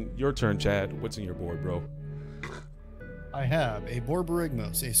 And then your turn, Chad. What's in your board, bro? I have a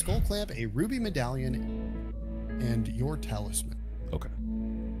Borborygmos, a Skull Clamp, a Ruby Medallion, and your Talisman. Okay.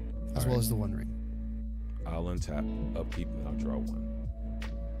 As well as the One Ring. I'll untap, upkeep, and I'll draw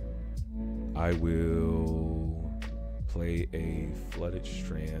 1. I will play a Flooded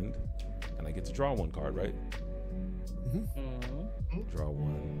Strand, and I get to draw 1 card, right? Mm-hmm. Draw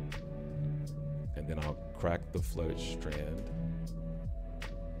 1. And then I'll crack the Flooded Strand.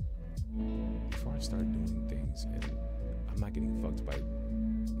 Before I start doing things, and I'm not getting fucked by...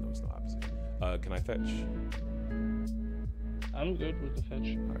 No, it's the opposite. Can I fetch? I'm good with the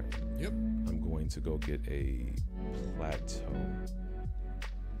fetch. All right. Yep. I'm going to go get a plateau.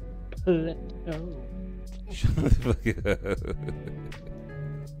 Plateau. Shut the fuck up.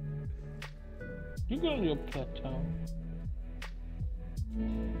 You go on your plateau.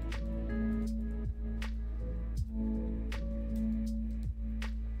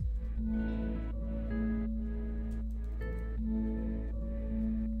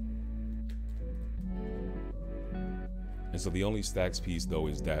 And so the only stacks piece though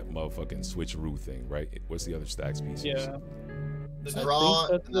is that motherfucking switcheroo thing, right? What's the other stacks piece? Yeah. The draw,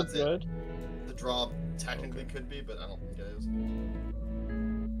 and that's it. The draw technically could be, but I don't think it is.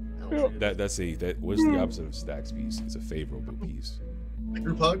 What's the opposite of stacks piece? It's a favorable piece. The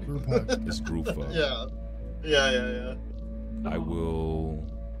group hug? Group hug. It's group hug. Yeah. I will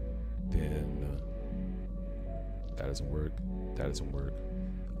then that doesn't work.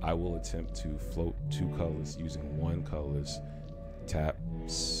 I will attempt to float 2 colors using 1 colorless, tap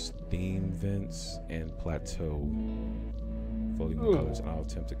steam vents and plateau, floating the colors, and I'll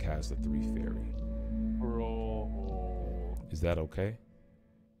attempt to cast a 3 fairy. Bro. Is that okay?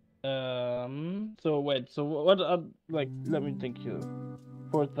 So wait, so what are, like, let me think here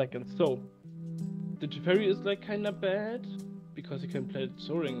for a second. So the Teferi is like kinda bad because you can play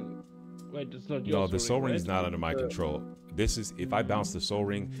Soaring. Wait, it's not your No, the Soul Ring is right? not under my control. This is, if I bounce the Soul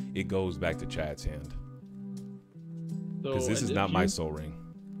Ring, it goes back to Chad's hand. Because this is not my Soul Ring.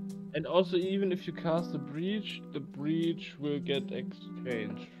 And also, even if you cast the breach will get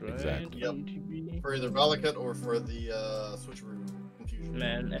exchanged, right? Exactly. Yep. For either Valakut or for the switcheroo confusion.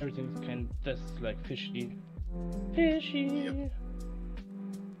 Man, everything's that's like fishy. Fishy. Yep.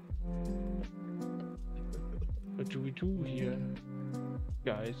 What do we do here,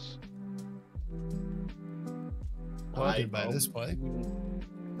 guys? I did by this play.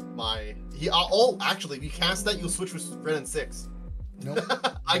 my oh actually if you cast that you'll switch with Ren and 6. Nope.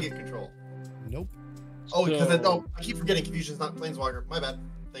 I get control. Nope. Oh, because So- I keep forgetting Confusion's not Planeswalker. My bad.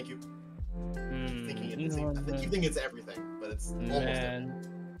 Thank you. I keep thinking it's everything, but it's almost everything.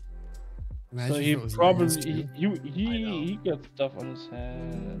 Man. Imagine So if he it was probably Rangers, too. he got stuff on his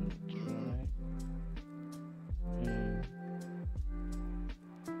hand. Right?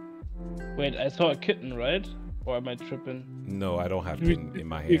 Wait, I saw a kitten, right? Or am I tripping? No, I don't have You- kitten in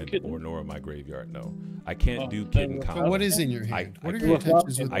my you hand kitten? or nor in my graveyard. No, I can't Oh, do then kitten what- combo. But what is in your hand? I What are can't- your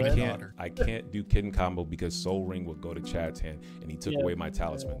intentions with I my can't. daughter? I can't do kitten combo because Soul Ring will go to Chad's hand, and he took Yeah. away my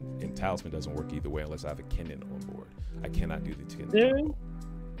talisman. And talisman doesn't work either way unless I have a kitten on board. I cannot do the kitten Yeah. combo.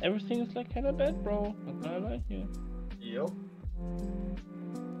 Everything is like kinda bad, bro. Not gonna lie here. Yep.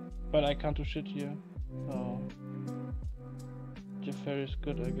 But I can't do shit here. Oh. Jafar is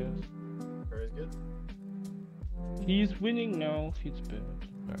good, I guess. Very good. He's winning now. Feels bad.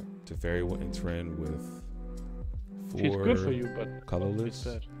 All right, Teferi will enter in with Feels good for you, but feels colorless.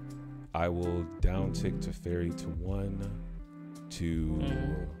 bad. I will down tick Teferi to 1 to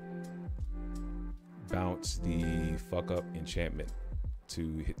bounce the fuck up enchantment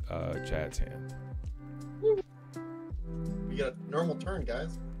to hit Chad's hand. We got a normal turn,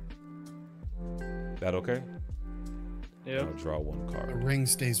 guys. That okay? Yeah. I'll draw 1 The card. ring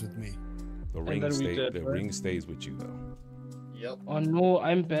stays with me. The then we did, the right? ring stays with you though. Yep. Oh no,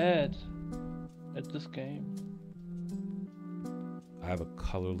 I'm bad at this game. I have a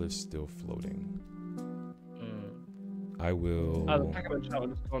colorless still floating. Mm. I will. Ah, the Pokemon Shower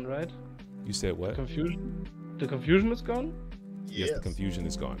is gone, right? You said what? Confusion? The confusion is gone? Yes, the confusion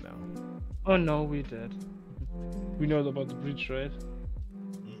is gone now. Oh no, we did. We know about the breach, right?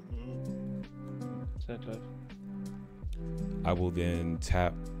 Mhm. Sad life. I will then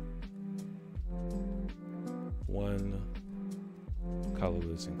tap 1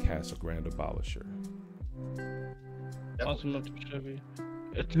 colorless and cast a Grand Abolisher. Yep. Also not too shabby.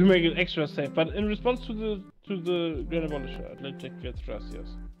 To make it extra safe, but in response to the Grand Abolisher, I'd like to get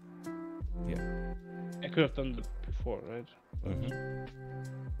Thrasios. Yeah. I could have done that before, right? Mhm.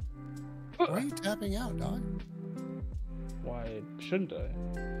 Why are you tapping out, dog? Why shouldn't I?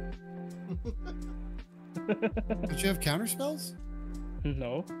 Don't you have counter spells?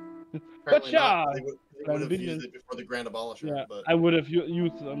 No. Apparently not. Gotcha! They would Grand have Dominion. used it before the Grand Abolisher, Yeah, but I would have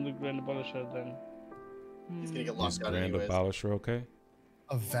used it on the Grand Abolisher then. he's gonna get Is locked out Grand anyways. Abolisher okay?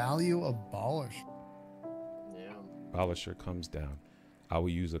 A value abolish. Yeah. Abolisher comes down. I will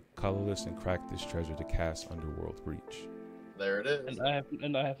use a colorless and crack this treasure to cast Underworld Breach. There it is.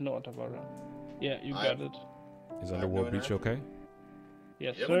 And I have no Atavara. Yeah, you I- got it. Is I have Underworld no Breach interaction. okay?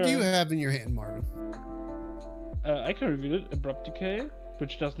 Yes, Yep. sir. What do you have in your hand, Marvin? I can reveal it. Abrupt Decay,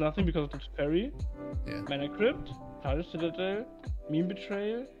 which does nothing because of the Fairy. Yeah. Mana Crypt, Tidal Citadel, Meme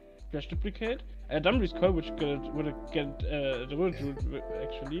Betrayal, Flash Duplicate, Dumbri's Call, which would get the World Jewel,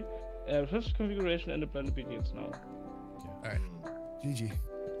 actually. First configuration and a Blind Obedience now. Alright. GG.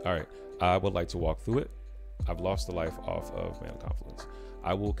 All right. I would like to walk through it. I've lost the life off of Mana Confluence.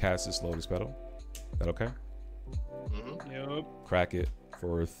 I will cast this Lotus Petal. Is that okay? Mhm. Yup. Crack it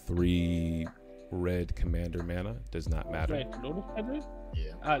for 3 red commander mana. Does not matter. Right, Lotus Petal?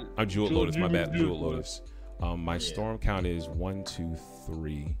 Yeah. Jewel Lotus, my bad. Jewel Jewel Lotus. My Yeah. storm count is 1, 2,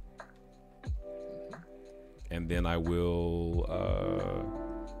 3. And then I will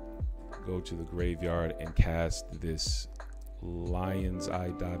go to the graveyard and cast this Lion's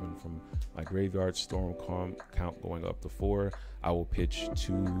Eye Diamond from my graveyard. Storm count going up to 4. I will pitch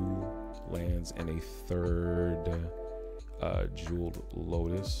 2 lands and a 3rd Jeweled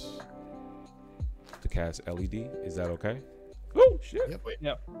Lotus to cast LED. Is that okay? Oh shit!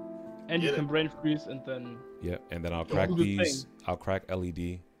 Yep. And you Get can it. brain freeze and then Yep, and then I'll Go crack do the these. thing. I'll crack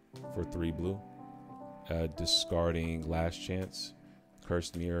LED for 3 blue. Discarding Last Chance,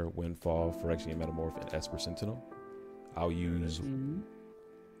 Cursed Mirror, Windfall, Phyrexian Metamorph, and Esper Sentinel. I'll use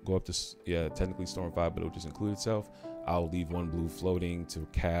go up to technically Storm 5, but it'll just include itself. I'll leave 1 blue floating to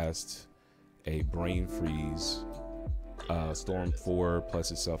cast a Brain Freeze. Storm 4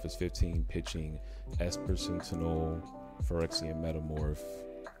 plus itself is 15, pitching Esper Sentinel, Phyrexian Metamorph,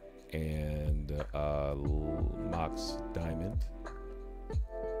 and Mox Diamond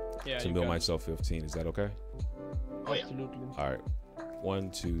yeah, to you mill got it. myself 15. Is that okay? Oh yeah. Absolutely. All right. 1,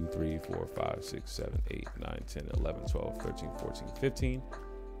 2, 3, 4, 5, 6, 7, 8, 9, 10, 11, 12, 13, 14, 15.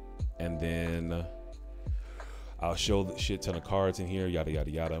 And then I'll show the shit ton of cards in here, yada yada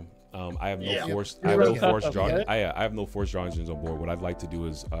yada. I have no Yeah. forced. You're I have no right. forced draw. Yeah. I have no forced draw engines on board. What I'd like to do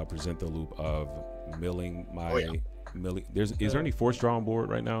is present the loop of milling my Oh, yeah. milling. Is there any forced draw on board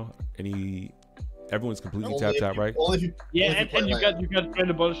right now? Any everyone's completely Only tapped if out, you- right? Only if you, Yeah, only if and you play got Grand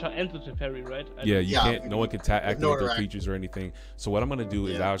Abolisher and the Teferi, right? Yeah, you Yeah, can't. No one can activate their interact. features or anything. So what I'm gonna do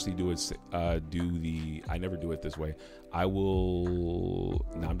is Yeah. I actually do is do the. I never do it this way. I will.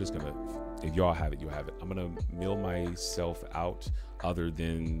 No, I'm just gonna. If y'all have it, you have it. I'm gonna mill myself out. Other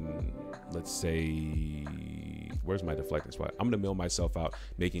than, let's say, where's my deflecting spot? I'm gonna mill myself out,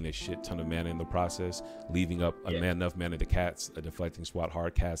 making a shit ton of mana in the process, leaving up enough mana to cast a deflecting spot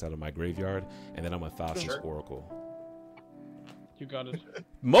hard cast out of my graveyard, and then I'm a Thrasios Sure. Oracle. You got it.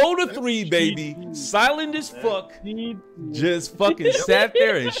 Mode 3, baby. Silent as fuck. Just fucking sat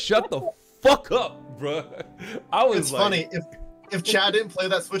there and shut the fuck up, bruh. I was It's like, funny if Chad didn't play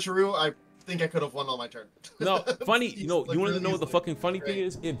that switcheroo, I think I could have won on my turn. no, funny. He's You know, like you want to really know what the easily. fucking funny thing Great.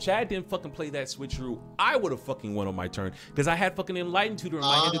 is? If Chad didn't fucking play that switcheroo, I would have fucking won on my turn because I had fucking Enlightened Tutor in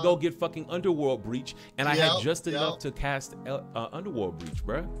my hand to go get fucking Underworld Breach, and I had just enough to cast Underworld Breach,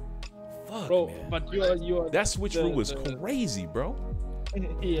 bruh. Fuck, Bro, man. but you're That switcheroo was the- crazy, bro.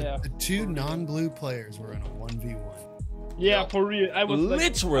 yeah. The two non-blue players were in a 1v1. Yeah, for real. I was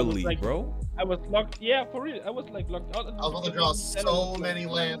Literally, like, bro. I was locked. Yeah, for real. I was like locked out. I was about to draw so many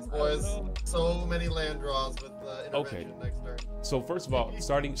lands, boys. So many land draws with intervention next turn. So first of all,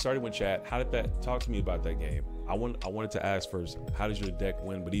 starting with chat, how did that talk to me about that game? I wanted to ask first, how does your deck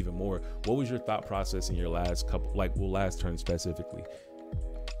win? But even more, what was your thought process in your last couple, last turn specifically?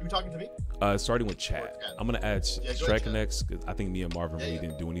 You talking to me? Starting with chat, I'm gonna add Strike next because I think me and Marvin really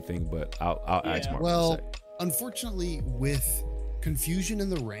didn't do anything, but I'll ask Marvin. Well, unfortunately, with confusion in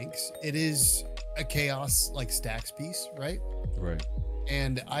the ranks, it is a chaos like stacks piece, right? Right.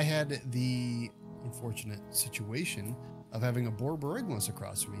 And I had the unfortunate situation of having a Borborygmos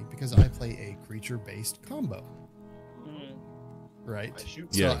across from me because I play a creature-based combo. Right? I shoot.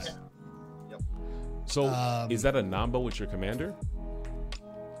 Yes. Yep. So is that a non-bow with your commander?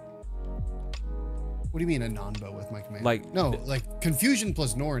 What do you mean a non-bow with my commander? Like no, like confusion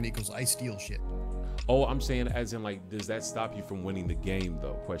plus Norin equals I steal shit. Oh, I'm saying as in like, does that stop you from winning the game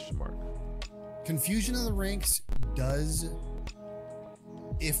though? Question mark. Confusion in the ranks does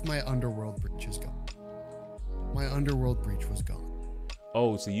if my Underworld Breach is gone. My Underworld Breach was gone.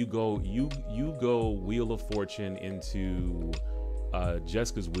 Oh, so you go Wheel of Fortune into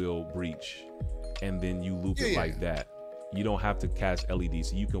Jessica's Wheel Breach, and then you loop it like that. You don't have to cast LED,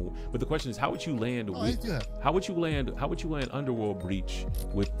 so you can. But the question is, how would you land? How would you land Underworld Breach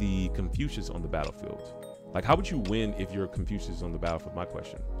with the Confucius on the battlefield? Like, how would you win if your Confucius on the battlefield? My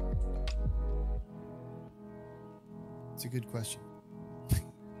question. It's a good question.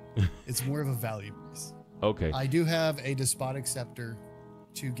 It's more of a value piece. Okay. I do have a Despotic Scepter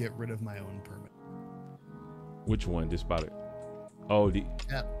to get rid of my own permit. Which one? Despotic. Oh,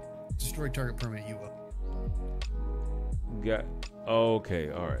 destroy target permit you up. Got. Okay.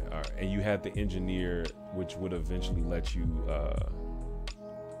 All right. And you had the Engineer, which would eventually let you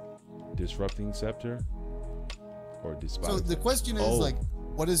Disrupting Scepter or Despotic. So the question is like,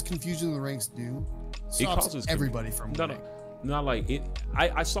 what does Confusion in the Ranks do? Stops it causes everybody from winning. Not like it.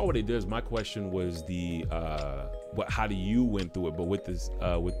 I saw what it does. My question was the how do you win through it? But with this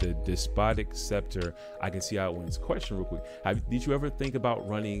with the Despotic Scepter, I can see how it wins. Question real quick: did you ever think about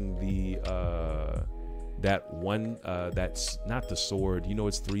running the that one that's not the sword? You know,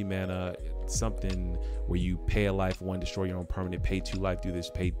 it's 3 mana, something where you pay a life 1, destroy your own permanent, pay 2 life, do this,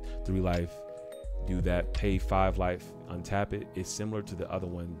 pay 3 life, do that, pay 5 life, untap it. It's similar to the other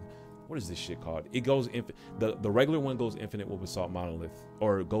one. What is this shit called? It goes the regular one goes infinite with Basalt Monolith,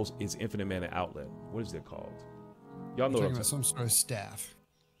 or it's infinite mana outlet. What is it called? Y'all know what I'm talking about. Some sort of staff.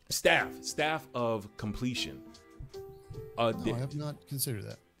 Staff of completion. No, I have not considered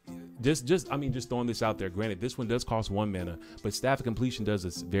that. Just throwing this out there. Granted, this one does cost 1 mana, but Staff of Completion does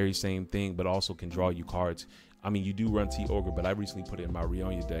this very same thing, but also can draw you cards. I mean, you do run T-Ogre, but I recently put it in my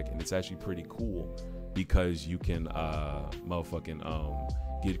Rionia deck, and it's actually pretty cool because you can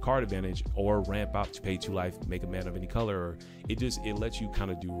get card advantage or ramp out to pay 2 life, make a mana of any color. Or it lets you kind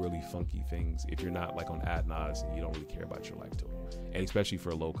of do really funky things if you're not like on Adnaz and you don't really care about your life total, and especially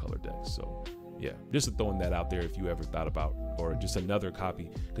for a low color deck. So yeah, just throwing that out there if you ever thought about, or just another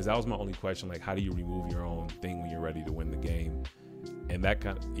copy, because that was my only question, like how do you remove your own thing when you're ready to win the game? And that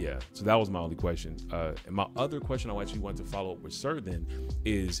kind of, so that was my only question. And my other question I actually want to follow up with Sir then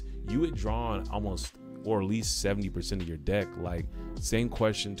is, you had drawn almost, or at least 70% of your deck. Like, same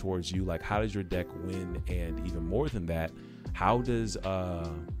question towards you, like how does your deck win? And even more than that, how does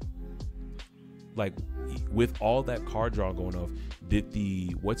like with all that card draw going off, did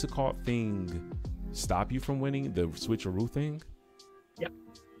the what's it called thing stop you from winning, the switcheroo thing? Yeah.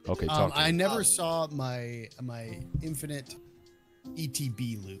 Okay. I never saw my infinite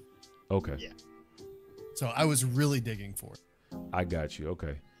ETB loop. Okay. Yeah. So I was really digging for it. I got you.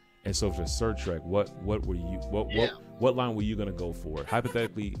 Okay. And so for search track, what were you what line were you gonna go for?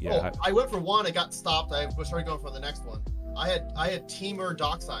 Hypothetically, yeah. I went for one. It got stopped. I was started going for the next one. I had Tymna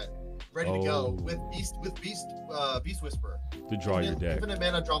Dockside ready to go with Beast Whisperer to draw your deck. Infinite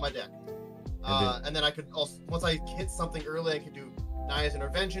mana, draw my deck. And then I could also, once I hit something early, I could do Naya's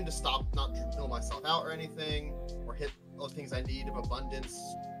Intervention to stop, not kill myself out or anything, or hit all the things I need of Abundance,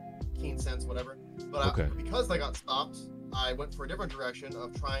 Keen Sense, whatever. But because I got stopped, I went for a different direction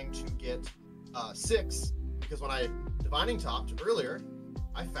of trying to get 6, because when I Divining Topped earlier,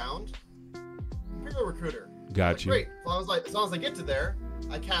 I found Imperial Recruiter. Got you. Great. As long as I get to there,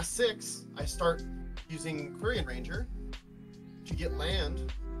 I cast 6, I start using Quirion Ranger to get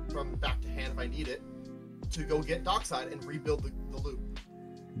land from back to hand if I need it, to go get Dockside and rebuild the loop.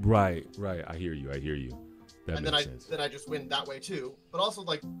 Right. I hear you. That and makes sense. then I just win that way too. But also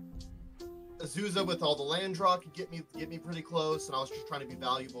like Azusa with all the land draw could get me pretty close, and I was just trying to be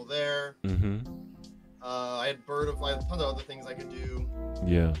valuable there. Mm-hmm. I had Bird of Light, tons of other things I could do.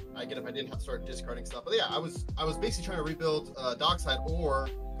 Yeah. I get if I didn't have to start discarding stuff. But yeah, I was basically trying to rebuild Dockside or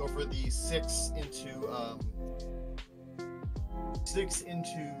go for the 6 into what's it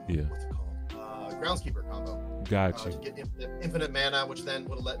called? Groundskeeper combo. Gotcha. To get infinite mana, which then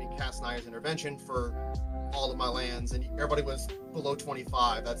would have let me cast Naya's Intervention for all of my lands, and everybody was below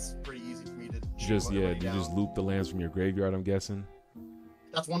 25. That's pretty easy for me to just you just loop the lands from your graveyard, I'm guessing.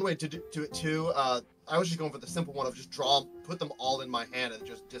 That's one way to do it too. I was just going for the simple one of just put them all in my hand and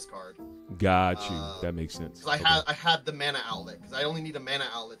just discard. Got you. That makes sense. Because I had the mana outlet, because I only need a mana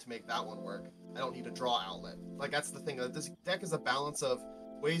outlet to make that one work. I don't need a draw outlet. Like that's the thing. This deck is a balance of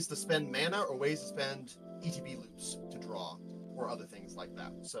ways to spend mana or ways to spend ETB loops to draw or other things like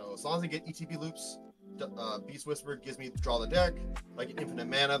that. So as long as I get ETB loops, Beast Whisperer gives me draw the deck. If I get infinite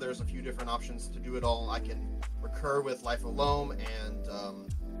mana, there's a few different options to do it all. I can recur with Life of Loam and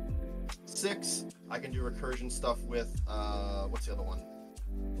 6. I can do recursion stuff with what's the other one?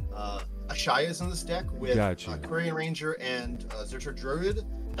 Ashaya's in this deck with Quirion Ranger and Zercher Druid.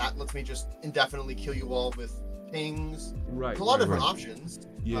 That lets me just indefinitely kill you all with pings. Right. There's a lot of different options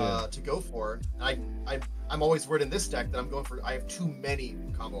to go for. I'm always worried in this deck that I have too many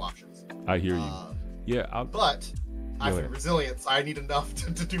combo options. I hear you. But I have resilience. I need enough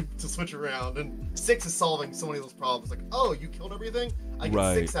to switch around, and 6 is solving so many of those problems. Like, oh, you killed everything. I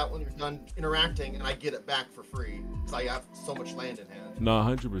get 6 out when you're done interacting, and I get it back for free because I have so much land in hand. No,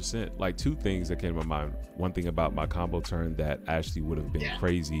 100%. Like 2 things that came to my mind. One thing about my combo turn that actually would have been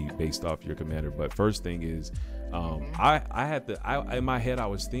crazy based off your commander. But first thing is, in my head I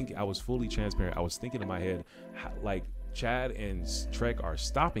was fully transparent. I was thinking in my head, like, Chad and Trek are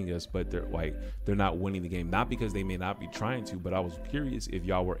stopping us, but they're not winning the game. Not because they may not be trying to, but I was curious if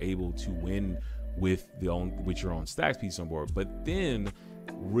y'all were able to win with your own stacks piece on board. But then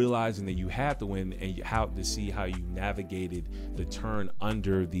realizing that you had to win and how to see how you navigated the turn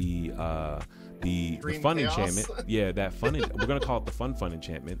under the fun enchantment. Yeah, that fun. We're gonna call it the fun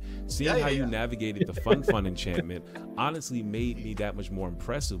enchantment. Seeing how you navigated the fun enchantment honestly made me that much more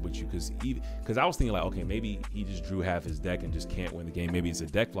impressive with you, because I was thinking like, okay, maybe he just drew half his deck and just can't win the game. Maybe it's a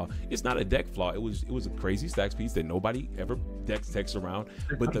deck flaw. It's not a deck flaw. It was a crazy stacks piece that nobody ever decks around.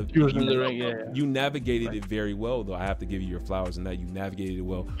 But you navigated it very well, though. I have to give you your flowers in that you navigated it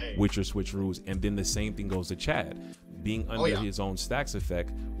well with your switch rules. And then the same thing goes to Chad. Being under his own stacks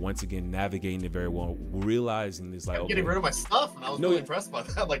effect, once again navigating it very well, realizing this like getting rid of my stuff, and I was really impressed by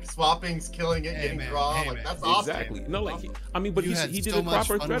that. Like swappings, killing it, getting draw, that's awesome. Exactly. No, like but he did it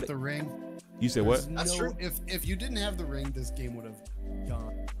proper credit. The ring. You said what? That's true. If you didn't have the ring, this game would have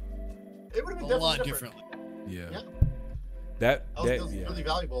gone. It would have been a lot differently. Yeah. That was really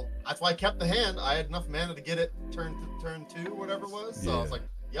valuable. That's why I kept the hand. I had enough mana to get it turn 2, whatever it was. So I was like,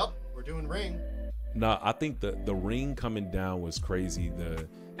 "Yep, we're doing ring." No, I think the ring coming down was crazy.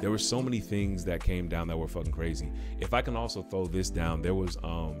 There were so many things that came down that were fucking crazy. If I can also throw this down, there was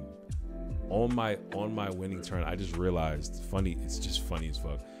on my winning turn, I just realized it's just funny as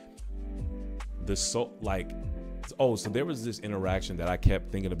fuck. So there was this interaction that I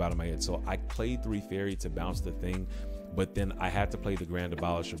kept thinking about in my head. So I played 3 fairy to bounce the thing, but then I had to play the Grand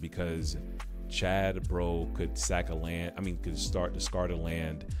Abolisher because Chad could sack a land. Could discard a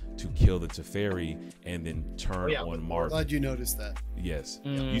land to kill the Teferi and then turn on Mark. I'm glad you noticed that. Yes.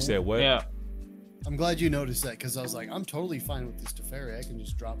 You said what? Yeah. I'm glad you noticed that, because I was like, I'm totally fine with this Teferi. I can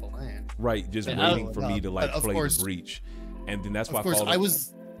just drop a land. Right, just waiting for me to play the breach. And then that's why I think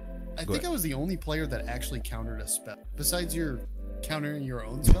I was the only player that actually countered a spell. Besides your countering your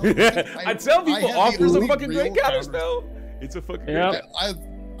own spell. I tell people offers a fucking great counter spell. It's a fucking great.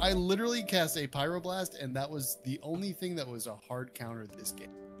 I literally cast a Pyroblast, and that was the only thing that was a hard counter this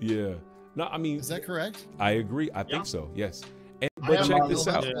game. Yeah. No, I mean, Is that correct? I agree. I think so. Yes. And, I but have check a this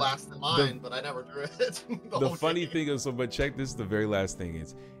little out. blast in mine, but I never drew it. The funny thing is, but check this. The very last thing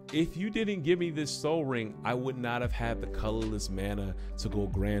is, if you didn't give me this Soul Ring, I would not have had the colorless mana to go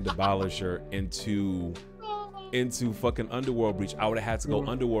Grand Abolisher into fucking Underworld Breach. I would have had to go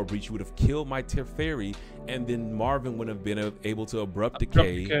Underworld Breach. You would have killed my Teferi, and then Marvin would have been able to Abrupt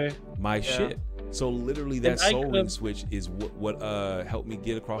Decay my shit. So literally that Soul Ring switch is what helped me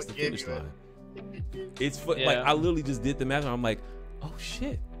get across the finish line. It's like I literally just did the math, and I'm like, oh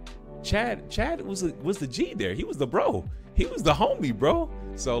shit, Chad was the G there. He was the bro. He was the homie, bro.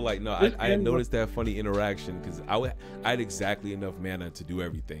 So like, no, I had noticed that funny interaction because I had exactly enough mana to do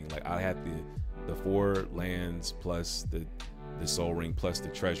everything. Like I had the 4 lands plus the Soul Ring plus the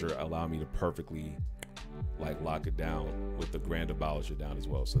treasure allow me to perfectly like lock it down with the Grand Abolisher down as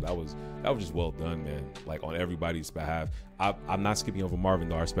well. So that was just well done, man. Like on everybody's behalf. I'm not skipping over Marvin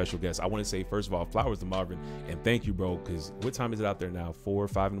though, our special guest. I want to say first of all, flowers to Marvin and thank you, bro. Because what time is it out there now? 4 or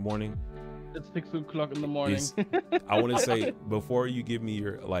 5 in the morning? It's 6 o'clock in the morning. I want to say before you give me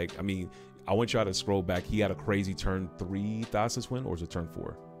your I want y'all to scroll back. He had a crazy turn 3 Thrasios win, or is it turn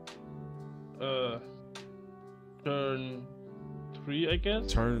 4? Turn 3, I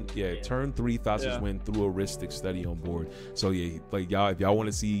guess. Turn 3 Thrasios win through a Ristic study on board. So yeah, like y'all, if y'all want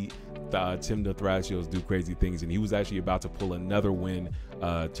to see Tymna Thrasios do crazy things, and he was actually about to pull another win,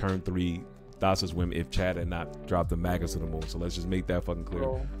 turn 3 Thrasios win if Chad had not dropped the Magus to the moon. So let's just make that fucking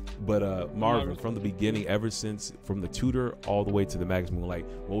clear. But Marvin, from the beginning, ever since from the tutor all the way to the Magus moon, like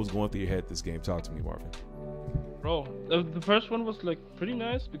what was going through your head this game? Talk to me, Marvin. Bro, the first one was like pretty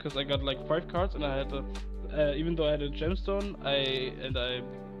nice because I got like 5 cards and I had a, even though I had a gemstone,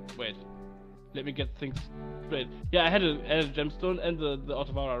 wait, let me get things straight. Yeah, I had a gemstone and the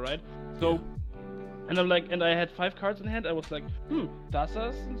Otavara, right? So, and I'm like, and I had 5 cards in hand. I was like,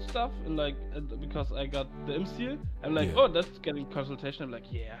 Dasas and stuff, and like, because I got the Imp Seal, I'm like, oh, that's getting consultation. I'm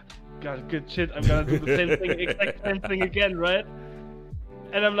like, yeah, got good shit. I'm gonna do the same thing, exact same thing again, right?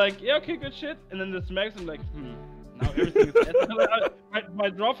 And I'm like, yeah, okay, good shit. And then this Max, I'm like, now everything is my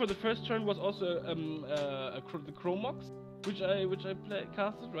draw for the first turn was also the Chromox, which I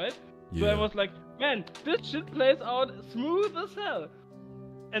casted, right? So I was like, man, this shit plays out smooth as hell.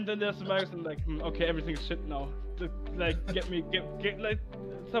 And then there's the Max, and like, okay, everything's shit now. Like, get like,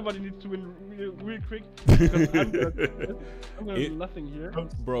 somebody needs to win real quick because I'm gonna do nothing here.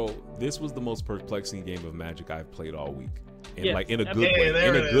 Bro, this was the most perplexing game of Magic I've played all week. And like in a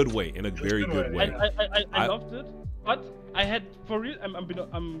good way, in a very good way. I loved it, but I had, for real, I'm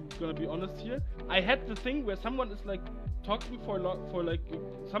gonna be honest here. I had the thing where someone is like talking for like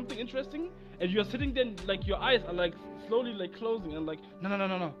something interesting, and you're sitting there, and, like your eyes are like slowly like closing, and like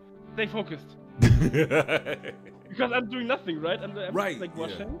no, stay focused. Because I'm doing nothing, right? I'm right, like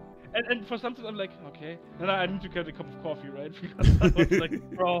watching. And for something I'm like, okay, and I need to get a cup of coffee, right? Because I was like,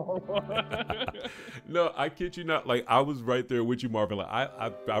 bro. No, I kid you not. Like I was right there with you, Marvin. Like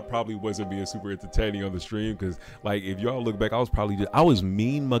I probably wasn't being super entertaining on the stream because, like, if y'all look back, I was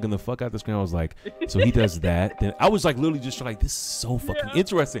mean mugging the fuck out the screen. I was like, so he does that. Then I was like literally just like, this is so fucking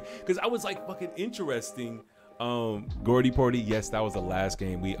interesting because I was like fucking interesting. Gordy Porty, yes, that was the last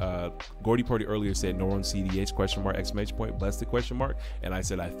game. We Gordy Porty earlier said Norin cEDH exclamation point blessed question mark, and I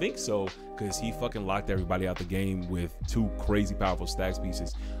said I think so because he fucking locked everybody out the game with 2 crazy powerful stacks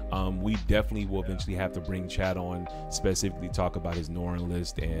pieces. We definitely will eventually have to bring Chad on, specifically talk about his Norin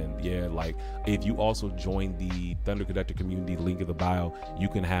list, and yeah, like if you also join the ThunderConductor Community, link in the bio, you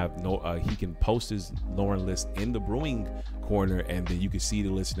can have he can post his Norin list in the brewing corner, and then you can see the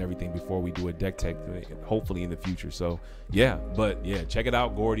list and everything before we do a deck tech, hopefully in the future. So yeah, but yeah, check it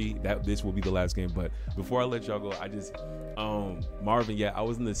out, Gordy. This will be the last game. But before I let y'all go, I just Marvin, yeah, I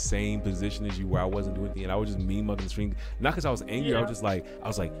was in the same position as you where I wasn't doing anything, and I was just mean mugging the stream, not because I was angry. I was like,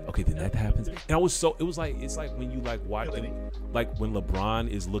 okay, then that happens, and it's like when you like watching, like when LeBron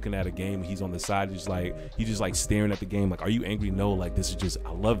is looking at a game, he's on the side, he's just like staring at the game, like, are you angry? No, like this is just,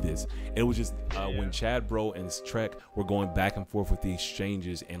 I love this. And it was just when Chad Bro and Trek were going back and forth with the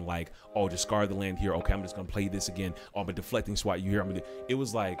exchanges and like, oh, discard the land here, okay, I'm just gonna play this again, oh, I'm a deflecting swat, you hear me? It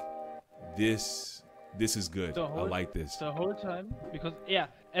was like this is good. I like this the whole time, because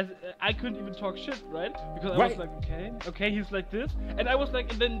as I couldn't even talk shit, right? Because I Right. was like, okay, he's like this, and I was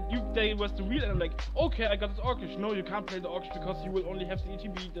like, and then there was the wheel, and I'm like, okay, I got this Orcish. No, you can't play the Orcish because you will only have the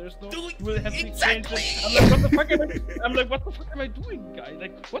ETB. There's no, you will have the exchanges. I'm like, what the fuck am I? I'm like, what the fuck am I doing, guy?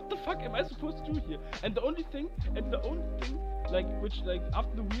 Like, what the fuck am I supposed to do here? And the only thing, like, which like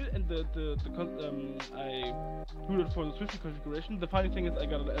after the wheel and I do it for the Swift configuration. The funny thing is, I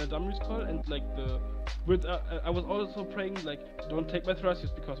got a dumb recall, and like I was also praying like, don't take my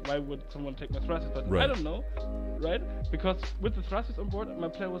Thrasios, because why would someone take my Thrasios? But Right. I don't know, right? Because with the Thrasios on board, my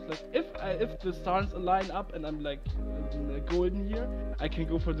plan was like, if the stars align up and I'm like golden here, I can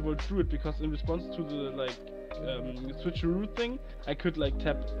go for the World Druid, because in response to the like switcheroo thing, I could like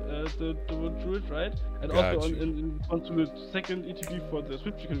tap the World Druid, right? And Got also you. in response to the second ETB for the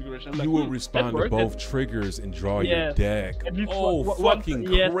Switch configuration, I'm like, You will that respond to worked. both triggers and draw your Yes. deck. At least Oh, one-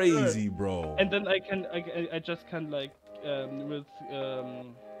 fucking yes, crazy, bro. And then I just can like with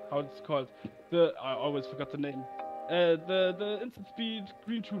how it's called, I always forgot the name, the instant speed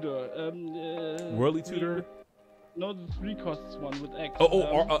green tutor, Worldly Tutor? no, the 3 costs one with X.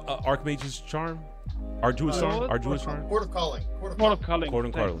 Archmage's Charm? Arduous No, Charm? it's Arduous Charm? Court of Calling. Court of Calling. Court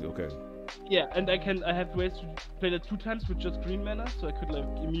and thanks. Carly, okay. Yeah, and I have ways to play that 2 times with just green mana, so I could like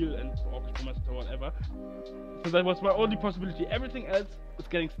Emil and Orchestra or whatever. So that was my only possibility. Everything else is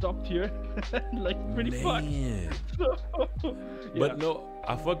getting stopped here, like pretty fucked. Man. So, But no,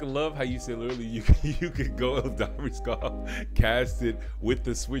 I fucking love how you said literally you could go with Diamond Skull, cast it with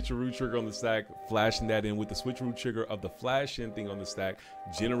the switcheroo trigger on the stack, flashing that in with the switcheroo trigger of the flash in thing on the stack,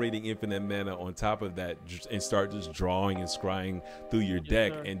 generating infinite mana on top of that, and start just drawing and scrying through your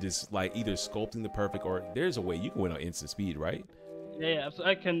deck, sir. and just like either sculpting the perfect, or there's a way you can win on instant speed, right? Yeah, so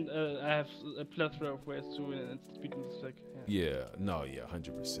I can. I have a plethora of ways to win and speed in this deck. Yeah.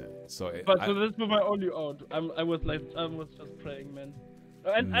 100%. So, But so this was my only out. I was just praying, man.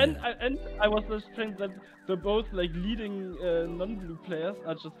 And I was just praying that the both like leading non-blue players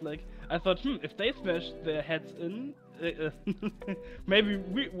are just like, I thought, if they smash their heads in, maybe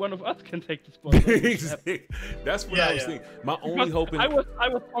one of us can take the spot. That's what I was thinking. My only hope I was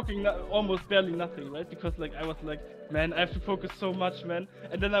talking almost barely nothing, right? Because like I was like, man, I have to focus so much, man.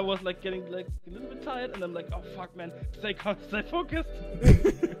 And then I was like getting like a little bit tired, and I'm like, oh fuck, man, stay focused.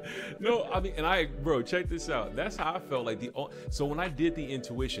 No, I mean, bro, check this out. That's how I felt like so when I did the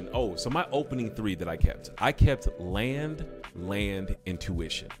intuition, so my opening 3 that I kept land,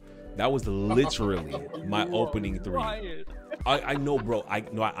 intuition. That was literally my opening 3. I know, bro.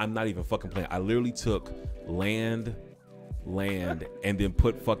 I'm not even fucking playing. I literally took land, and then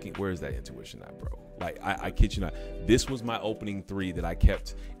put fucking, where is that intuition at, bro? Like, I kid you not. This was my opening 3 that I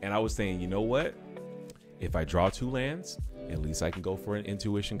kept, and I was saying, you know what? If I draw 2 lands, at least I can go for an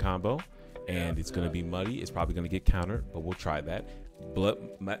intuition combo, and it's gonna be muddy. It's probably gonna get countered, but we'll try that.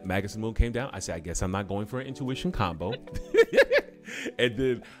 Magus and Moon came down. I said, I guess I'm not going for an intuition combo. And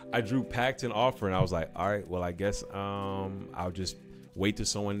then I drew Pact and Offer, and I was like, all right, well, I guess I'll just wait till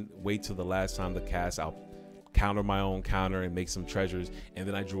the last time the cast. I'll counter my own counter and make some treasures. And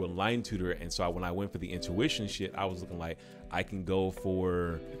then I drew a Line Tutor, and so when I went for the intuition shit, I was looking like I can go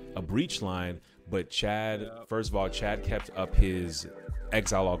for a Breach line. But first of all, Chad kept up his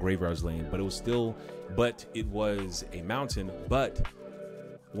Exile All Graveyards lane, but it was a mountain. But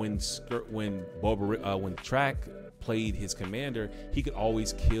when Track played his commander, he could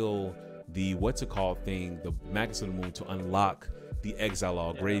always kill the thing, the Magus of the Moon, to unlock the Exile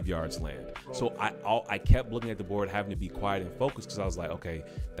All Graveyards land. So I kept looking at the board, having to be quiet and focused, because I was like, okay,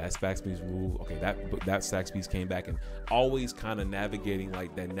 that Stackspeed's move, okay, that Stackspeed's came back, and always kind of navigating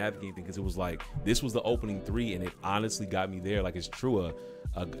thing, because it was like, this was the opening 3, and it honestly got me there. Like, it's true,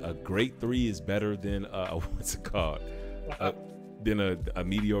 a great 3 is better than than a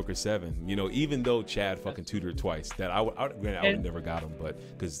mediocre 7, even though Chad fucking tutored twice. That I would never got him, but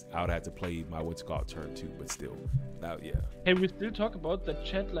because I would have to play my turn 2, but still, Can we still talk about that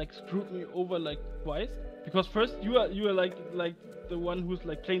Chad like screwed me over like twice? Because first you are like the one who's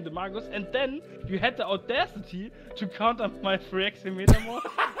like playing the Magus, and then you had the audacity to counter my Phyrexian Metamorph.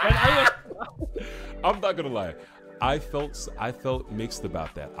 And I'm not gonna lie, I felt mixed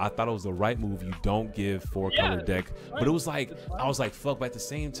about that. I thought it was the right move. You don't give 4-color deck, but it was like, I was like, fuck. But at the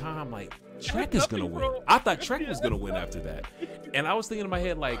same time, like, Trek is gonna win. I thought Trek was gonna win after that, and I was thinking in my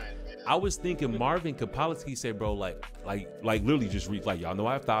head, like, I was thinking Marvin could politically say, bro, like literally just read, like, y'all know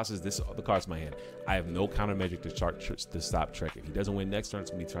I have Thassa's, this are the cards in my hand. I have no counter magic to stop Trek. If he doesn't win next turn,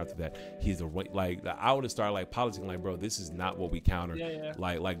 it's gonna be turn after that. He's the right, like, I would have started like politicking, like, bro, this is not what we counter.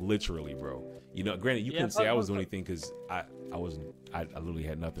 Like literally, bro. Granted, you couldn't say I was doing anything because I literally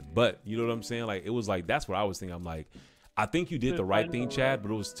had nothing. But you know what I'm saying? Like, it was like, that's what I was thinking. I'm like, I think you did the right thing, Chad,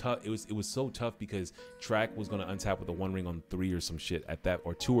 but it was tough. It was so tough because Track was gonna untap with a 1 ring on 3 or some shit at that,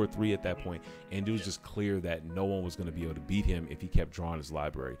 or 2 or 3 at that point, and it was just clear that no one was gonna be able to beat him if he kept drawing his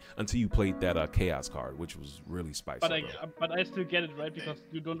library until you played that Chaos card, which was really spicy. But I still get it, right? Because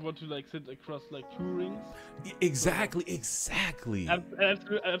you don't want to like sit across like 2 rings. Exactly. I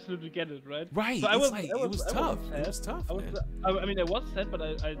absolutely get it, right? Right. So it was tough. It was tough, man. I mean, I was sad, but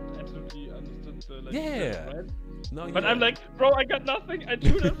I absolutely understood the like. Yeah. Right? No, but I'm like, bro, I got nothing. I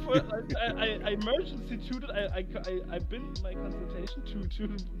tutored for I emergency tutored. I binned my consultation to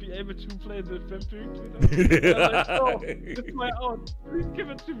be able to play the vampiric tutor. I'm like, oh, it's my own. Please give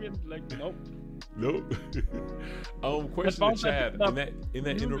it to me. And like, nope. Question to Chad. In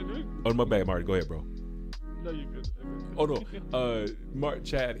that oh, my bad, Marty. Go ahead, bro. No, you're good. Oh no,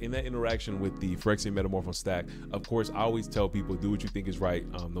 Chad, in that interaction with the Phyrexian Metamorpho stack, of course, I always tell people do what you think is right,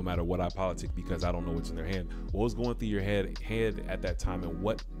 no matter what I politic, because I don't know what's in their hand. What was going through your head at that time, and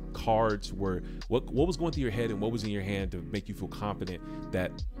what cards were what was going through your head, and what was in your hand to make you feel confident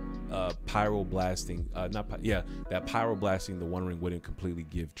that pyroblasting the 1 ring wouldn't completely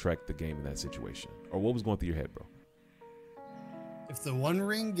give Trek the game in that situation, or what was going through your head, bro? If the 1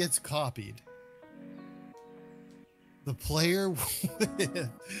 ring gets copied, the player with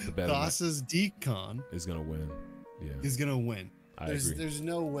Thassa's Decon is gonna win. Yeah, is gonna win. I agree. There's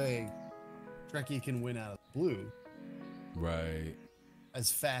no way Trekkie can win out of the blue. Right.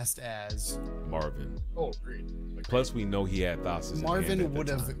 As fast as Marvin. Oh, agreed. Plus, we know he had Thassa's. Marvin would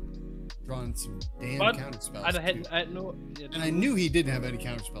have drawn some damn counterspells. And I knew he didn't have any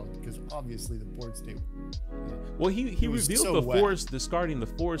counterspells because obviously the board state. Well, he revealed force, discarding the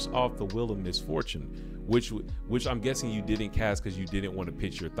force off the Will of Misfortune, which I'm guessing you didn't cast because you didn't want to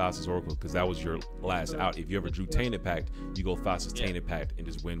pitch your Thassa's Oracle, because that was your last out. If you ever drew Tainted Pact, you go Thassa's Tainted Pact and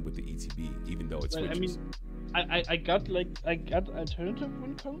just win with the ETB, even though it switches. I mean, I got alternative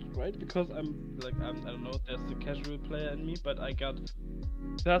win count, right? Because I don't know, there's the casual player in me, but I got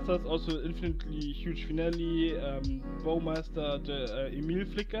Thassa's also infinitely huge finale, Bowmaster, the Emil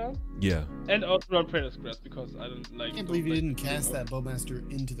Flicker. Yeah. And also run Praetor's Grasp because I don't like. I can't believe you didn't cast that Bowmaster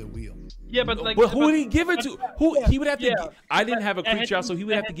into the wheel. Yeah, but like. But who would he give it to? He would have to. I didn't have a creature out, so he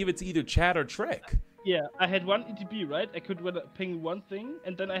would have to give it to either Chad or Trek. Yeah, I had 1 ETB, right? I could ping 1 thing,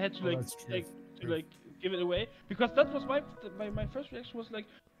 and then I had to give it away, because that was my first reaction was like,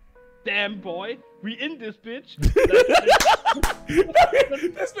 damn boy, we in this bitch.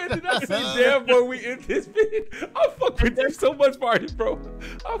 This man did not say damn boy, we in this bitch. I fuck with you so much, Marty, bro.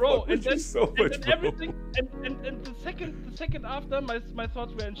 I fuck with you so much, bro. Everything, and the second after, my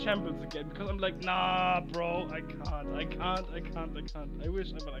thoughts were in shambles again, because I'm like, nah, bro, I can't. I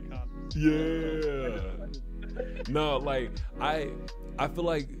wish, but I can't. Yeah. No, like I feel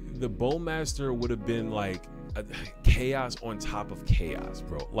like the Bowmaster would have been like chaos on top of chaos,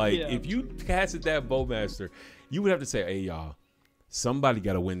 bro. Like if you casted that Bowmaster, you would have to say, hey y'all, somebody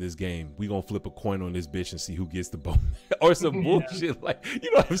got to win this game. We gonna flip a coin on this bitch and see who gets the bone or some bullshit. Like,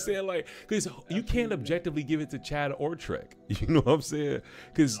 you know what I'm saying? Like, because you can't objectively give it to Chad or Trek. You know what I'm saying?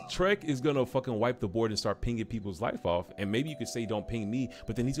 Because Trek is gonna fucking wipe the board and start pinging people's life off. And maybe you could say don't ping me,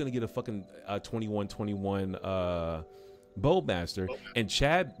 but then he's gonna get a fucking 21-21 Bowmaster, and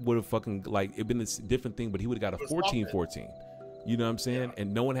Chad would have fucking like it been a different thing, but he would have got a 14-14. You know what I'm saying?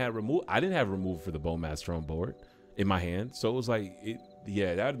 And no one had removed. I didn't have removal for the Bowmaster on board in my hand, so it was like that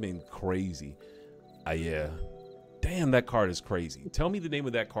would have been crazy. Damn, that card is crazy. Tell me the name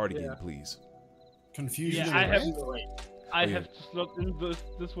of that card again, please. Confusion. I have to slot in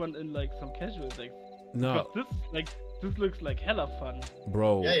this one in like some casual decks. No, this looks like hella fun,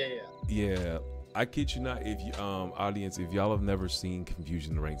 bro. Yeah. I kid you not, if you audience, if y'all have never seen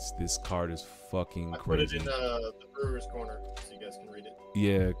Confusion Ranks, this card is fucking crazy. Put it in the Brewer's Corner so you guys can read it.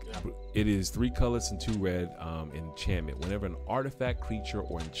 Yeah, it is 3 colors and 2 red. Enchantment. Whenever an artifact, creature,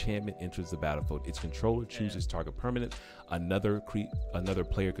 or enchantment enters the battlefield, its controller chooses target permanent. Another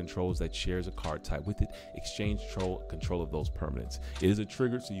player controls that shares a card type with it. Exchange control of those permanents. It is a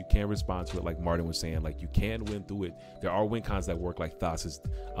trigger, so you can respond to it, like Martin was saying. Like, you can win through it. There are win cons that work, like Thassa's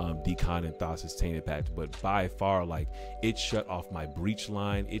Decon and Thassa's Tainted Pact, but by far, like, it shut off my breach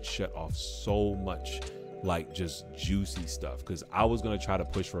line. It shut off so much, like, just juicy stuff, because I was going to try to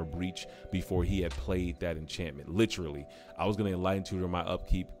push for a breach before he had played that enchantment. Literally, I was going to Enlighten Tutor my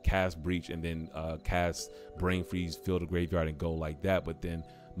upkeep, cast breach, and then cast Brain Freeze, fill the graveyard, and go like that. But then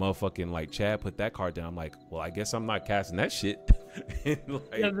motherfucking like Chad put that card down. I'm like, well, I guess I'm not casting that shit. And,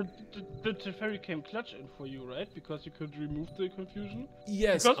 like, Yeah, the Teferi came clutch in for you, right? Because you could remove the confusion.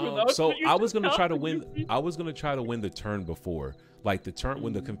 yes. So I was gonna try to win. I was gonna try to win the turn before, like the turn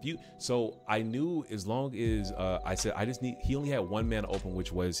when the confuse. So I knew as long as I said I just need. He only had 1 mana open,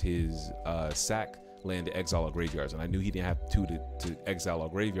 which was his sack land to exile all graveyards, and I knew he didn't have 2 to exile all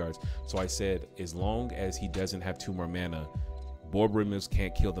graveyards. So I said as long as he doesn't have 2 more mana, Borborygmos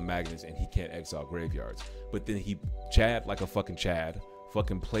can't kill the Magnus and he can't exile graveyards. But then Chad, like a fucking Chad,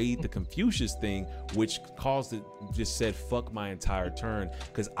 fucking played the Confucius thing, which caused it, just said fuck my entire turn.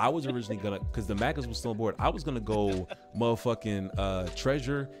 Because I was originally gonna, because the Magnus was still on board, I was gonna go motherfucking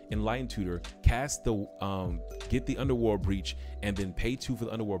Treasure, Enlightened Tutor, cast the get the Underworld Breach, and then pay 2 for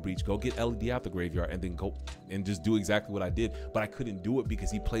the Underworld Breach, go get LED out the graveyard, and then go and just do exactly what I did. But I couldn't do it because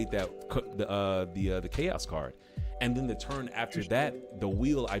he played the Chaos card. And then the turn after that, the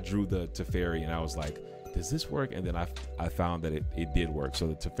wheel, I drew the Teferi, and I was like, does this work? And then I found that it did work. So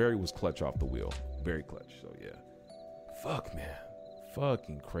the Teferi was clutch off the wheel. Very clutch. So yeah. Fuck, man.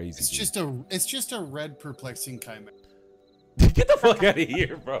 Fucking crazy. It's just a red perplexing chimera. Get the fuck out of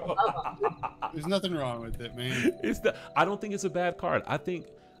here, bro. There's nothing wrong with it, man. I don't think it's a bad card. I think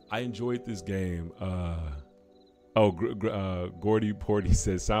I enjoyed this game. Gordy Porty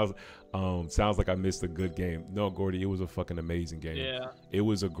says sounds like I missed a good game. No, Gordy, it was a fucking amazing game. Yeah, it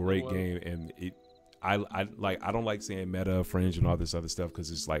was a great game, and I don't like saying meta, fringe, and all this other stuff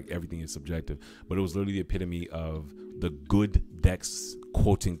because it's like everything is subjective. But it was literally the epitome of the good decks,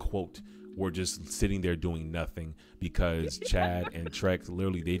 quote unquote, were just sitting there doing nothing because Chad and Trek,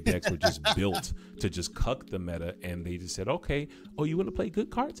 literally their decks were just built to just cuck the meta, and they just said, okay, oh, you want to play good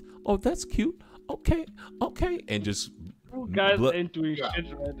cards? Oh, that's cute. Okay, and just guys ain't doing shit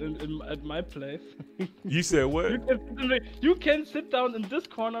right at my place. You said what? You can sit down in this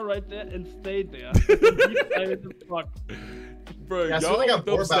corner right there and stay there. Bro, yeah, so I got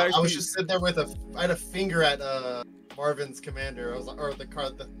bored about. I was just sitting there with I had a finger at Marvin's commander. I was like, or the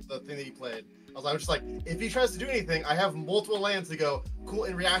card, the thing that he played. I was just like, if he tries to do anything, I have multiple lands to go. Cool.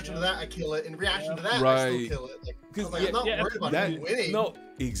 In reaction to that, I kill it. In reaction to that, I still kill it. Like, I was like, I'm not worried about him winning. No,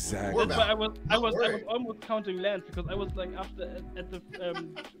 exactly. That's why I was almost counting lands because I was like after at the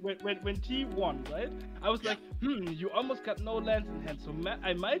when T won, right? I was like, you almost got no lands in hand, so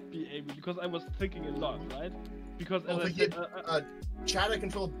I might be able, because I was thinking a lot, right? Because Chad, I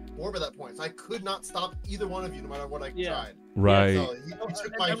controlled Borb at that point, so I could not stop either one of you no matter what I tried. Right. So he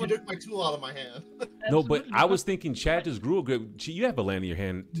took my tool out of my hand. No, but I was thinking Chad just grew a good. You have a land in your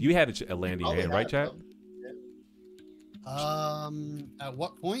hand. You had a land in your hand, right, Chad? At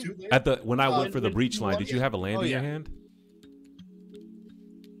what point? At when I went for the breach line, did you have a land in your hand?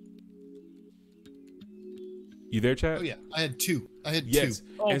 You there, Chad? Oh yeah, I had 2. Yes.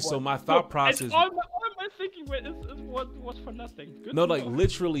 And so my thought process. All my thinking was for nothing. Good no, like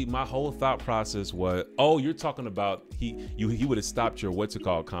literally, my whole thought process was, oh, you're talking about he would have stopped your what's it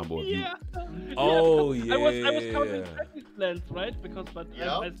called combo. Yeah. Oh yeah. I was counting lands, right? Because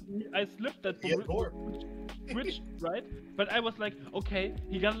I slipped that switch, right? But I was like, okay,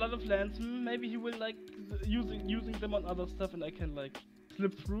 he got a lot of lands. Maybe he will like using them on other stuff, and I can like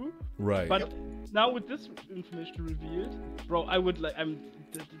slip through. Right. But now with this information revealed, bro, I would like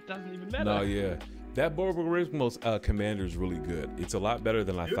it doesn't even matter. No, yeah. That Borborygmos commander is really good. It's a lot better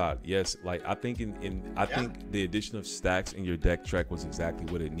than I thought. Yes, like I think I think the addition of stacks in your deck track was exactly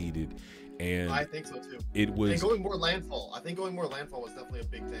what it needed. And I think so too. It was and going more landfall. I think going more landfall was definitely a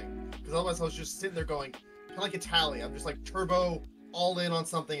big thing. Because otherwise I was just sitting there going, kind of like a tally. I'm just like turbo all in on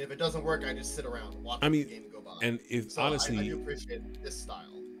something, and if it doesn't work, I just sit around and watch the game go by. And if so honestly, I do appreciate this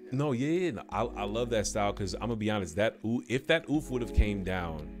style. Yeah. No, I love that style because I'm gonna be honest. If that oof would have came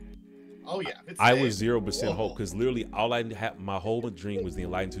down. Oh yeah, I was 0% hope because literally all I had, my whole dream was the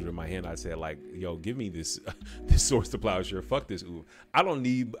Enlightened Tutor in my hand. I said like, yo, give me this Swords to Plowshare. Fuck this oof. I don't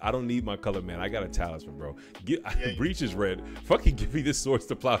need my color, man. I got a talisman, bro. Breach is red. Fucking give me this Swords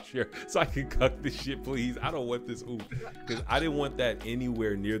to Plowshare so I can cuck this shit, please. I don't want this oof because I didn't want that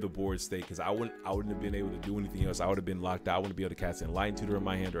anywhere near the board state because I wouldn't have been able to do anything else. I would have been locked out. I wouldn't be able to cast an Enlightened Tutor in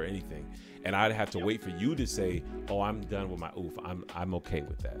my hand or anything, and I'd have to wait for you to say, oh, I'm done with my oof. I'm okay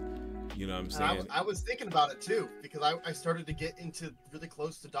with that. You know what I'm saying? I was thinking about it too because I started to get into really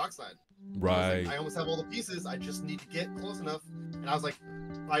close to Dockside. Right. I almost have all the pieces. I just need to get close enough. And I was like,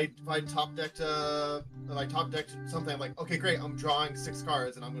 if I top decked something, I'm like, okay, great. I'm drawing 6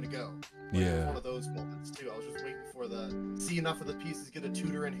 cards and I'm gonna go. Like, it was one of those moments too. I was just waiting for see enough of the pieces, get a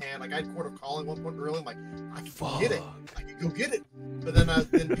tutor in hand. Like I had Court of Calling one point early. I'm like, I can go get it. I can go get it. But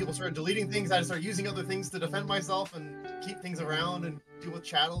then people started deleting things. I started using other things to defend myself, and keep things around and deal with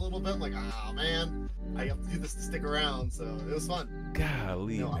chat a little bit. Like, oh man, I have to do this to stick around. So it was fun.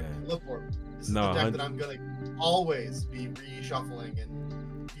 Golly, You know, I man. look for it. This No, is the deck that I'm gonna always be reshuffling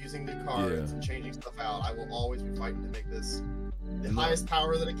and using new cards and changing stuff out. I will always be fighting to make this the highest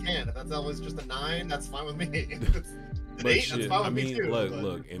power that it can. If that's always just a 9, that's fine with me. But 8, shit, that's fine I with me mean, too,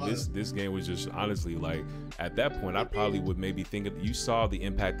 look, and this game was just honestly like at that point, I probably would maybe think of you saw the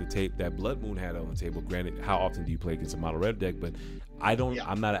impact the tape that Blood Moon had on the table. Granted, how often do you play against a mono red deck? But I don't. Yeah.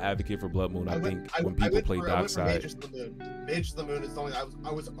 I'm not an advocate for Blood Moon. I think when I people went play for Dockside, Mages of the Moon. Mages of the Moon is something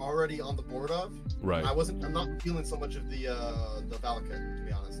I was already on the board of. right? I'm not feeling so much of the Valakut, to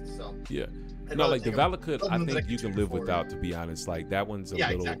be honest. So Yeah. I'd No, rather like the take a Valakut, Blood I Moon that think can you can shoot live forward. without. To be honest, like that one's a Yeah,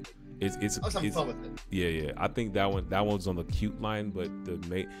 little. exactly. It's I was having fun with it. Yeah. I think that one's on the cute line, but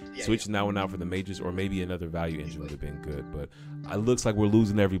the switching that one out for the mages or maybe another value engine would have been good. But it looks like we're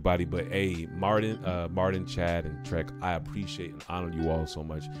losing everybody. But hey, Martin, Chad, and Trek, I appreciate and honor you all so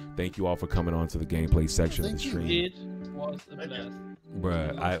much. Thank you all for coming on to the gameplay section of the stream. It was a blast.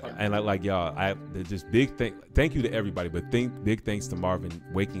 Bruh, just thank you to everybody, but big thanks to Marvin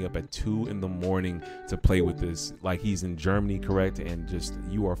waking up at 2 in the morning to play with this. Like he's in Germany, correct? And just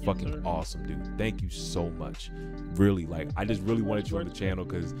you are fucking awesome, dude. Thank you so much. Really, like I just really wanted you on the channel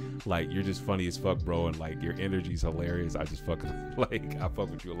because like you're just funny as fuck, bro, and like your energy's hilarious. I just fucking I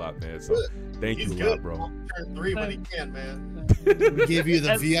fuck with you a lot, man. So thank you a lot, bro. Turn 3 when he can, man. We gave you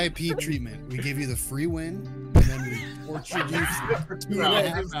the VIP treatment. We gave you the free win, and then we tortured you for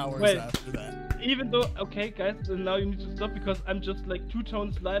 2.5 hours after that. Even though, okay, guys, now you need to stop because I'm just like 2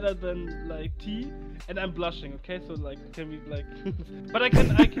 tones lighter than like T, and I'm blushing. Okay, so like, can we like? But I can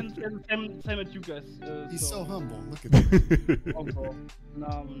say the same at you guys. He's so humble. Look at that. Oh, bro.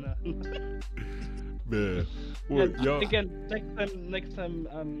 No. Man. Yeah, Well, again, next time,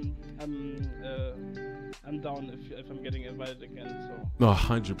 I'm down if I'm getting invited again. So. No,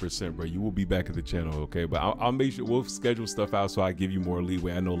 100%, bro. You will be back at the channel, okay? But I'll make sure we'll schedule stuff out so I give you more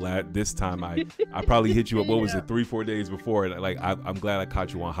leeway. I know this time I probably hit you up. What was it, 3-4 days before? And like I'm glad I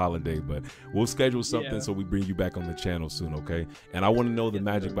caught you on holiday, but we'll schedule something so we bring you back on the channel soon, okay? And I want to know the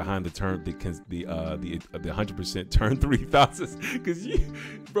magic behind the turn, the 100% turn 3000s, because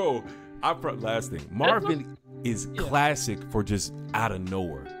bro. Last thing, Marvin is classic for just out of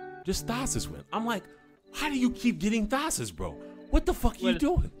nowhere. Just Thasus win. I'm like, how do you keep getting Thasus, bro? What the fuck are you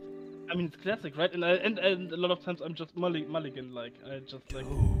doing? I mean, it's classic, right? And a lot of times I'm just mulligan, like I just like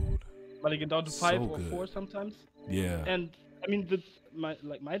mulligan down to 5 or 4 sometimes. Yeah. And I mean,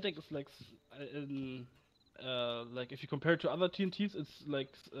 my deck is like if you compare it to other TNTs, it's like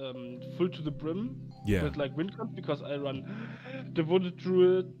full to the brim with like wind cons because I run the Wounded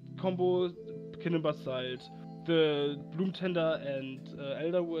Druid combo, Kindle Basalt, the Bloom Tender and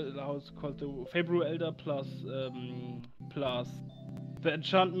Elder, how it's called, the Fabro Elder plus the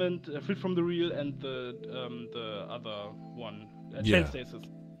enchantment Freed from the Real and the other one, Chain Stasis.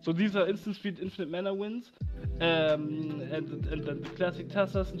 So these are instant speed, infinite mana wins, and then the classic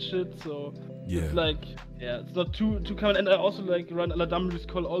Tassas and shit. So it's like it's not too common. And I also like run Aladamri's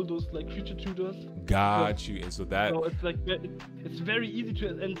Call, all those like creature tutors. Got you. And so it's like it's very easy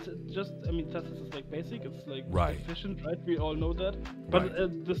to Tassas is like basic. It's like efficient, right? We all know that.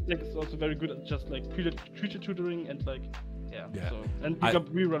 But this deck is also very good at just like creature tutoring and like. Yeah. So, and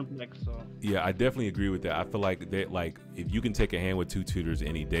we run black, so. Yeah, I definitely agree with that. I feel like if you can take a hand with 2 tutors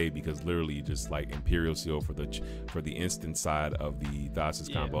any day, because literally just like Imperial Seal for the instant side of the Thasus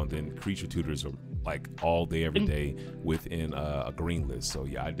combo, and then creature tutors are like all day every day within a green list. So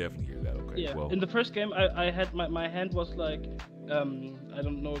yeah, I definitely hear that. Okay. Yeah. Well, in the first game, I had my hand was like I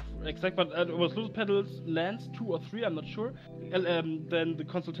don't know exact, but it was Lotus Petals, lands 2 or 3, I'm not sure. And then the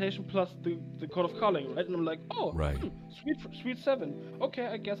Consultation plus the Court of Calling, right? And I'm like, sweet 7. Okay,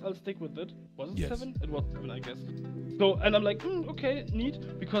 I guess I'll stick with it. Was it 7? It was 7, I guess. So, and I'm like, okay,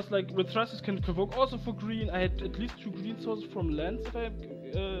 neat, because like with Thrasios can provoke also for green. I had at least 2 green sources from lands, if I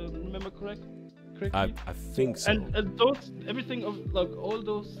remember correctly. I think so. And those everything of like all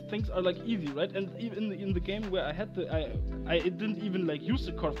those things are like easy, right? And even in the game where I had I didn't even like use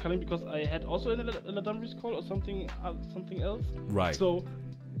the Court of Calling because I had also a Ladamri's Call or something else. Right. So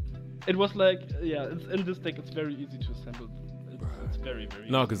it was like in this deck it's very easy to assemble. It's very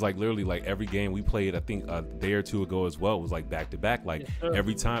no, because like literally like every game we played, I think a day or 2 ago as well, was like back to back. Like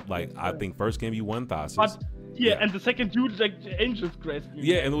every time, like I think first game you won Thasus. And the second dude, like Angels graced me.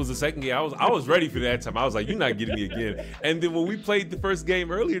 Yeah, and it was the second game. I was ready for that time. I was like, you're not getting me again. And then when we played the first game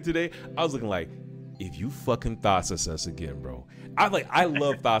earlier today, I was looking like, if you fucking Thasus us again, bro, I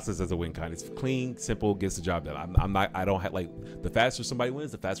love Thrasios as a win con. It's clean, simple, gets the job done. I don't have like the faster somebody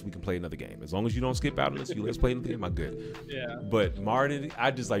wins, the faster we can play another game. As long as you don't skip out on this, you let's play another game, I'm good. Yeah. But Martin,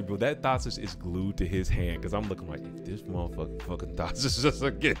 I just like, bro, that Thrasios is glued to his hand because I'm looking like, if this motherfucking Thrasios just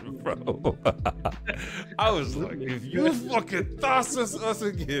again, bro. I was like, if you fucking Thrasios us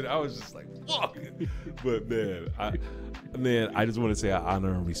again, I was just like, fuck. But man, I just want to say I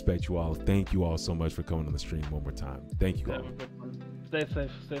honor and respect you all. Thank you all so much for coming on the stream one more time. Thank you all. Stay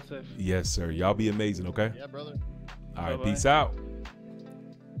safe. Stay safe. Yes, sir. Y'all be amazing, okay? Yeah, brother. All right, Bye-bye. peace out.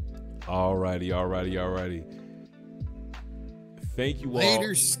 Alrighty. Thank you all.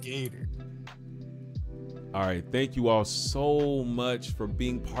 Later, skater. All right, thank you all so much for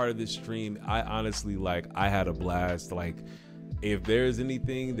being part of this stream. I honestly, like, I had a blast. Like, if there's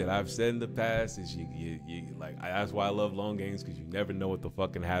anything that I've said in the past, is you like, that's why I love long games, because you never know what the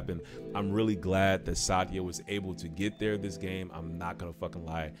fucking happen. I'm really glad that Satya was able to get there this game. I'm not gonna fucking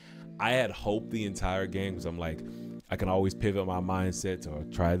lie. I had hope the entire game, because I'm like, I can always pivot my mindset to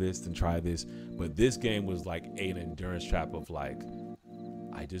try this and try this. But this game was like an endurance trap of like,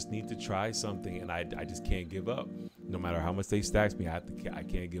 I just need to try something, and I just can't give up. No matter how much they stacks me, I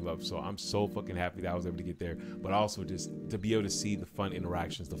can't give up. So I'm so fucking happy that I was able to get there, but also just to be able to see the fun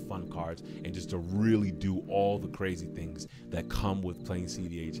interactions, the fun cards, and just to really do all the crazy things that come with playing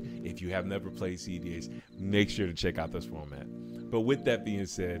cEDH. If you have never played cEDH, make sure to check out this format. But with that being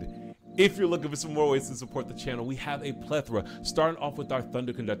said, if you're looking for some more ways to support the channel, we have a plethora, starting off with our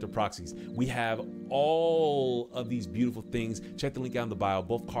ThunderConductor proxies. We have all of these beautiful things. Check the link out in the bio,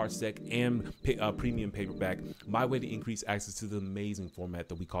 both card stack and premium paperback. My way to increase access to the amazing format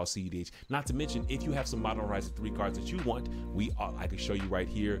that we call cEDH. Not to mention, if you have some Modern Horizon 3 cards that you want, I can show you right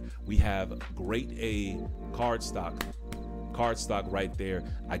here. We have great card stock right there.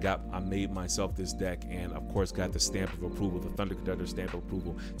 I made myself this deck, and of course got the stamp of approval, the ThunderConductor stamp of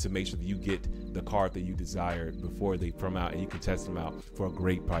approval, to make sure that you get the card that you desired before they come out, and you can test them out for a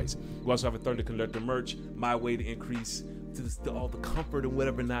great price. We also have a ThunderConductor merch, my way to increase to all the comfort and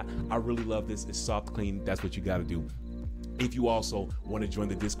whatever not. I really love this. It's soft, clean. That's what you got to do. If you also want to join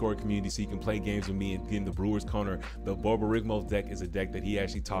the Discord community so you can play games with me and get in the Brewers Corner, the Borborygmos deck is a deck that he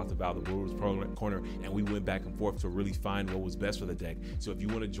actually talked about, the Brewers Corner, and we went back and forth to really find what was best for the deck. So if you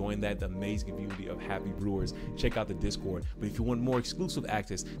want to join that, the amazing community of happy brewers, check out the Discord. But if you want more exclusive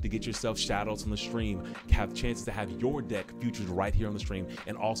access to get yourself shoutouts on the stream, have chances to have your deck featured right here on the stream,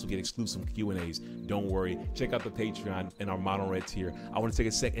 and also get exclusive Q&As, don't worry, check out the Patreon and our Mono Red tier. I want to take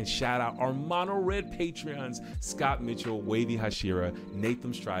a sec and shout out our Mono Red Patreons, Scott Mitchell, Wavy Hashira,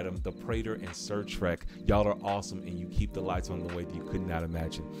 Nathan Stridham, The Prater, and Sir Trek. Y'all are awesome, and you keep the lights on the way that you could not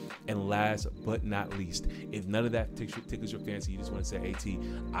imagine. And last but not least, if none of that tickles your fancy, you just want to say, AT,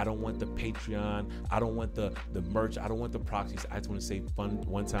 I don't want the Patreon, I don't want the merch, I don't want the proxies, I just want to say fun,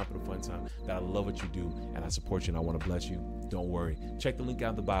 one time for the fun time, that I love what you do, and I support you, and I want to bless you. Don't worry. Check the link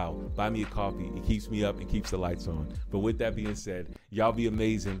out in the bio. Buy me a coffee. It keeps me up and keeps the lights on. But with that being said, y'all be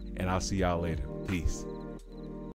amazing, and I'll see y'all later. Peace.